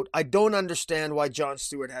clued out. I don't understand why John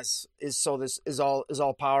Stewart is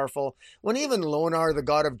all powerful. When even Lonar, the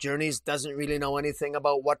god of journeys, doesn't really know anything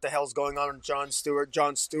about what the hell's going on with John Stewart.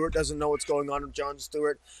 John Stewart doesn't know what's going on with John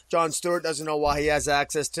Stewart. John Stewart doesn't know why he has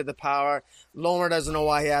access to the power. Lonar doesn't know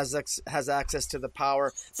why he has access to the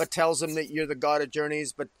power, but tells him that you're the god of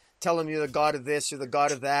journeys, but tell him you're the god of this, you're the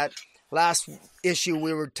god of that. Last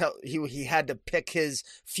issue, he had to pick his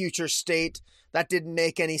future state. That didn't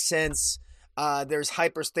make any sense. There's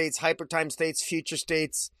hyperstates, hypertime states, future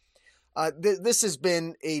states. This has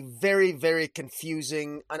been a very, very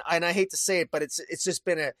confusing, and I hate to say it, but it's just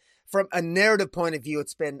been from a narrative point of view,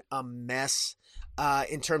 it's been a mess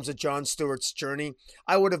in terms of John Stewart's journey.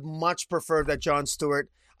 I would have much preferred that John Stewart.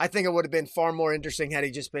 I think it would have been far more interesting had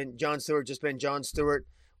he just been John Stewart,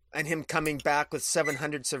 and him coming back with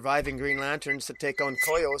 700 surviving Green Lanterns to take on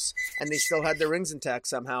Koyos, and they still had their rings intact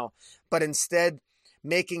somehow. But instead,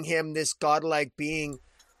 making him this godlike being,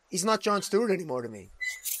 he's not John Stewart anymore to me.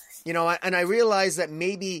 And I realize that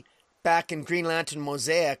maybe back in Green Lantern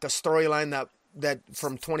Mosaic, a storyline that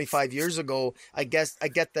from 25 years ago, I get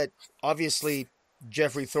that obviously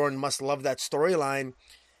Geoffrey Thorne must love that storyline.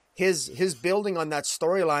 His building on that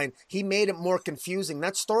storyline, he made it more confusing.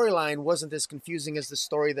 That storyline wasn't as confusing as the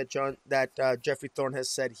story that Geoffrey Thorne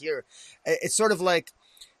has said here. It's sort of like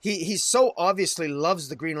he so obviously loves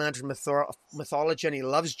the Green Lantern mythology, and he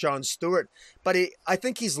loves John Stewart, but I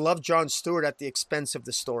think he's loved John Stewart at the expense of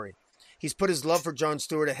the story. He's put his love for John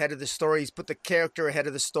Stewart ahead of the story. He's put the character ahead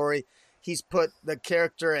of the story. He's put the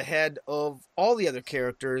character ahead of all the other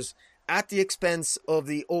characters at the expense of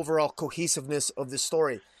the overall cohesiveness of the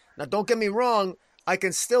story. Now, don't get me wrong. I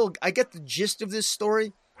get the gist of this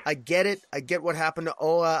story. I get it. I get what happened to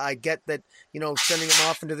Oa. I get that, sending him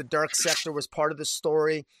off into the dark sector was part of the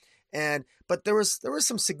story. But there was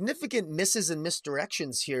some significant misses and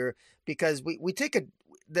misdirections here, because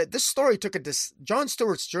this story John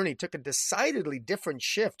Stewart's journey took a decidedly different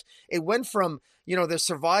shift. It went from, the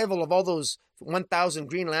survival of all those 1,000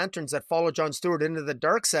 Green Lanterns that followed John Stewart into the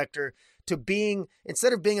dark sector to being,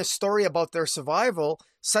 instead of being a story about their survival,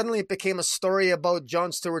 suddenly it became a story about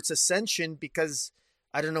John Stewart's ascension because,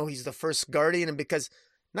 I don't know, he's the first Guardian, and because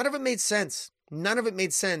none of it made sense.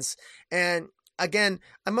 And again,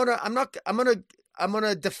 I'm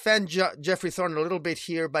gonna defend Geoffrey Thorne a little bit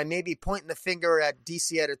here by maybe pointing the finger at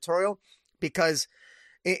DC editorial, because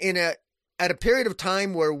at a period of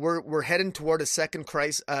time where we're heading toward a second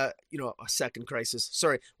crisis, we're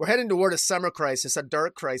heading toward a summer crisis, a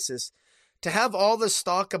dark crisis. To have all this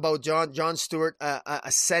talk about John Stewart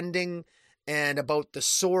ascending, and about the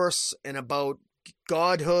source, and about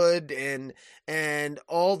godhood, and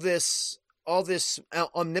all this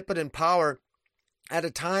omnipotent power at a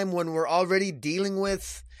time when we're already dealing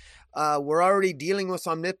with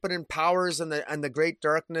omnipotent powers and the great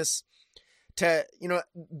darkness.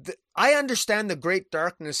 I understand the great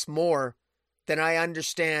darkness more than I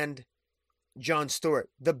understand John Stewart.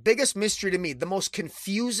 The biggest mystery to me, the most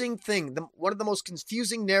confusing thing, one of the most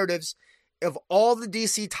confusing narratives of all the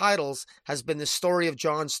DC titles has been the story of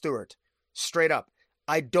John Stewart. Straight up.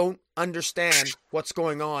 I don't understand what's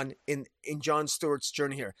going on in John Stewart's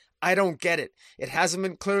journey here. I don't get it. It hasn't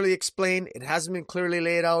been clearly explained. It hasn't been clearly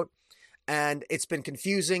laid out. And it's been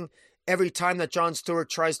confusing. Every time that John Stewart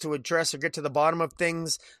tries to address or get to the bottom of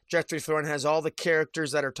things, Geoffrey Thorne has all the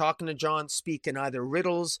characters that are talking to John speak in either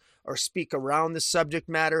riddles or speak around the subject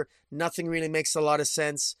matter. Nothing really makes a lot of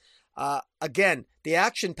sense. Again, the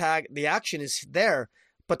action is there,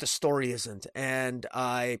 but the story isn't. And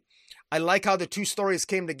I I like how the two stories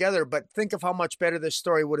came together, but think of how much better this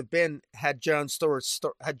story would have been had John Stewart's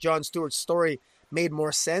story made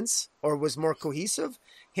more sense or was more cohesive.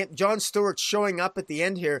 John Stewart showing up at the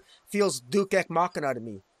end here feels Duke Ek Machina to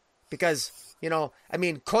me, because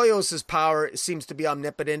Koyos' power seems to be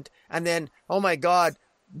omnipotent, and then, oh my God,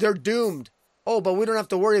 they're doomed. Oh, but we don't have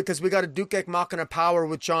to worry because we got a Duke Ek Machina power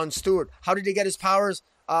with John Stewart. How did he get his powers?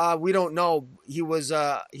 We don't know. He was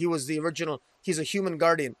the original. He's a human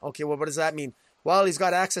guardian. Okay, well, what does that mean? Well, he's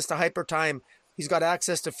got access to hyper time. He's got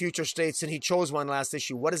access to future states, and he chose one last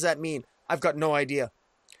issue. What does that mean? I've got no idea.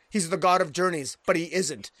 He's the god of journeys, but he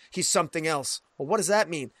isn't. He's something else. Well, what does that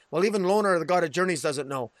mean? Well, even Lonar, the god of journeys, doesn't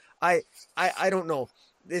know. I don't know.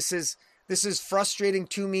 This is frustrating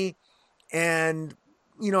to me, and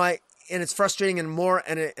it's frustrating in more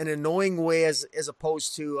an annoying way as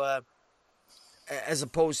opposed to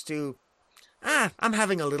I'm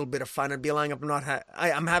having a little bit of fun. I'd be lying if I'm not.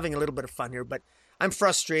 I'm having a little bit of fun here, but I'm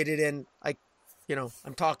frustrated and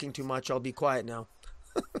I'm talking too much. I'll be quiet now.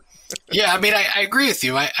 Yeah, I mean, I agree with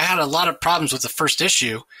you. I had a lot of problems with the first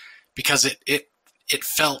issue because it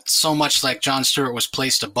felt so much like John Stewart was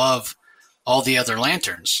placed above all the other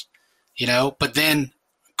Lanterns, But then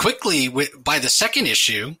quickly, by the second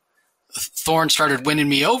issue, Thorne started winning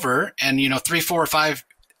me over, and 3, 4, or 5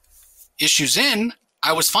 issues in,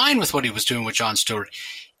 I was fine with what he was doing with John Stewart,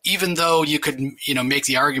 even though you could make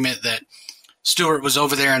the argument that Stewart was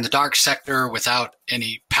over there in the dark sector without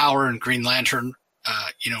any power and Green Lantern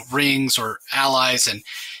rings or allies, and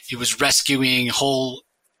he was rescuing whole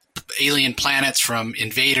alien planets from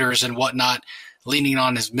invaders and whatnot, leaning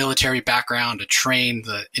on his military background to train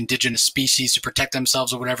the indigenous species to protect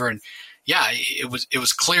themselves or whatever. And yeah, it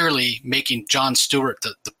was clearly making John Stewart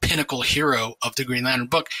the pinnacle hero of the Green Lantern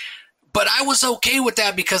book. But I was okay with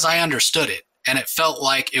that because I understood it, and it felt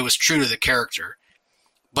like it was true to the character.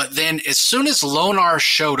 But then as soon as Lonar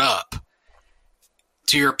showed up,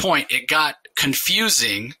 to your point, it got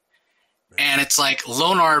confusing, and it's like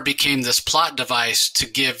Lonar became this plot device to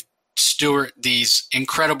give Stewart these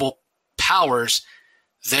incredible powers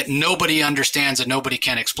that nobody understands and nobody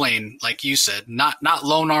can explain. Like you said, not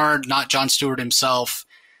Lonar, not John Stewart himself.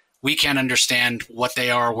 We can't understand what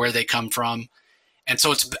they are, where they come from. And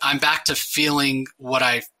so I'm back to feeling what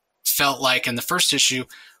I felt like in the first issue.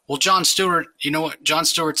 Well, John Stewart, you know what? John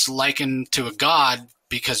Stewart's likened to a god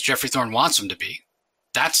because Jeffrey Thorne wants him to be.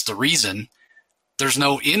 That's the reason. There's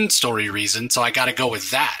no in-story reason, so I got to go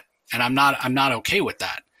with that. And I'm not okay with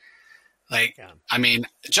that. Like, yeah. I mean,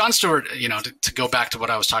 John Stewart, to go back to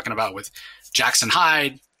what I was talking about with Jackson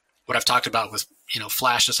Hyde, what I've talked about with,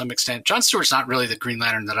 Flash to some extent, John Stewart's not really the Green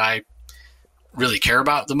Lantern that I really care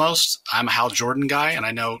about the most. I'm a Hal Jordan guy, and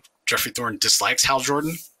I know Jeffrey Thorne dislikes Hal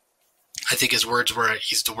Jordan. I think his words were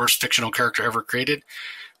he's the worst fictional character ever created,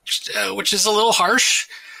 which is a little harsh.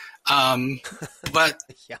 But,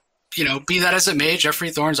 yeah. Be that as it may, Jeffrey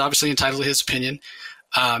Thorne's obviously entitled to his opinion.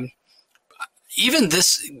 Even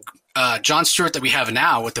this John Stewart that we have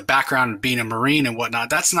now with the background of being a Marine and whatnot,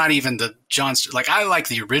 that's not even the John Stewart. Like, I like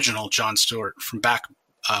the original John Stewart from back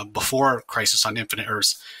before Crisis on Infinite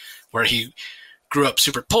Earths, where he grew up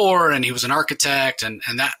super poor and he was an architect and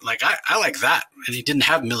that, like, I like that. And he didn't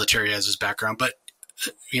have military as his background, but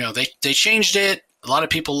they changed it. A lot of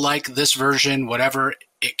people like this version, whatever.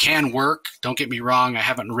 It can work. Don't get me wrong. I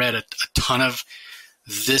haven't read a ton of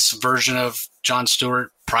this version of John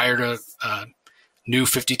Stewart prior to New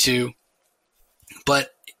 52,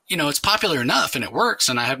 but it's popular enough and it works.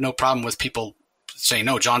 And I have no problem with people saying,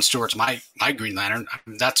 no, John Stewart's my Green Lantern. I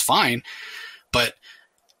mean, that's fine. But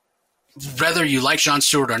whether you like John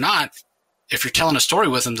Stewart or not, if you're telling a story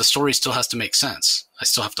with him, the story still has to make sense. I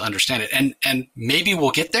still have to understand it. And maybe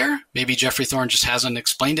we'll get there. Maybe Jeffrey Thorne just hasn't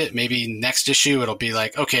explained it. Maybe next issue it'll be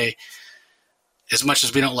like, okay, as much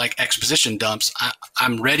as we don't like exposition dumps,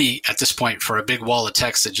 I'm ready at this point for a big wall of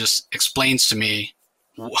text that just explains to me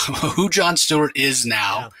who John Stewart is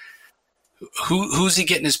now. Yeah. Who's he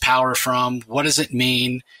getting his power from? What does it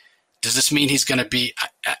mean? Does this mean he's going to be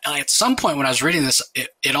 – at some point when I was reading this,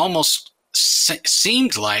 it almost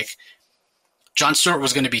seemed like John Stewart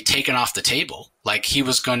was going to be taken off the table. Like he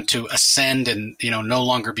was going to ascend and, no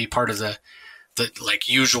longer be part of the like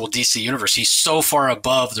usual DC universe. He's so far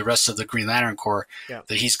above the rest of the Green Lantern Corps that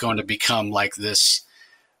he's going to become like this,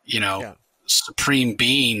 supreme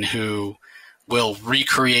being who will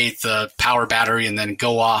recreate the power battery and then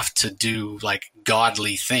go off to do like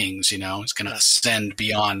godly things. He's going to ascend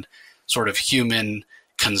beyond sort of human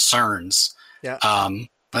concerns. Yeah. I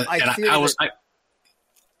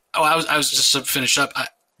was just to finish up,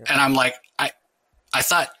 and I'm like, I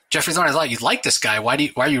thought Jeffrey Thorne. I thought you'd like this guy. Why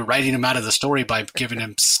are you writing him out of the story by giving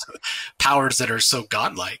him powers that are so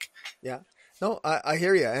godlike? Yeah. No, I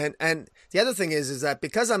hear you. And the other thing is that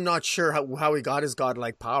because I'm not sure how he got his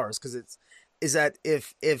godlike powers, because is that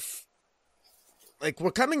if like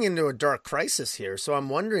we're coming into a dark crisis here, so I'm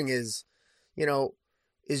wondering is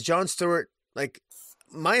John Stewart, like,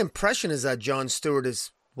 my impression is that John Stewart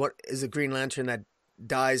is a Green Lantern that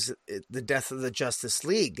dies the death of the Justice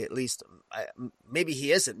League. At least, maybe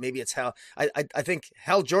he isn't. Maybe it's Hal. I think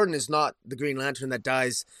Hal Jordan is not the Green Lantern that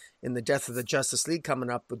dies in the death of the Justice League coming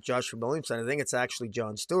up with Joshua Williamson. I think it's actually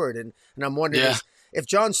John Stewart. And I'm wondering if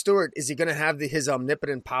John Stewart, is he going to have his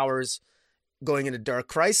omnipotent powers going into Dark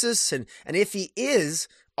Crisis? And if he is,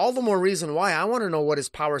 all the more reason why I want to know what his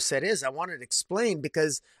power set is. I want it explained,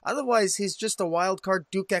 because otherwise he's just a wild card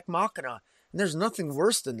Deus Ex Machina. And there's nothing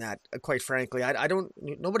worse than that, quite frankly.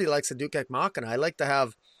 Nobody likes a Deus Ex Machina. I like to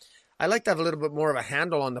have a little bit more of a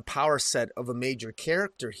handle on the power set of a major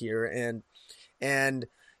character here. And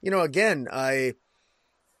again, I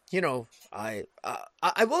will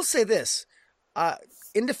say this,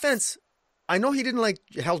 in defense, I know he didn't like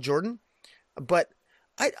Hal Jordan, but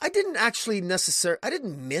I didn't actually I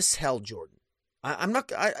didn't miss Hal Jordan.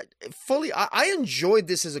 I enjoyed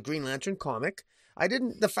this as a Green Lantern comic.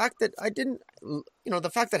 The fact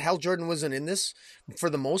that Hal Jordan wasn't in this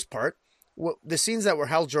for the most part, the scenes that were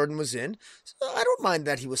Hal Jordan was in, I don't mind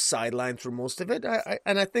that he was sidelined through most of it.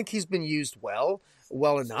 And I think he's been used well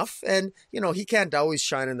enough. And, he can't always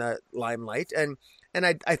shine in the limelight. And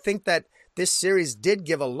I think that this series did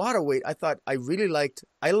give a lot of weight. I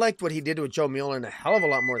liked what he did with Joe Mueller a hell of a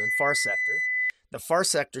lot more than Far Sector. The Far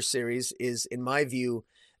Sector series is, in my view,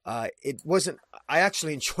 I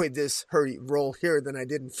actually enjoyed her role here than I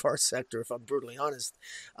did in Far Sector, if I'm brutally honest.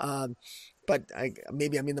 But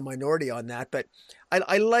maybe I'm in the minority on that. But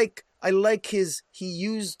I like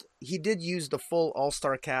he did use the full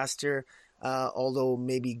all-star cast here, although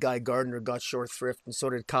maybe Guy Gardner got short thrift and so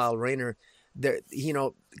did Kyle Rayner.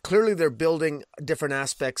 Clearly they're building different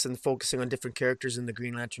aspects and focusing on different characters in the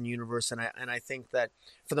Green Lantern universe. And I think that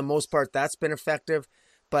for the most part, that's been effective.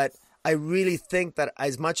 But I really think that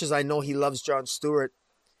as much as I know he loves John Stewart,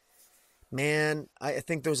 man, I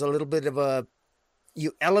think there was a little bit of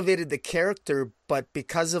you elevated the character, but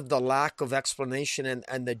because of the lack of explanation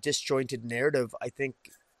and the disjointed narrative, I think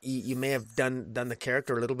you may have done the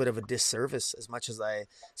character a little bit of a disservice, as much as I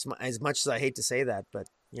hate to say that, but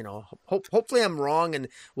hopefully I'm wrong, and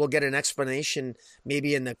we'll get an explanation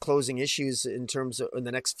maybe in the closing issues in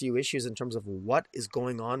the next few issues in terms of what is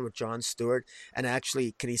going on with John Stewart, and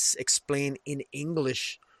actually can he explain in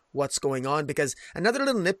English what's going on? Because another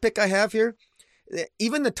little nitpick I have here,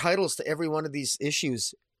 even the titles to every one of these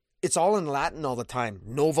issues, it's all in Latin all the time.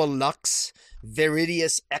 Nova Lux,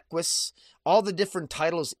 Viridius Equus, all the different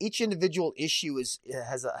titles. Each individual issue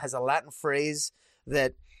has a Latin phrase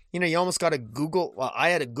that, you almost got to Google. Well, I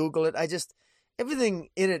had to Google it. Everything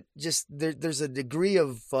in it, just there's a degree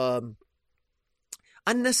of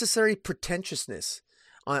unnecessary pretentiousness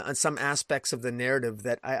on some aspects of the narrative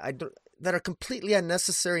that that are completely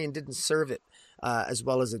unnecessary and didn't serve it as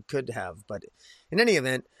well as it could have. But in any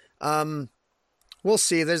event, we'll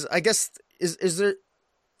see. Is this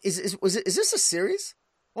a series?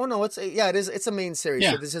 Oh no, it is. It's a main series.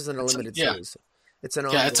 Yeah. So this isn't a limited series. It's an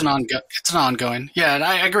ongoing. Yeah, and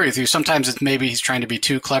I agree with you. Sometimes maybe he's trying to be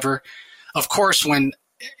too clever. Of course, and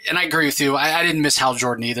I agree with you. I didn't miss Hal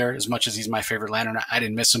Jordan either, as much as he's my favorite Lantern. I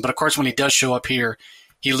didn't miss him. But of course, when he does show up here,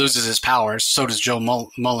 he loses his powers. So does Joe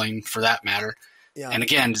Mulling, for that matter. Yeah. And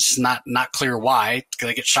again, it's not clear why.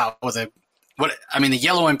 They get shot with the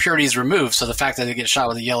yellow impurity is removed, so the fact that they get shot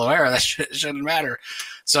with a yellow arrow, that shouldn't matter.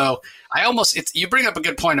 So you bring up a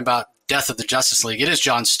good point about death of the Justice League. It is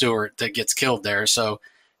John Stewart that gets killed there. So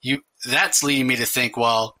that's leading me to think,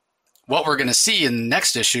 well, what we're going to see in the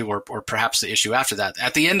next issue, or perhaps the issue after that,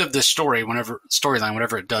 at the end of this whenever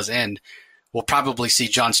it does end, we'll probably see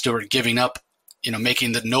John Stewart giving up,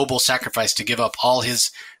 making the noble sacrifice to give up all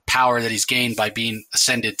his power that he's gained by being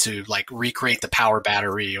ascended to recreate the power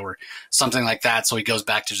battery or something like that. So he goes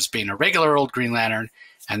back to just being a regular old Green Lantern,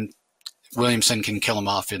 and Williamson can kill him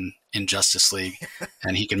off in Justice League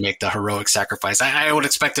and he can make the heroic sacrifice. I would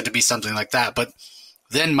expect it to be something like that. But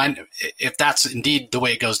then if that's indeed the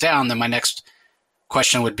way it goes down, then my next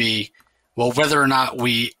question would be, well, whether or not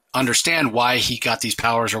we understand why he got these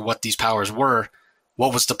powers or what these powers were,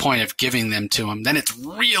 what was the point of giving them to him? Then it's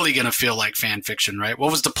really going to feel like fan fiction, right? What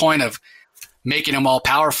was the point of making him all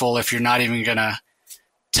powerful if you're not even going to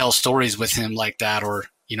tell stories with him like that, or,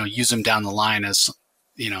 use him down the line as,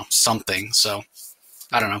 something. So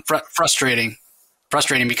I don't know. Frustrating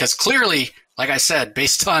because clearly, like I said,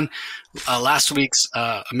 based on last week's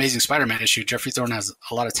Amazing Spider-Man issue, Jeffrey Thorne has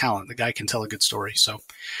a lot of talent. The guy can tell a good story. So,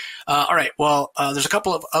 all right. Well, there's a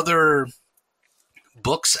couple of other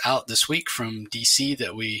books out this week from DC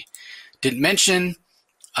that we didn't mention.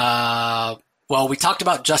 Well, we talked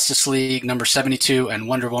about Justice League number 72 and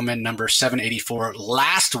Wonder Woman number 784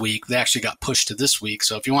 last week. They actually got pushed to this week.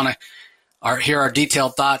 So if you want to hear our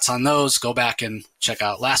detailed thoughts on those, go back and check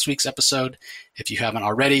out last week's episode if you haven't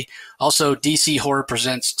already. Also, DC Horror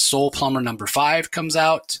Presents Soul Plumber number 5 comes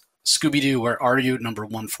out. Scooby-Doo, Where Are You? number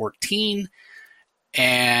 114.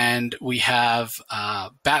 And we have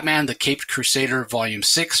Batman, the Caped Crusader, Volume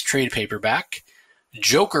 6, trade paperback.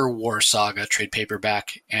 Joker War Saga, trade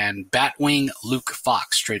paperback. And Batwing, Luke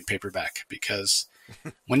Fox, trade paperback. Because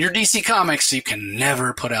when you're DC Comics, you can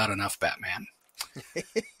never put out enough Batman.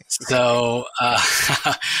 So,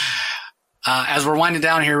 as we're winding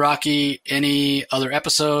down here, Rocky, any other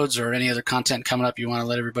episodes or any other content coming up you want to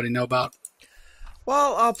let everybody know about?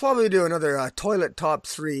 Well, I'll probably do another Toilet Top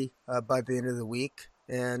 3 by the end of the week.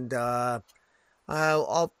 And I'll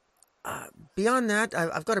beyond that,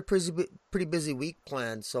 I've got a pretty busy week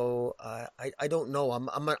planned. So I don't know.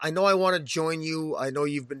 I know I want to join you. I know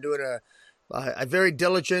you've been doing a very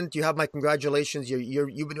diligent. You have my congratulations.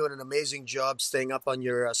 You've been doing an amazing job staying up on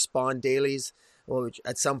your Spawn dailies. Well,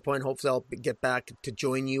 at some point, hopefully, I'll get back to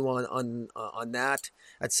join you on that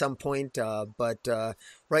at some point. But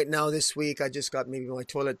right now, this week, I just got maybe my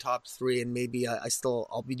Toilet Top 3, and maybe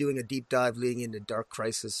I'll be doing a deep dive leading into Dark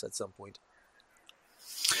Crisis at some point.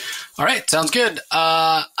 All right, sounds good.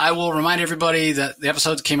 I will remind everybody that the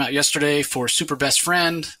episodes came out yesterday for Super Best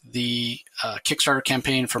Friend, the Kickstarter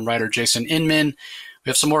campaign from writer Jason Inman. We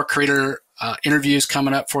have some more creator interviews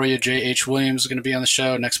coming up for you. J.H. Williams is going to be on the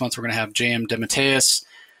show. Next month, we're going to have J.M. DeMatteis.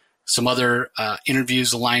 Some other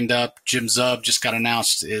interviews lined up. Jim Zub just got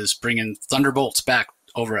announced is bringing Thunderbolts back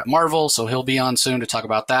over at Marvel, so he'll be on soon to talk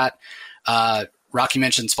about that. Rocky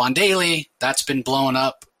mentioned Spawn Daily. That's been blowing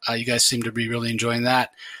up. You guys seem to be really enjoying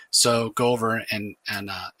that. So go over and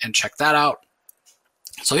check that out.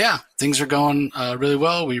 So yeah, things are going really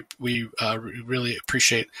well. We really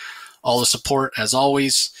appreciate all the support as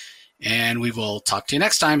always, and we will talk to you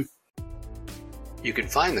next time. You can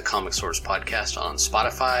find the Comic Source podcast on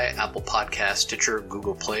Spotify, Apple Podcasts, Stitcher,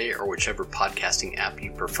 Google Play, or whichever podcasting app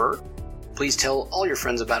you prefer. Please tell all your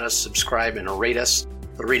friends about us, subscribe, and rate us.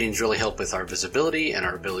 The ratings really help with our visibility and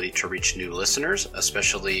our ability to reach new listeners,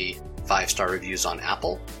 especially 5-star reviews on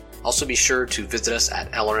Apple. Also be sure to visit us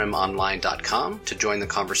at lrmonline.com to join the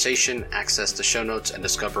conversation, access the show notes, and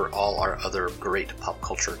discover all our other great pop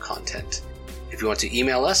culture content. If you want to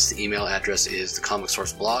email us, the email address is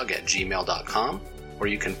thecomicsourceblog@gmail.com, or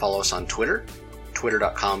you can follow us on Twitter,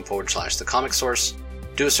 twitter.com/thecomicsource.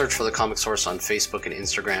 Do a search for The Comic Source on Facebook and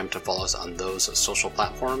Instagram to follow us on those social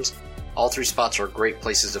platforms. All 3 spots are great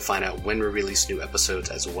places to find out when we release new episodes,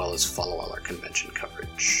 as well as follow all our convention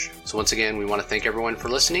coverage. So once again, we want to thank everyone for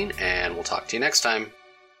listening, and we'll talk to you next time.